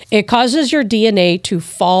 Splenda. It causes your DNA to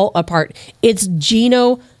fall apart. It's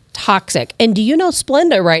genotoxic. And do you know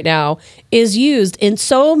Splenda right now is used in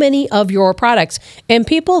so many of your products? And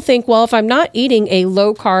people think, well, if I'm not eating a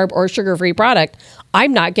low carb or sugar-free product,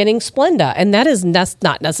 I'm not getting Splenda. And that is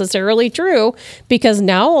not necessarily true, because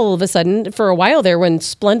now all of a sudden, for a while there, when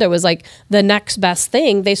Splenda was like the next best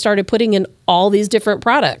thing, they started putting in all these different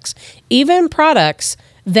products. Even products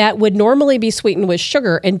that would normally be sweetened with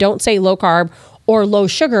sugar and don't say low carb or low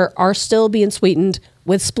sugar are still being sweetened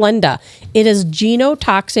with Splenda. It is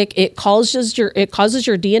genotoxic. It causes your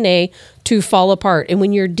DNA to fall apart. And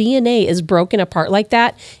when your DNA is broken apart like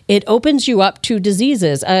that, it opens you up to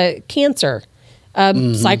diseases, cancer,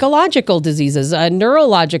 psychological diseases,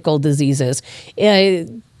 neurological diseases.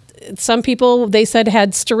 Some people, they said,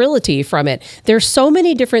 had sterility from it. There's so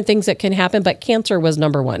many different things that can happen, but cancer was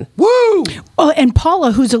number one. Woo! Oh, and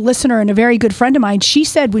Paula, who's a listener and a very good friend of mine, she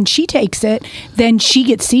said when she takes it, then she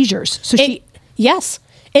gets seizures. So yes.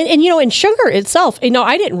 And in sugar itself,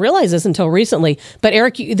 I didn't realize this until recently, but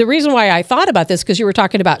Eric, the reason why I thought about this, because you were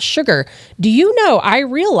talking about sugar. Do you know, I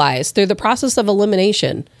realized through the process of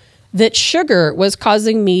elimination that sugar was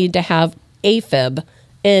causing me to have AFib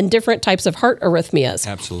and different types of heart arrhythmias.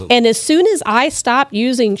 Absolutely. And as soon as I stopped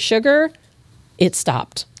using sugar, it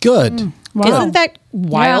stopped. Good. Wow. Isn't that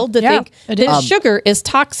wild to think it that is. sugar is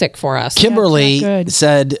toxic for us? Kimberly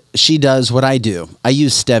said she does what I do. I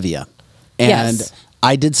use stevia. And Yes.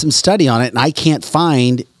 I did some study on it, and I can't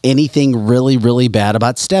find anything really, really bad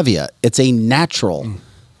about stevia. It's a natural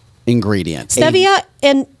ingredient. Stevia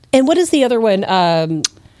and what is the other one?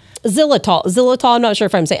 Xylitol. Xylitol, I'm not sure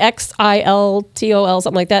if I'm saying Xiltol,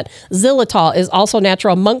 something like that. Xylitol is also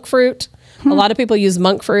natural. Monk fruit, A lot of people use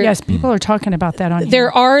monk fruit. Yes, people are talking about that on here.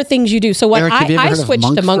 There are things you do. So what Eric, have you ever I heard of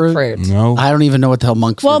switched to monk fruit. No. I don't even know what the hell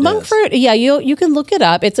monk fruit Well, is. monk fruit, yeah, you can look it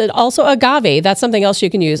up. It's also agave. That's something else you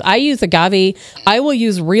can use. I use agave. I will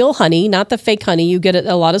use real honey, not the fake honey you get at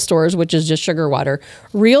a lot of stores, which is just sugar water.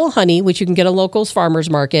 Real honey, which you can get at a local farmer's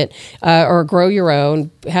market or grow your own,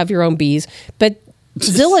 have your own bees. But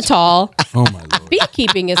xylitol,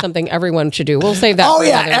 beekeeping is something everyone should do. We'll save that for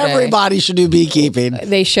another day. Everybody should do beekeeping.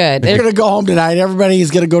 They should. They're going to go home tonight. Everybody's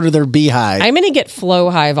going to go to their beehive. I'm going to get Flow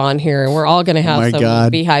Hive on here, and we're all going to have some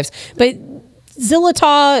beehives. But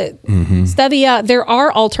xylitol, stevia, there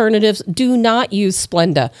are alternatives. Do not use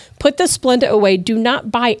Splenda. Put the Splenda away. Do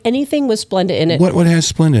not buy anything with Splenda in it. What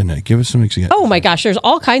has Splenda in it? Give us some examples. Oh my gosh, there's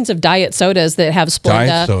all kinds of diet sodas that have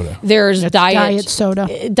Splenda. Diet soda. There's diet soda.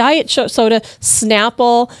 Soda,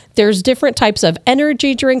 Snapple. There's different types of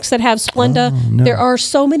energy drinks that have Splenda. No. There are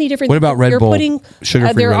so many different. What about Red Bull?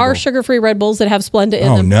 Sugar-free there Red are Bull. sugar-free Red Bulls that have Splenda in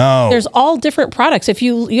Oh, them. no. There's all different products. If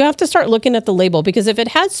you have to start looking at the label, because if it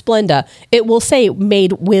has Splenda, it will say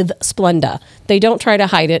made with Splenda. They don't try to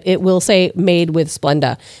hide it. It will say made with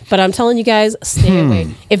Splenda. But I'm telling you guys, stay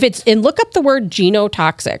away. If it's and look up the word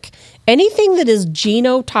genotoxic. Anything that is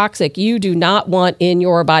genotoxic, you do not want in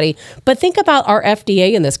your body. But think about our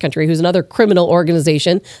FDA in this country, who's another criminal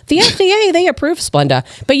organization. The FDA, they approve Splenda.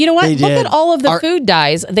 But you know what? Look at all of the food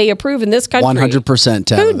dyes they approve in this country.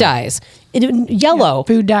 100%. Food dyes. Yellow,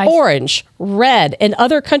 food dyes, orange, red. In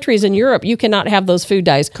other countries in Europe, you cannot have those food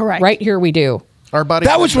dyes. Correct. Right here we do. Our body.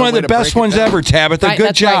 That was one of the best ones ever, Tabitha. Right, good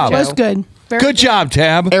that's right, job. Joe. Was good. Very Good job,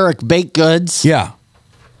 Tab. Eric, baked goods. Yeah.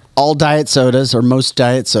 All diet sodas or most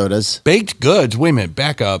diet sodas. Baked goods. Wait a minute.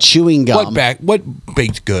 Back up. Chewing gum. What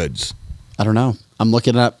baked goods? I don't know. I'm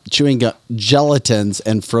looking up chewing gum, gelatins,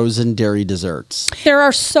 and frozen dairy desserts. There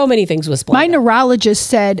are so many things with Splenda. My neurologist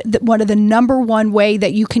said that one of the number one way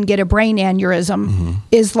that you can get a brain aneurysm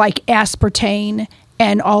is like aspartame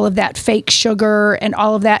and all of that fake sugar and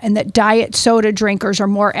all of that, and that diet soda drinkers are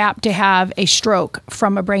more apt to have a stroke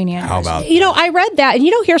from a brain aneurysm. How about I read that, and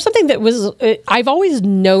here's something that was, I've always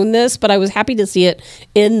known this, but I was happy to see it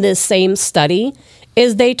in this same study,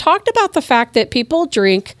 is they talked about the fact that people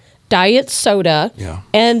drink diet soda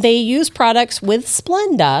and they use products with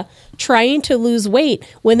Splenda trying to lose weight.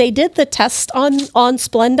 When they did the test on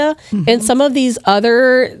Splenda and some of these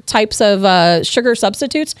other types of sugar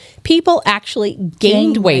substitutes, people actually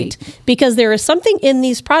gained weight because there is something in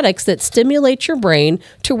these products that stimulates your brain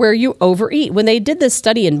to where you overeat. When they did this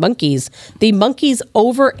study in monkeys, the monkeys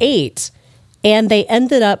overate and they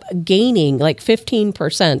ended up gaining like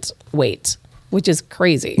 15% weight, which is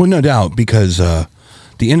crazy. Well, no doubt, because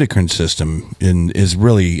the endocrine system is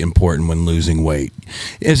really important when losing weight.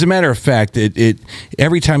 As a matter of fact, it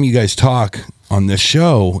every time you guys talk on this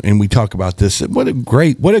show and we talk about this, what a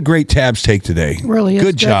great Tabs take today. Really is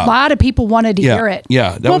good job. A lot of people wanted to hear it.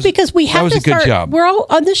 Yeah, because we have to start. Good job. We're all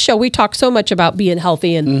on this show. We talk so much about being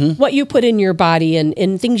healthy and what you put in your body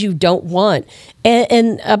and things you don't want,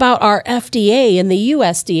 and about our FDA and the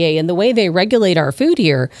USDA and the way they regulate our food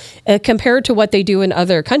here compared to what they do in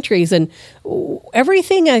other countries. And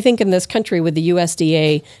everything I think in this country with the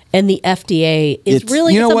USDA and the FDA is it's a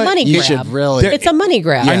money grab. It's a money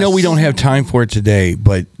grab. I know we don't have time for it today,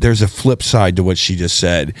 but there's a flip side to what she just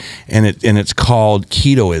said, and it's called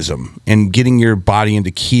ketoism, and getting your body into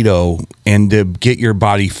keto and to get your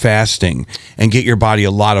body fasting and get your body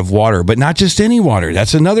a lot of water, but not just any water.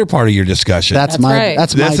 That's another part of your discussion. That's my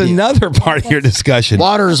deal. Another part of your discussion.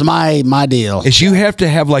 Water's my deal. Is you have to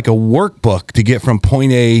have like a workbook to get from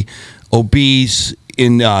point A, obese,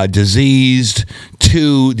 diseased,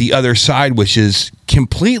 to the other side, which is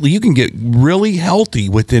completely, you can get really healthy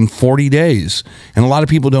within 40 days. And a lot of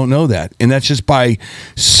people don't know that. And that's just by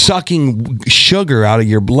sucking sugar out of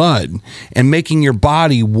your blood and making your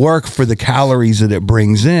body work for the calories that it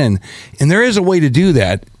brings in. And there is a way to do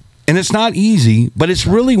that. And it's not easy, but it's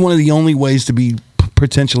really one of the only ways to be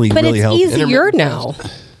potentially really healthy. But it's easier now.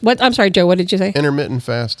 What? I'm sorry, Joe. What did you say? Intermittent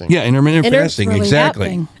fasting. Yeah, intermittent fasting. Really exactly.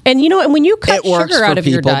 Happening. And when you cut sugar out of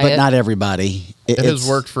your diet, but not everybody. It has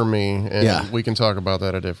worked for me, and we can talk about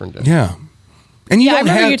that a different day. Yeah. And I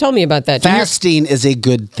remember you told me about that. Fasting is a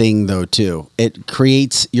good thing, though, too. It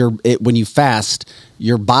creates when you fast,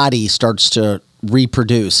 your body starts to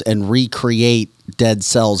reproduce and recreate dead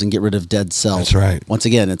cells and get rid of dead cells. That's right. Once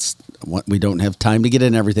again, we don't have time to get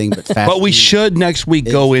in everything, but fasting. But we should next week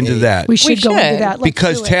go into that. We should go into that.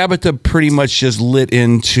 Because Tabitha pretty much just lit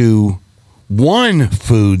into one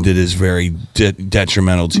food that is very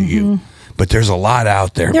detrimental to you. but there's a lot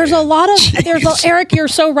out there. There's a lot of Eric, you're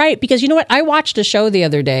so right, because you know what? I watched a show the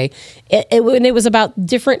other day and it was about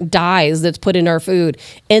different dyes that's put in our food.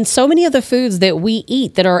 And so many of the foods that we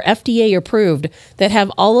eat that are FDA approved that have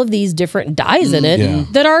all of these different dyes in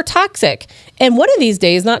it that are toxic. And one of these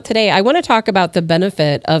days, not today, I want to talk about the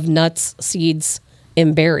benefit of nuts, seeds,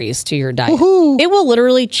 and berries to your diet. Woo-hoo. It will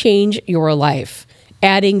literally change your life.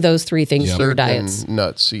 Adding those three things to your diets.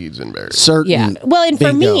 Nuts, seeds, and berries. Certain. Yeah. Well, and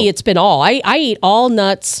for me, it's been all. I eat all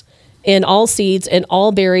nuts and all seeds and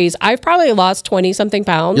all berries. I've probably lost 20-something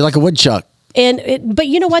pounds. You're like a woodchuck. But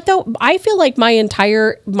you know what, though? I feel like my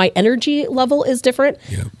energy level is different.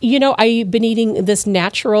 Yeah. You know, I've been eating this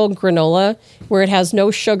natural granola where it has no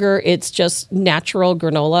sugar. It's just natural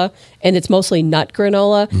granola, and it's mostly nut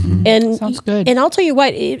granola. Mm-hmm. And sounds good. And I'll tell you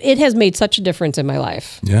what, it has made such a difference in my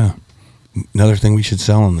life. Yeah. Another thing we should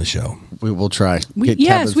sell on the show. We will try. We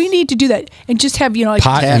need to do that and just have like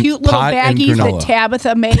cute little baggies that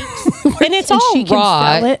Tabitha makes, and it's all she raw.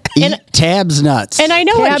 Can sell it. Eat Tab's nuts. And I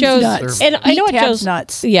know what Joe's nuts. And I know what Tab's Joe's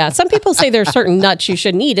nuts. Yeah, some people say there's certain nuts you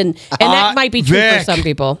shouldn't eat, and that might be true for some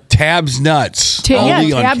people. Tab's nuts.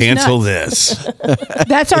 Only on Cancel This.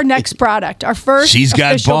 That's our next product. Our first. She's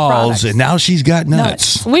got balls, product. and now she's got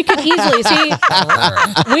nuts. We could easily see.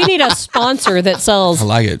 We need a sponsor that sells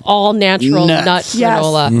all natural nut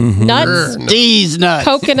granola. Mm-hmm. Nuts. D's nuts.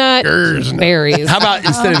 Coconut. Berries. How about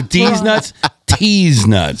instead of D's nuts, T's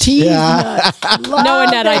nuts? T's nuts. No,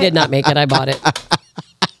 and I did not make it. I bought it.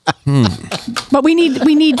 But we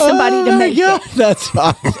need somebody to make it. That's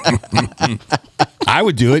awesome. I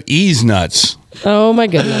would do it. E's nuts. Oh my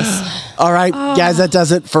goodness. All right, guys, that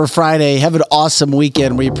does it for Friday. Have an awesome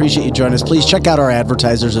weekend. We appreciate you joining us. Please check out our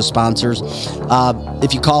advertisers as sponsors.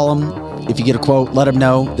 If you call them, if you get a quote, let them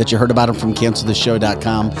know that you heard about them from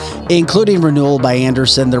canceltheshow.com, including Renewal by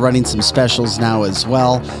Anderson. They're running some specials now as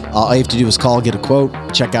well. All you have to do is call, get a quote,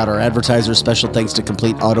 check out our advertisers. Special thanks to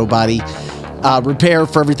Complete Auto Body Repair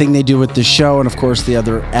for everything they do with the show, and of course the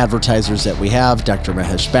other advertisers that we have. Dr.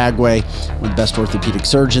 Mahesh Bagwe, one of the best orthopedic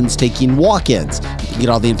surgeons, taking walk-ins. You can get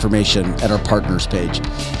all the information at our partners page.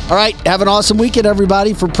 All right, have an awesome weekend,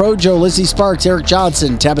 everybody. For Pro Joe, Lizzie Sparks, Eric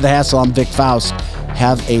Johnson, Tabitha Hassel, I'm Vic Faust.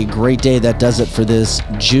 Have a great day. That does it for this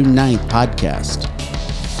June 9th podcast.